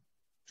by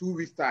 2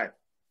 weeks' time.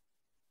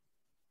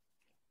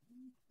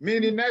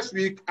 Meaning next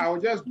week, I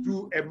will just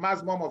do a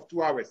maximum of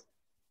 2 hours.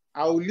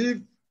 I will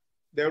leave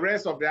the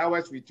rest of the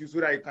hours with you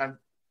so that you can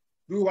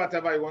do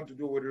whatever you want to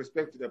do with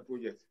respect to the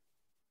project.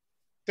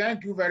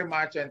 Thank you very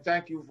much, and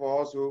thank you for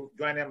also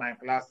joining my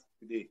class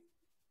today.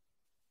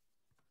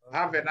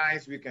 Have a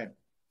nice weekend.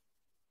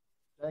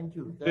 Thank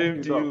you.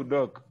 Same to you,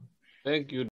 Doc. Thank you.